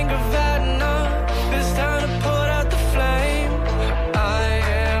 I think I've had enough, it's time to put out the flame. I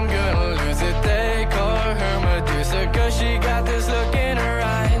am gonna lose it, they call her Medusa, cause she got this look in her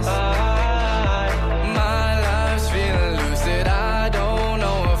eyes. My life's feeling lucid, I don't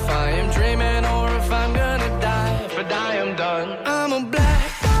know if I am dreaming or if I'm gonna die, but I am done. I'm a black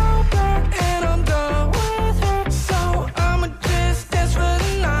and I'm done with her, so I'ma just dance for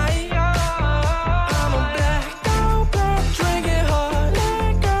the night. I'm a black drinking hard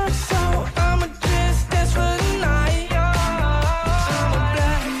liquor, so I'ma just dance for the night. I'm a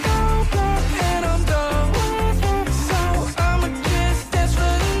black and I'm done with her, so I'ma just dance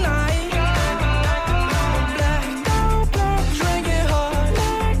for the night. I'm a black drinking hard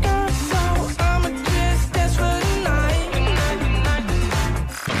liquor, so I'ma just dance for the night.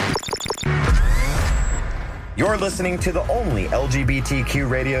 You're listening to the only LGBTQ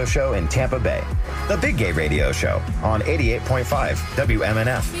radio show in Tampa Bay, the Big Gay Radio Show on 88.5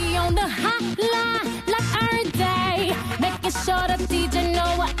 WMNF. Be on the hotline like every day, making sure the DJ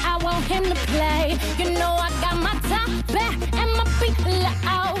know what I want him to play. You know I got my top back and my feet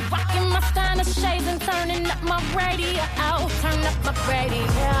low, rocking my stylish shades and turning up my radio. Turn up my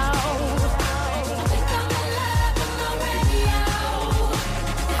radio.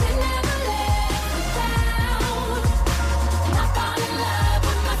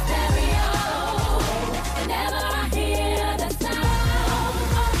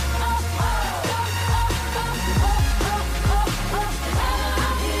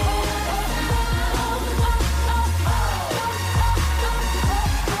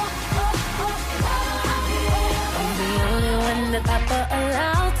 The papa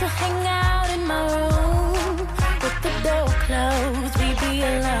allowed to hang out in my room with the door closed, we be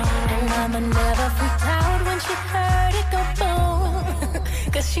alone. And mama never freaked out when she heard it go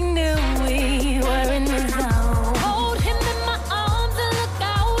boom, cause she knew we were in the zone. Hold him in my arms and look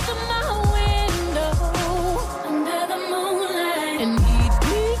out of my window under the moonlight, and he'd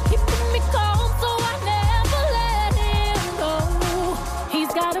be keeping me calm, so I never let him go.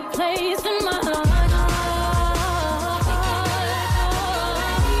 He's got a place in my heart.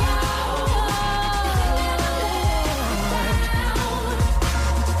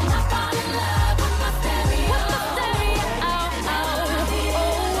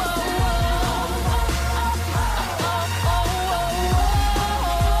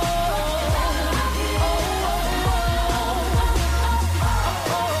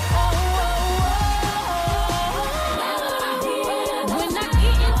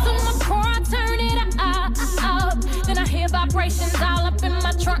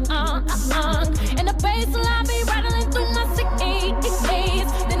 days till I be rattling through my sick days.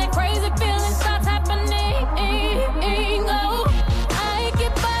 Then that crazy feeling starts happening. Oh, I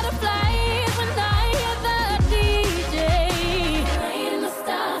get butterflies when I hear the DJ playing the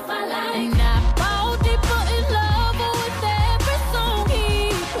stuff I like. And I fall deeper in love with every song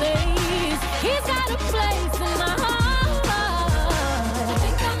he plays. He's got a place in my heart. I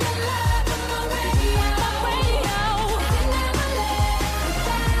think I'm in love with my radio. It never lets me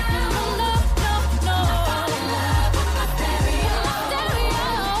down. No, no, no. I fall in love with my stereo.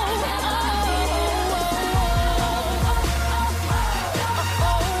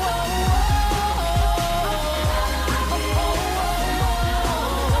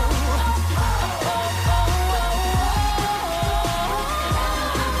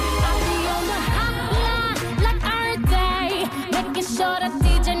 I be on the hotline like every day, making sure the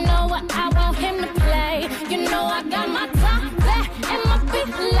DJ know what I want him to play. You know I got my top back and my feet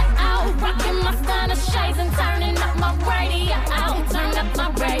loud, rocking my stunner shades and turning up my radio. Turn up my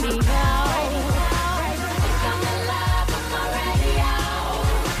radio. Think I'm in love with my radio.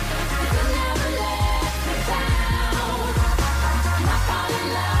 It never lets me down. I fall in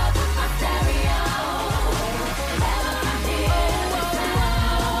love with my stereo. Whenever I hear the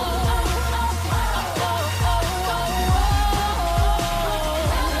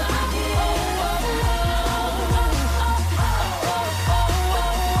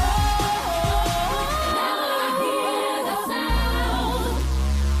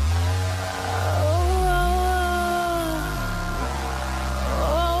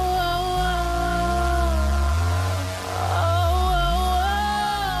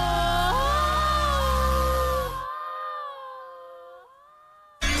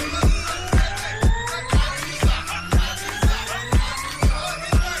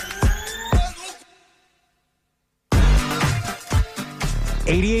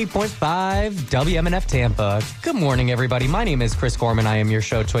 .5 WMNF Tampa. Good morning, everybody. My name is Chris Gorman. I am your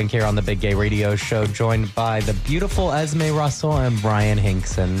show twink here on the Big Gay Radio Show, joined by the beautiful Esme Russell and Bryan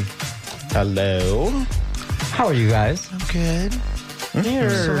Hinkson. Hello. How are you guys? I'm good. You're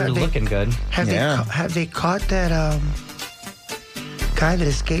So have they- looking good. Have they caught that guy that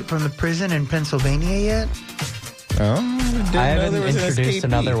escaped from the prison in Pennsylvania yet? Oh, I haven't introduced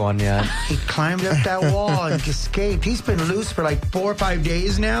another one yet. He climbed up that wall and escaped. He's been loose for like 4 or 5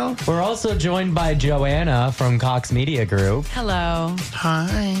 days now. We're also joined by Joanna from Cox Media Group. Hello.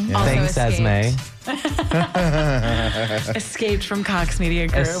 Hi. Also Thanks, escaped. Esme. Escaped from Cox Media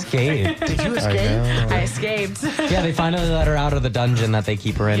Group. Escaped. Did you escape? I escaped. Yeah, they finally let her out of the dungeon that they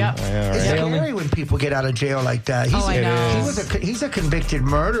keep her in. Yep. It's scary when people get out of jail like that. I know. He's a convicted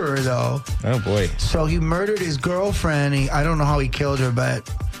murderer, though. Oh, boy. So he murdered his girlfriend. I don't know how he killed her, but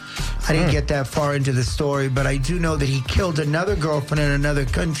I didn't get that far into the story. But I do know that he killed another girlfriend in another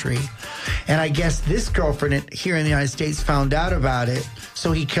country. And I guess this girlfriend here in the United States found out about it,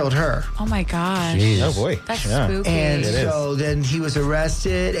 so he killed her. Oh my gosh. Jeez. Oh, boy. That's Yeah. spooky. And so then he was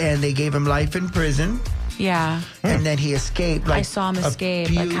arrested, and they gave him life in prison. Yeah. And then he escaped. I saw him escape,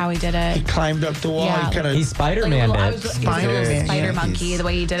 like how he did it. He climbed up the wall. Yeah. He kind of He Spider-Man I it. was he was a little spider monkey, the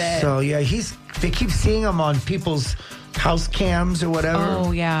way he did it. So yeah, they keep seeing him on people's house cams or whatever.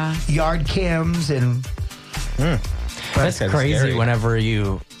 Oh yeah. Yard cams and. That's kinda crazy scary. whenever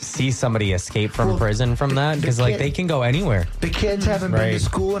you see somebody escape from Well, prison from that, because like they can go anywhere. The kids haven't been to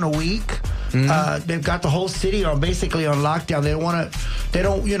school in a week. They've got the whole city basically on lockdown. They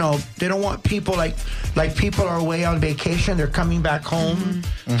don't want people like people are away on vacation. They're coming back home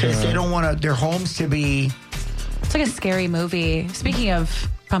because they don't want their homes to be. It's like a scary movie. Speaking of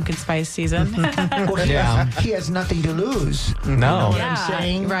pumpkin spice season. Well, he has nothing to lose. No. You know what Yeah, I'm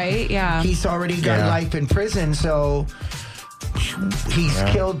saying? right, yeah. He's already got life in prison, so he's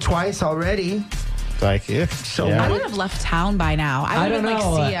killed twice already. Like, yeah. So I would have left town by now. I don't would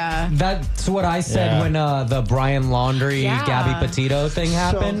know. like see ya. That's what I said when the Brian Laundrie, Yeah. Gabby Petito thing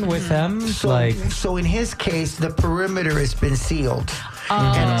happened with him. So in his case, the perimeter has been sealed.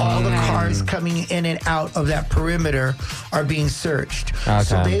 And all the cars coming in and out of that perimeter are being searched. Okay.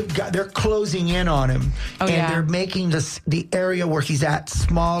 So they're closing in on him, and they're making the area where he's at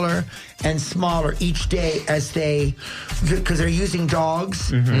smaller and smaller each day as because they're using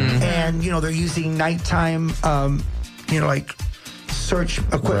dogs, and they're using nighttime, like search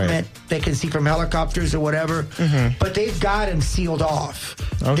equipment they can see from helicopters or whatever. But they've got him sealed off.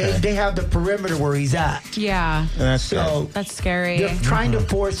 Okay. They have the perimeter where he's at. Yeah. That's That's scary. They're trying to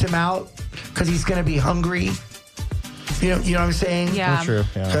force him out because he's going to be hungry. You know what I'm saying? Yeah. That's true,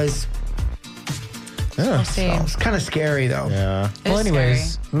 yeah. Because it's kind of scary, though. Yeah. Well,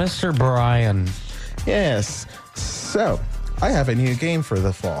 anyways, Mr. Bryan. Yes. So, I have a new game for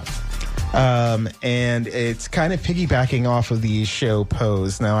the fall. And it's kind of piggybacking off of the show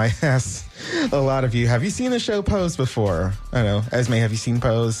Pose. Now, I asked a lot of you, have you seen the show Pose before? I don't know. Esme, have you seen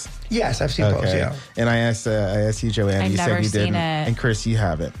Pose? Yes, I've seen Pose, yeah. And I asked you, Joanna, you said you didn't. And Chris, you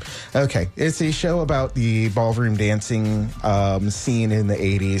haven't. Okay. It's a show about the ballroom dancing scene in the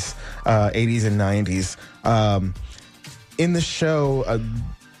 80s and 90s. In the show,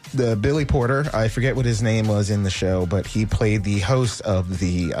 the Billy Porter, I forget what his name was in the show, but he played the host of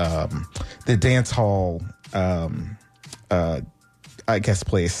the dance hall, I guess,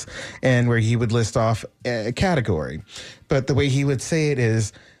 place, and where he would list off a category. But the way he would say it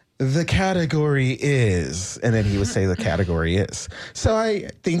is, the category is, and then he would say the category is. So I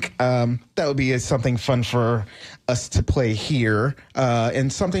think that would be something fun for us to play here,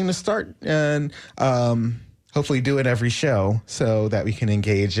 and something to start and hopefully do it every show so that we can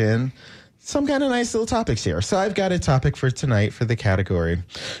engage in some kind of nice little topics here. So I've got a topic for tonight for the category,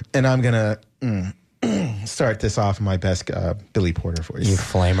 and I'm going to start this off in my best Billy Porter voice. You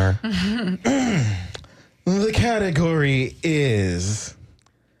flamer. The category is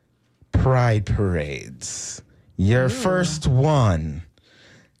Pride Parades. Your first one.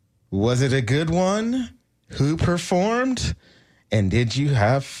 Was it a good one? Who performed? And did you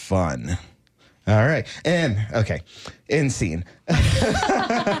have fun? All right. And, okay, end scene. All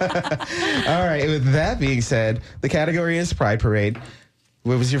right. With that being said, the category is Pride Parade.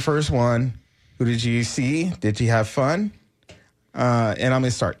 What was your first one? Who did you see? Did you have fun? And I'm going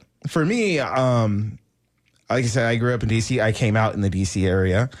to start. For me, like I said, I grew up in D.C. I came out in the D.C.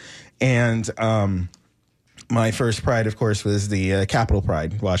 area. And my first Pride, of course, was the Capitol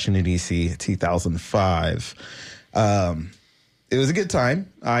Pride, Washington, D.C., 2005. It was a good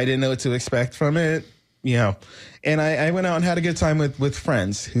time. I didn't know what to expect from it, And I went out and had a good time with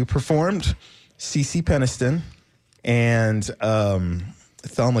friends who performed. CeCe Peniston and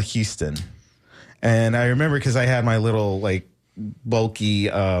Thelma Houston. And I remember because I had my little, bulky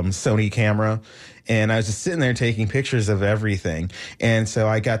Sony camera, and I was just sitting there taking pictures of everything. And so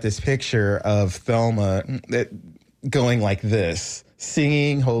I got this picture of Thelma going like this,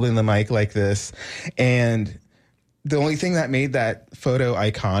 singing, holding the mic like this. And the only thing that made that photo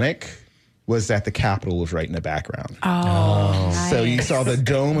iconic was that the Capitol was right in the background. Oh, nice. So you saw the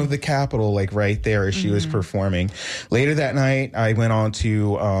dome of the Capitol right there as she was performing. Later that night, I went on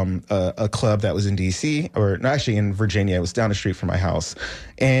to a club that was in D.C., or actually in Virginia. It was down the street from my house.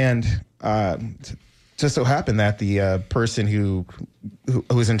 And just so happened that the person who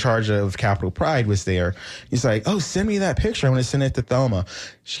was in charge of Capitol Pride was there. He's like, oh, send me that picture. I want to send it to Thelma.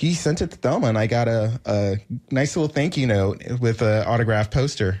 She sent it to Thelma, and I got a nice little thank you note with an autographed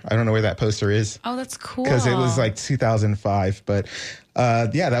poster. I don't know where that poster is. Oh, that's cool. Because it was 2005. But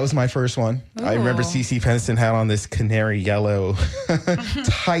that was my first one. Ooh. I remember CeCe Peniston had on this canary yellow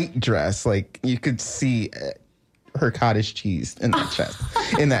tight dress. You could see her cottage cheese in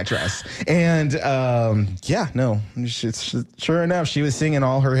that dress. And sure enough, she was singing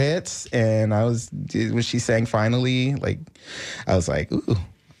all her hits, and when she sang Finally, I was like, ooh,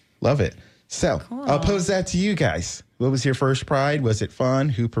 love it. So cool. I'll pose that to you guys. What was your first Pride? Was it fun?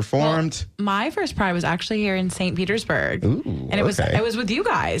 Who performed? Well, my first Pride was actually here in St. Petersburg. Ooh, and it was with you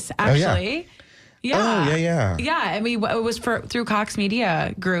guys, actually. Yeah. Oh, yeah. Yeah, and it was through Cox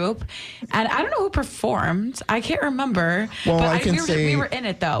Media Group, and I don't know who performed. I can't remember. Well, but we were in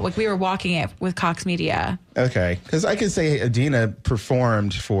it though. We were walking it with Cox Media. Okay, because I could say Adina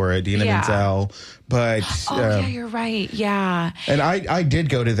performed for Adina Menzel, but yeah, you're right. Yeah, and I did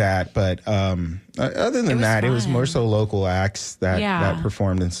go to that, but other than that, it was more so local acts that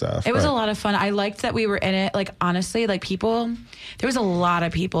performed and stuff. It was a lot of fun. I liked that we were in it. Honestly, people. There was a lot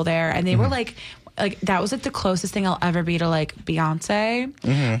of people there, and they were that was the closest thing I'll ever be to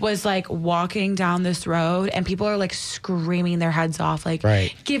Beyonce was walking down this road and people are screaming their heads off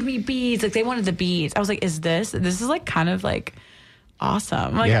give me beads, they wanted the beads. I was like, is this is kind of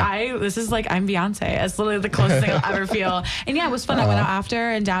awesome. This is I'm Beyonce. It's literally the closest thing I'll ever feel. And yeah, it was fun. I went out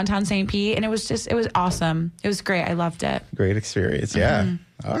after in downtown St. Pete, and it was awesome. It was great. I loved it. Great experience. Yeah.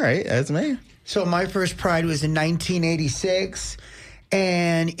 All right, Esme. So my first Pride was in 1986.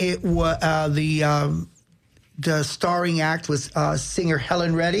 And it was the starring act was singer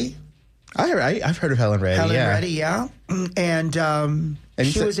Helen Reddy. I've heard of Helen Reddy. Helen Reddy, yeah. And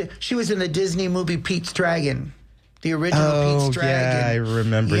she was in the Disney movie Pete's Dragon, the original Pete's Dragon. Yeah, I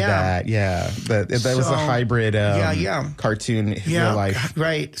remember that. Yeah, that was a hybrid cartoon real life.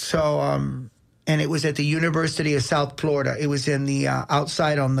 Right. So and it was at the University of South Florida. It was in the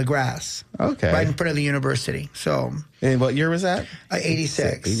outside on the grass. Okay. Right in front of the university. So. And what year was that?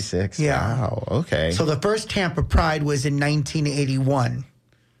 86. 86. Yeah. Wow. Okay. So the first Tampa Pride was in 1981.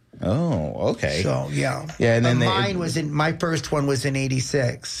 Oh, okay. So, yeah. Yeah, and then my first one was in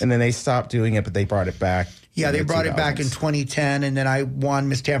 86. And then they stopped doing it, but they brought it back. Yeah, they brought it back in 2010, and then I won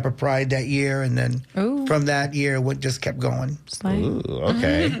Miss Tampa Pride that year, and then from that year, it just kept going. Ooh,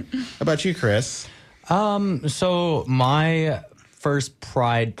 okay. How about you, Chris? So my first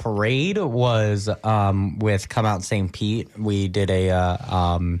Pride parade was with Come Out St. Pete. We did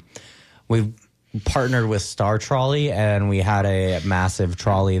we partnered with Star Trolley, and we had a massive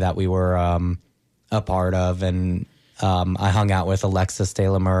trolley that we were a part of, and I hung out with Alexis De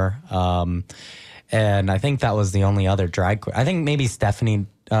La Mure, and I think that was the only other drag queen. I think maybe Stephanie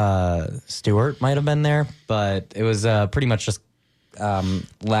Stewart might have been there, but it was pretty much just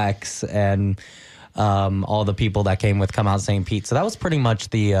Lex and all the people that came with Come Out St. Pete. So that was pretty much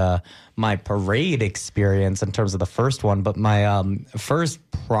the my parade experience in terms of the first one. But my first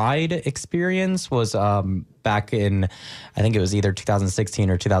Pride experience was back in, I think it was either 2016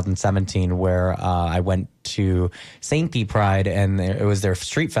 or 2017, where I went to St. Pete Pride, and it was their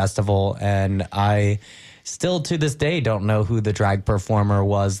street festival, and I still to this day don't know who the drag performer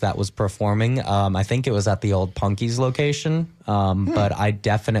was that was performing. I think it was at the old Punky's location, but I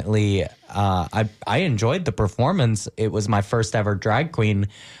definitely I enjoyed the performance. It was my first ever drag queen,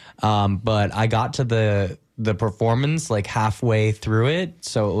 but I got to the performance like halfway through it,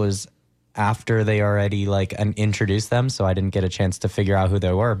 so it was after they already introduced them, so I didn't get a chance to figure out who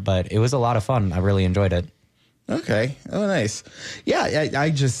they were, but it was a lot of fun. I really enjoyed it. Okay. Oh, nice. Yeah, I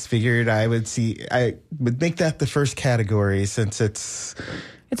just figured I would make that the first category, since it's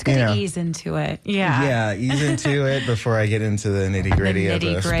good to ease into it. Yeah. Yeah, ease into it before I get into the nitty-gritty of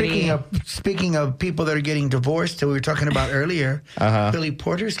this. Speaking of people that are getting divorced that we were talking about earlier, Billy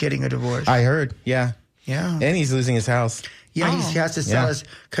Porter's getting a divorce. I heard. Yeah. Yeah. And he's losing his house. Yeah, he has to sell us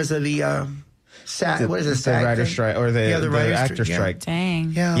because of the what is it? The writer strike or the actor strike.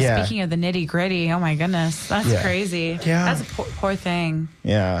 Dang. Yeah. Speaking of the nitty gritty, oh my goodness, that's crazy. Yeah. That's a poor thing.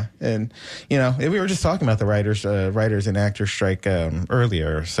 Yeah, and we were just talking about the writers and actors strike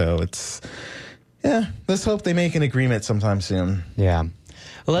earlier, so let's hope they make an agreement sometime soon. Yeah.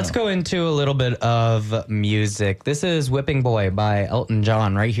 Well, let's go into a little bit of music. This is Whipping Boy by Elton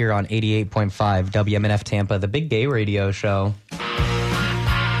John right here on 88.5 WMNF Tampa, the big gay radio show. I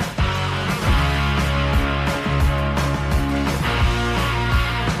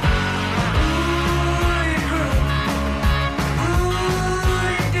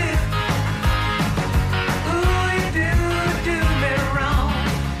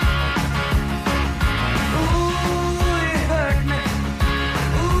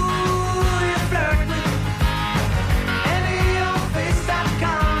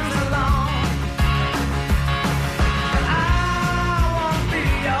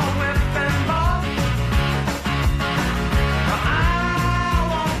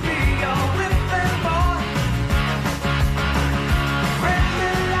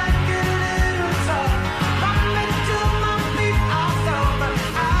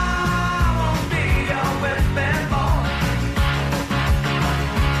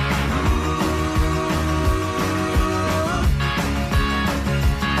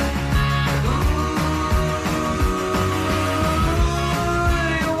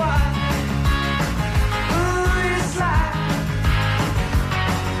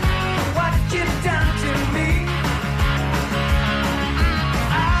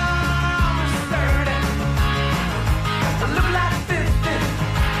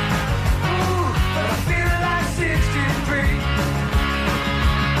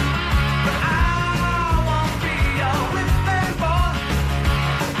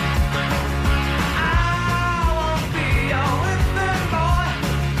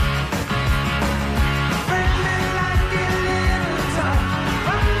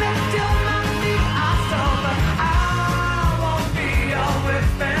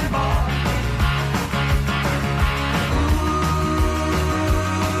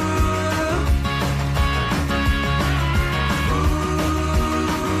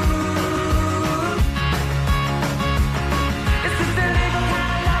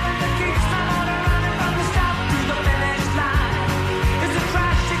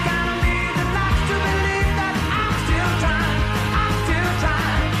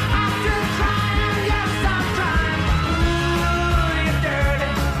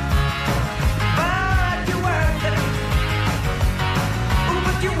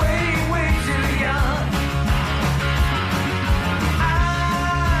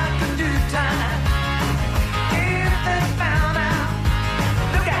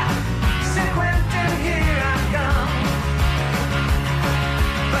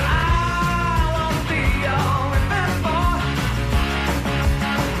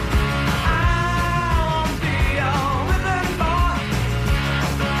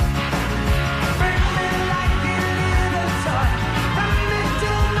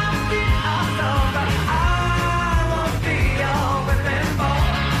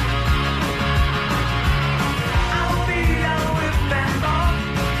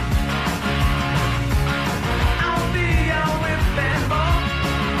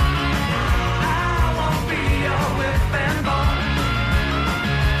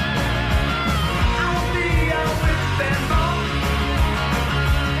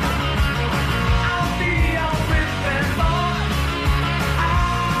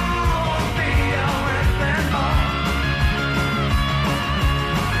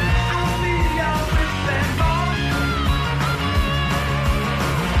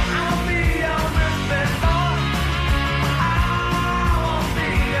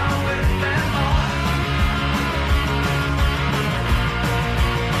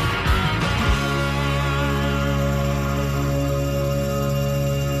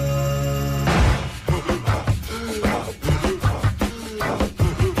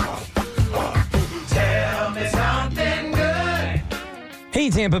Hey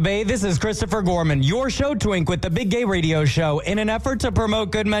Tampa Bay, this is Christopher Gorman, your show twink with the Big Gay Radio Show. In an effort to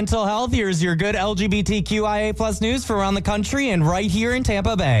promote good mental health, here's your good LGBTQIA plus news for around the country and right here in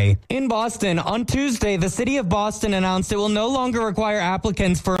Tampa Bay. In Boston, on Tuesday, the city of Boston announced it will no longer require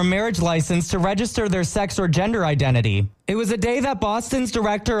applicants for a marriage license to register their sex or gender identity. It was a day that Boston's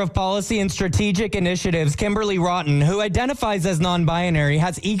Director of Policy and Strategic Initiatives, Kimberly Rotten, who identifies as non-binary,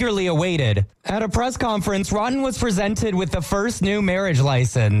 has eagerly awaited. At a press conference, Rotten was presented with the first new marriage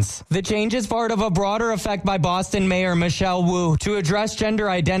license. The change is part of a broader effect by Boston Mayor Michelle Wu to address gender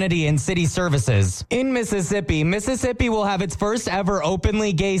identity in city services. In Mississippi, Mississippi will have its first ever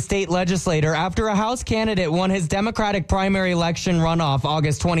openly gay state legislator after a House candidate won his Democratic primary election runoff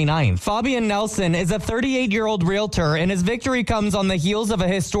August 29th. Fabian Nelson is a 38-year-old realtor, and his victory comes on the heels of a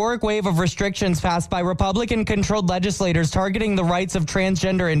historic wave of restrictions passed by Republican-controlled legislators targeting the rights of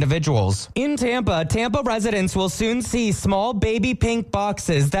transgender individuals. In Tampa residents will soon see small baby pink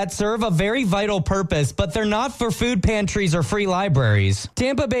boxes that serve a very vital purpose, but they're not for food pantries or free libraries.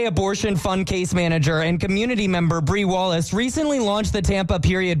 Tampa Bay Abortion Fund case manager and community member Bree Wallace recently launched the Tampa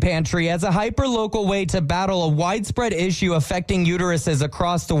Period Pantry as a hyper-local way to battle a widespread issue affecting uteruses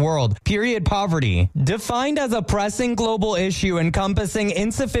across the world, period poverty. Defined as a pressing global issue encompassing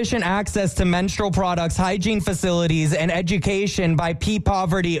insufficient access to menstrual products, hygiene facilities, and education by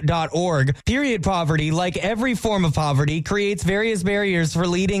ppoverty.org. Period poverty, like every form of poverty, creates various barriers for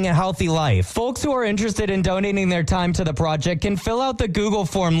leading a healthy life. Folks who are interested in donating their time to the project can fill out the Google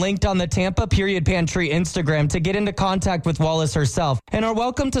form linked on the Tampa Period Pantry Instagram to get into contact with Wallace herself, and are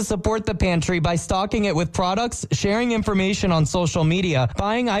welcome to support the pantry by stocking it with products, sharing information on social media,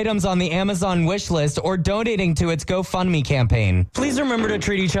 buying items on the Amazon wish list, or donating to its GoFundMe campaign. Please remember to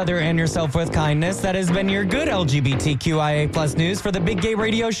treat each other and yourself with kindness. That has been your good LGBTQIA plus news for the Big Gay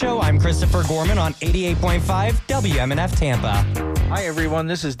Radio Show. I'm Christopher Gorman on 88.5 WMNF Tampa. Hi everyone,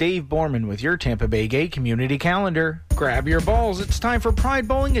 this is Dave Borman with your Tampa Bay Gay Community Calendar. Grab your balls, it's time for Pride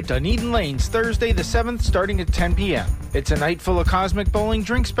Bowling at Dunedin Lanes, Thursday the 7th, starting at 10 p.m. It's a night full of cosmic bowling,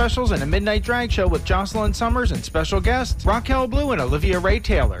 drink specials, and a midnight drag show with Jocelyn Summers and special guests Raquel Blue and Olivia Ray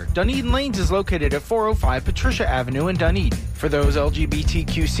Taylor. Dunedin Lanes is located at 405 Patricia Avenue in Dunedin. For those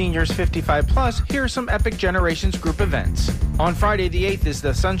LGBTQ seniors 55 plus, here are some epic Generations group events. On Friday the 8th is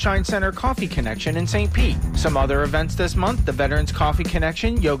the Sunshine Center Coffee Connection in St. Pete. Some other events this month, the Veterans Coffee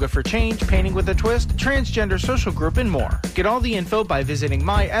Connection, Yoga for Change, Painting with a Twist, Transgender Social Group, and more. Get all the info by visiting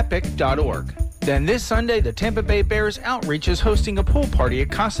myepic.org. Then this Sunday, the Tampa Bay Bears Outreach is hosting a pool party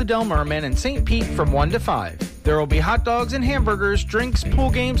at Casa del Merman in St. Pete from 1 to 5. There will be hot dogs and hamburgers, drinks, pool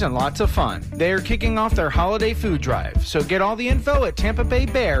games, and lots of fun. They are kicking off their holiday food drive, so get all the info at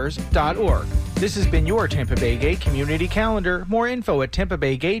tampabaybears.org. This has been your Tampa Bay Gay Community Calendar. More info at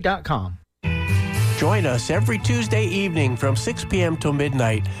tampabaygay.com. Join us every Tuesday evening from 6 p.m. till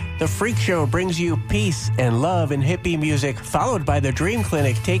midnight. The Freak Show brings you peace and love and hippie music, followed by the Dream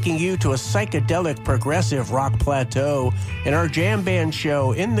Clinic taking you to a psychedelic progressive rock plateau. And our jam band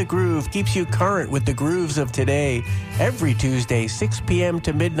show, In the Groove, keeps you current with the grooves of today. Every Tuesday, 6 p.m.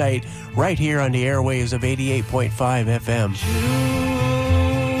 to midnight, right here on the airwaves of 88.5 FM.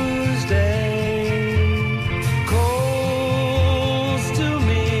 Tuesday.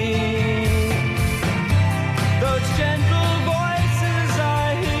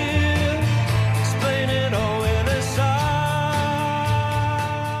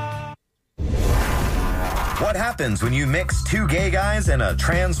 What happens when you mix two gay guys and a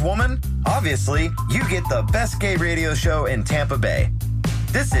trans woman? Obviously, you get the best gay radio show in Tampa Bay.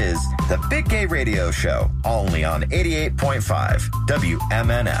 This is the Big Gay Radio Show, only on 88.5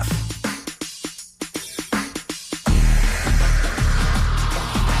 WMNF.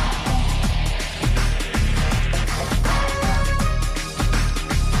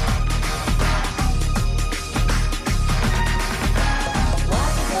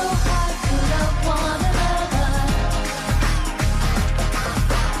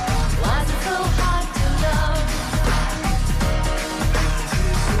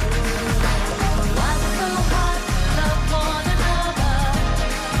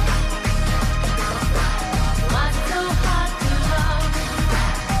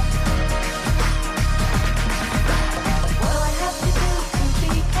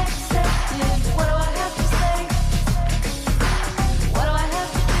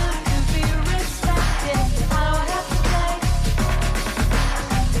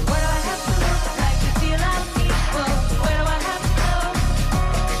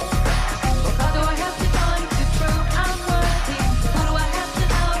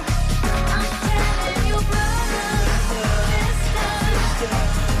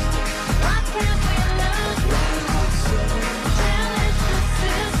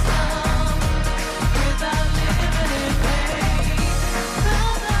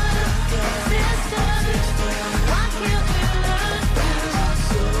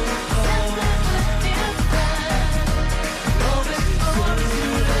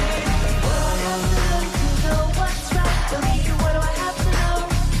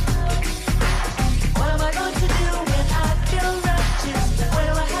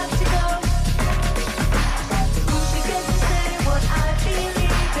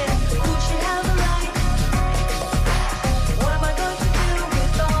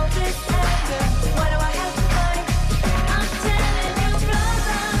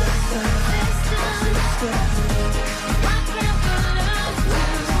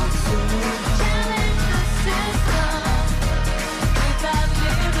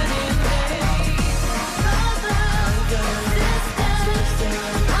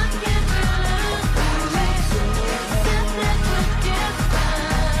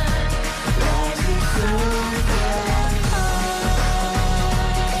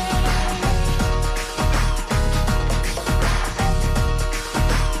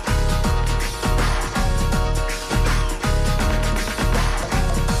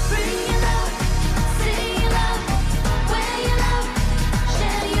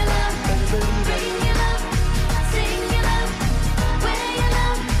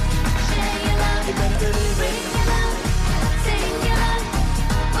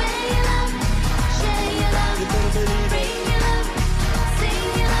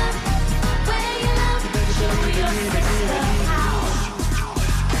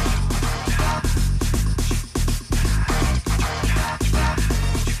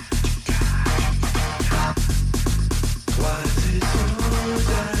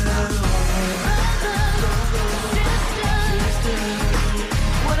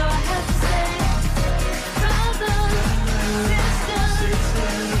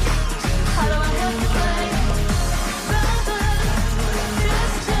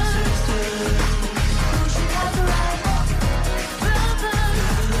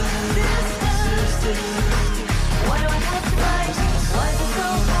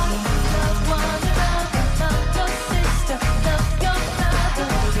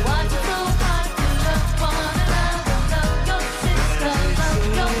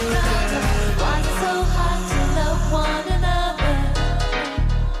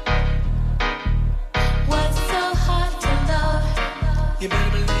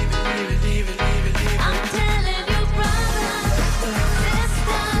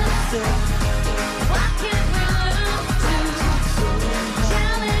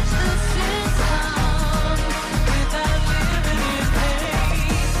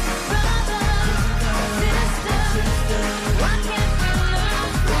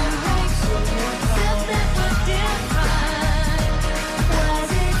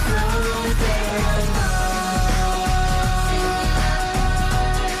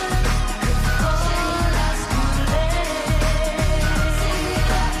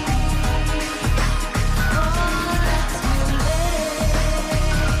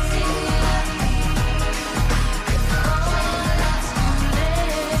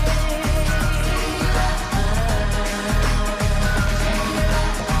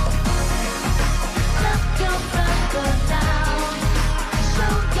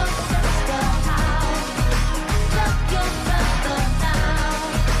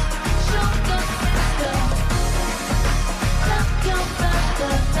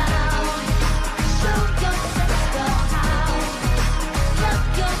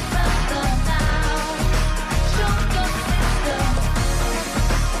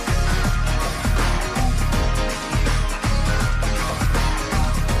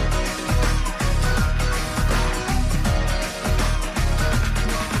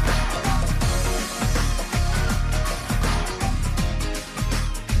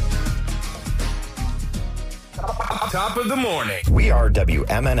 Top of the morning. We are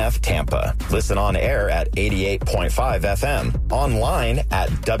WMNF Tampa. Listen on air at 88.5 FM, online at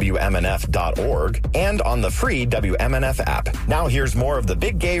WMNF.org, and on the free WMNF app. Now here's more of the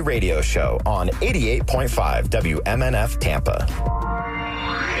Big Gay Radio Show on 88.5 WMNF Tampa.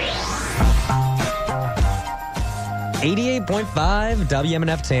 88.5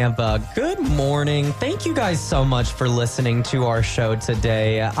 WMNF Tampa. Good morning. Thank you guys so much for listening to our show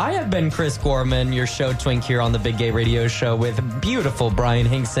today. I have been Chris Gorman, your show twink here on the Big Gay Radio Show with beautiful Bryan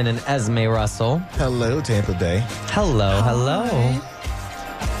Hinkson and Esme Russell. Hello, Tampa Bay. Hello, hello.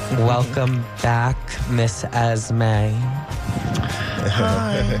 Welcome back, Miss Esme.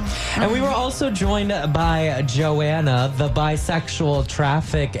 Hi. And we were also joined by Joanna, the bisexual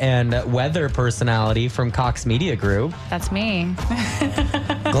traffic and weather personality from Cox Media Group. That's me.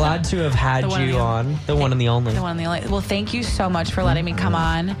 Glad to have had you on. The one and the only. The one and the only. Well, thank you so much for letting me come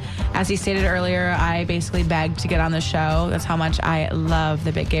on. As he stated earlier, I basically begged to get on the show. That's how much I love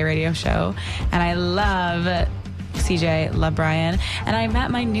the Big Gay Radio Show. And I love CJ, love Bryan, and I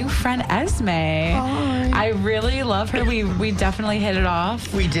met my new friend Esme. Hi. I really love her. We definitely hit it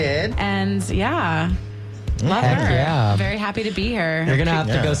off. We did. And yeah, love Heck her. yeah. Very happy to be here. You're gonna have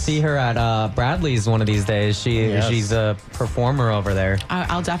to go see her at Bradley's one of these days. She's a performer over there.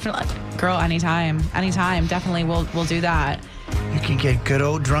 I'll definitely, girl, anytime, definitely we'll do that. You can get good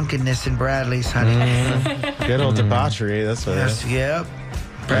old drunkenness in Bradley's, honey. Good old debauchery. That's what it is. Yep.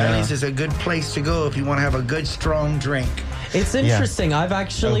 Bradley's is a good place to go if you want to have a good, strong drink. It's interesting. I've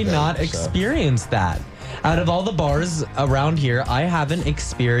actually not experienced that. Out of all the bars around here, I haven't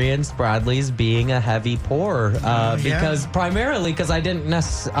experienced Bradley's being a heavy pour because primarily because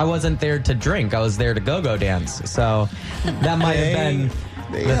I wasn't there to drink. I was there to go dance. So that might have been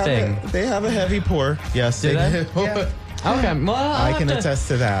the thing. They have a heavy pour. Yes, Do they? do. Okay, well, I can attest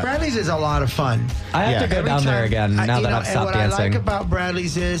to that. Bradley's is a lot of fun. I have to go down there again now that I've stopped dancing. What I like about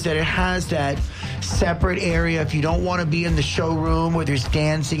Bradley's is that it has that separate area. If you don't want to be in the showroom where there's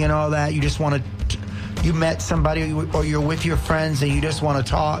dancing and all that, you just want to, you met somebody or you're with your friends and you just want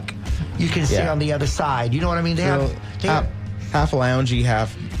to talk, you can sit on the other side. You know what I mean? They have half loungy,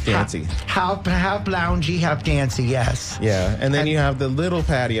 half dancey. Half loungy, half dancey, yes. Yeah, and then you have the little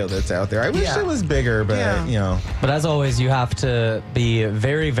patio that's out there. I wish it was bigger, but you know. But as always, you have to be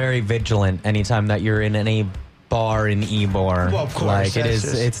very, very vigilant anytime that you're in any bar in Ybor. Well, of course. Like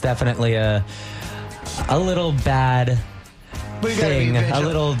it's definitely a little bad thing. A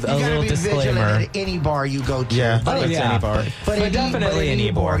little disclaimer. At any bar you go to. Yeah, any bar. But definitely in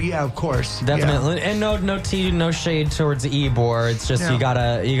Ybor. Yeah, of course. Definitely. Yeah. And no tea, no shade towards Ybor. It's just you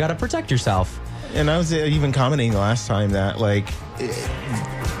gotta protect yourself. And I was even commenting last time that like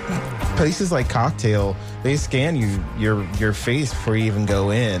places like Cocktail, they scan your face before you even go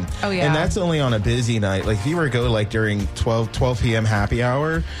in. Oh, yeah. And that's only on a busy night. Like if you were to go like during 12 p.m. happy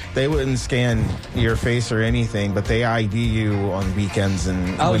hour, they wouldn't scan your face or anything, but they ID you on weekends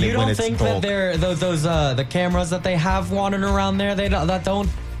and when you don't it's think bulk. that they're those the cameras that they have wandering around there, they can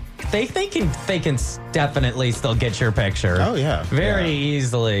definitely still get your picture. Oh yeah, very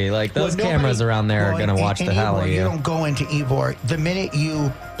easily. Like those cameras around there are gonna watch the hell out of you. You don't go into Ybor. The minute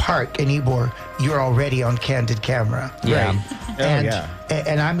you park in Ybor, you're already on candid camera. Yeah. Right?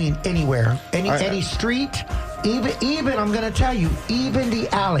 And I mean anywhere, any street, even I'm gonna tell you, even the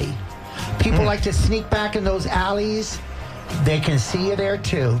alley. People like to sneak back in those alleys. They can see you there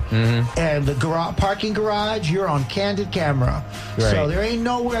too. Mm-hmm. And the parking garage, you're on candid camera. Right. So there ain't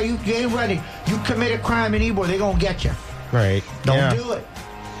nowhere you ain't ready. You commit a crime in Ybor, they're gonna get you. Right. Don't do it.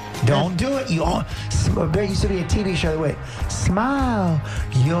 Don't do it. There used to be a TV show that went, smile,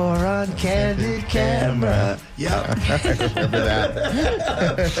 you're on candid camera. Yep. I remember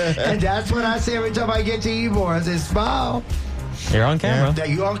that. And that's what I say every time I get to Ybor. I say, smile. You're on camera. Yeah,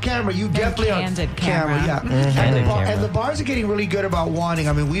 you're on camera. You definitely on candid camera. Yeah. Mm-hmm. And the bars are getting really good about wanding.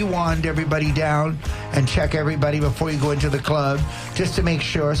 I mean, we wand everybody down and check everybody before you go into the club just to make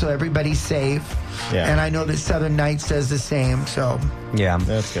sure so everybody's safe. Yeah. And I know that Southern Nights does the same. So yeah,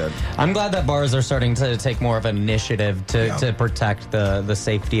 that's good. I'm glad that bars are starting to take more of an initiative to protect the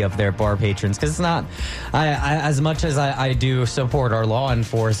safety of their bar patrons, because it's not as much as I do support our law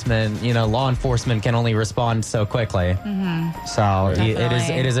enforcement. You know, law enforcement can only respond so quickly. Mm-hmm. So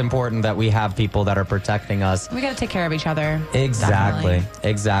it is important that we have people that are protecting us. We got to take care of each other. Exactly.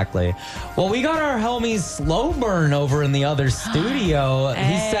 Well, we got our homie Slow Burn over in the other studio.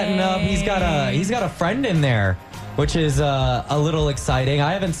 Hey. He's setting up. He's got a friend in there, which is a little exciting.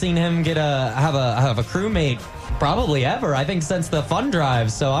 I haven't seen him have a crewmate probably ever. I think since the fun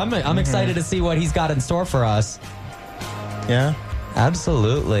drive. So I'm excited to see what he's got in store for us. Yeah,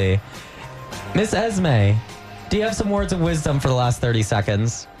 absolutely. Miss Esme, Do you have some words of wisdom for the last 30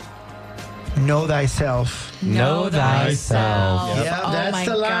 seconds? Know thyself. Know thyself. Yeah, Oh that's my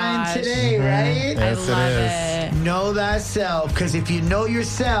the line gosh. today, right? Yes, I love it is. Know thyself, because if you know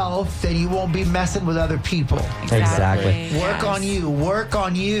yourself, then you won't be messing with other people. Exactly. Work on you. Work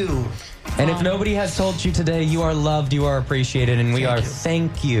on you. And if nobody has told you today, you are loved, you are appreciated, and we are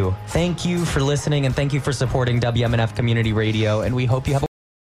thank you. Thank you for listening, and thank you for supporting WMNF Community Radio, and we hope you have a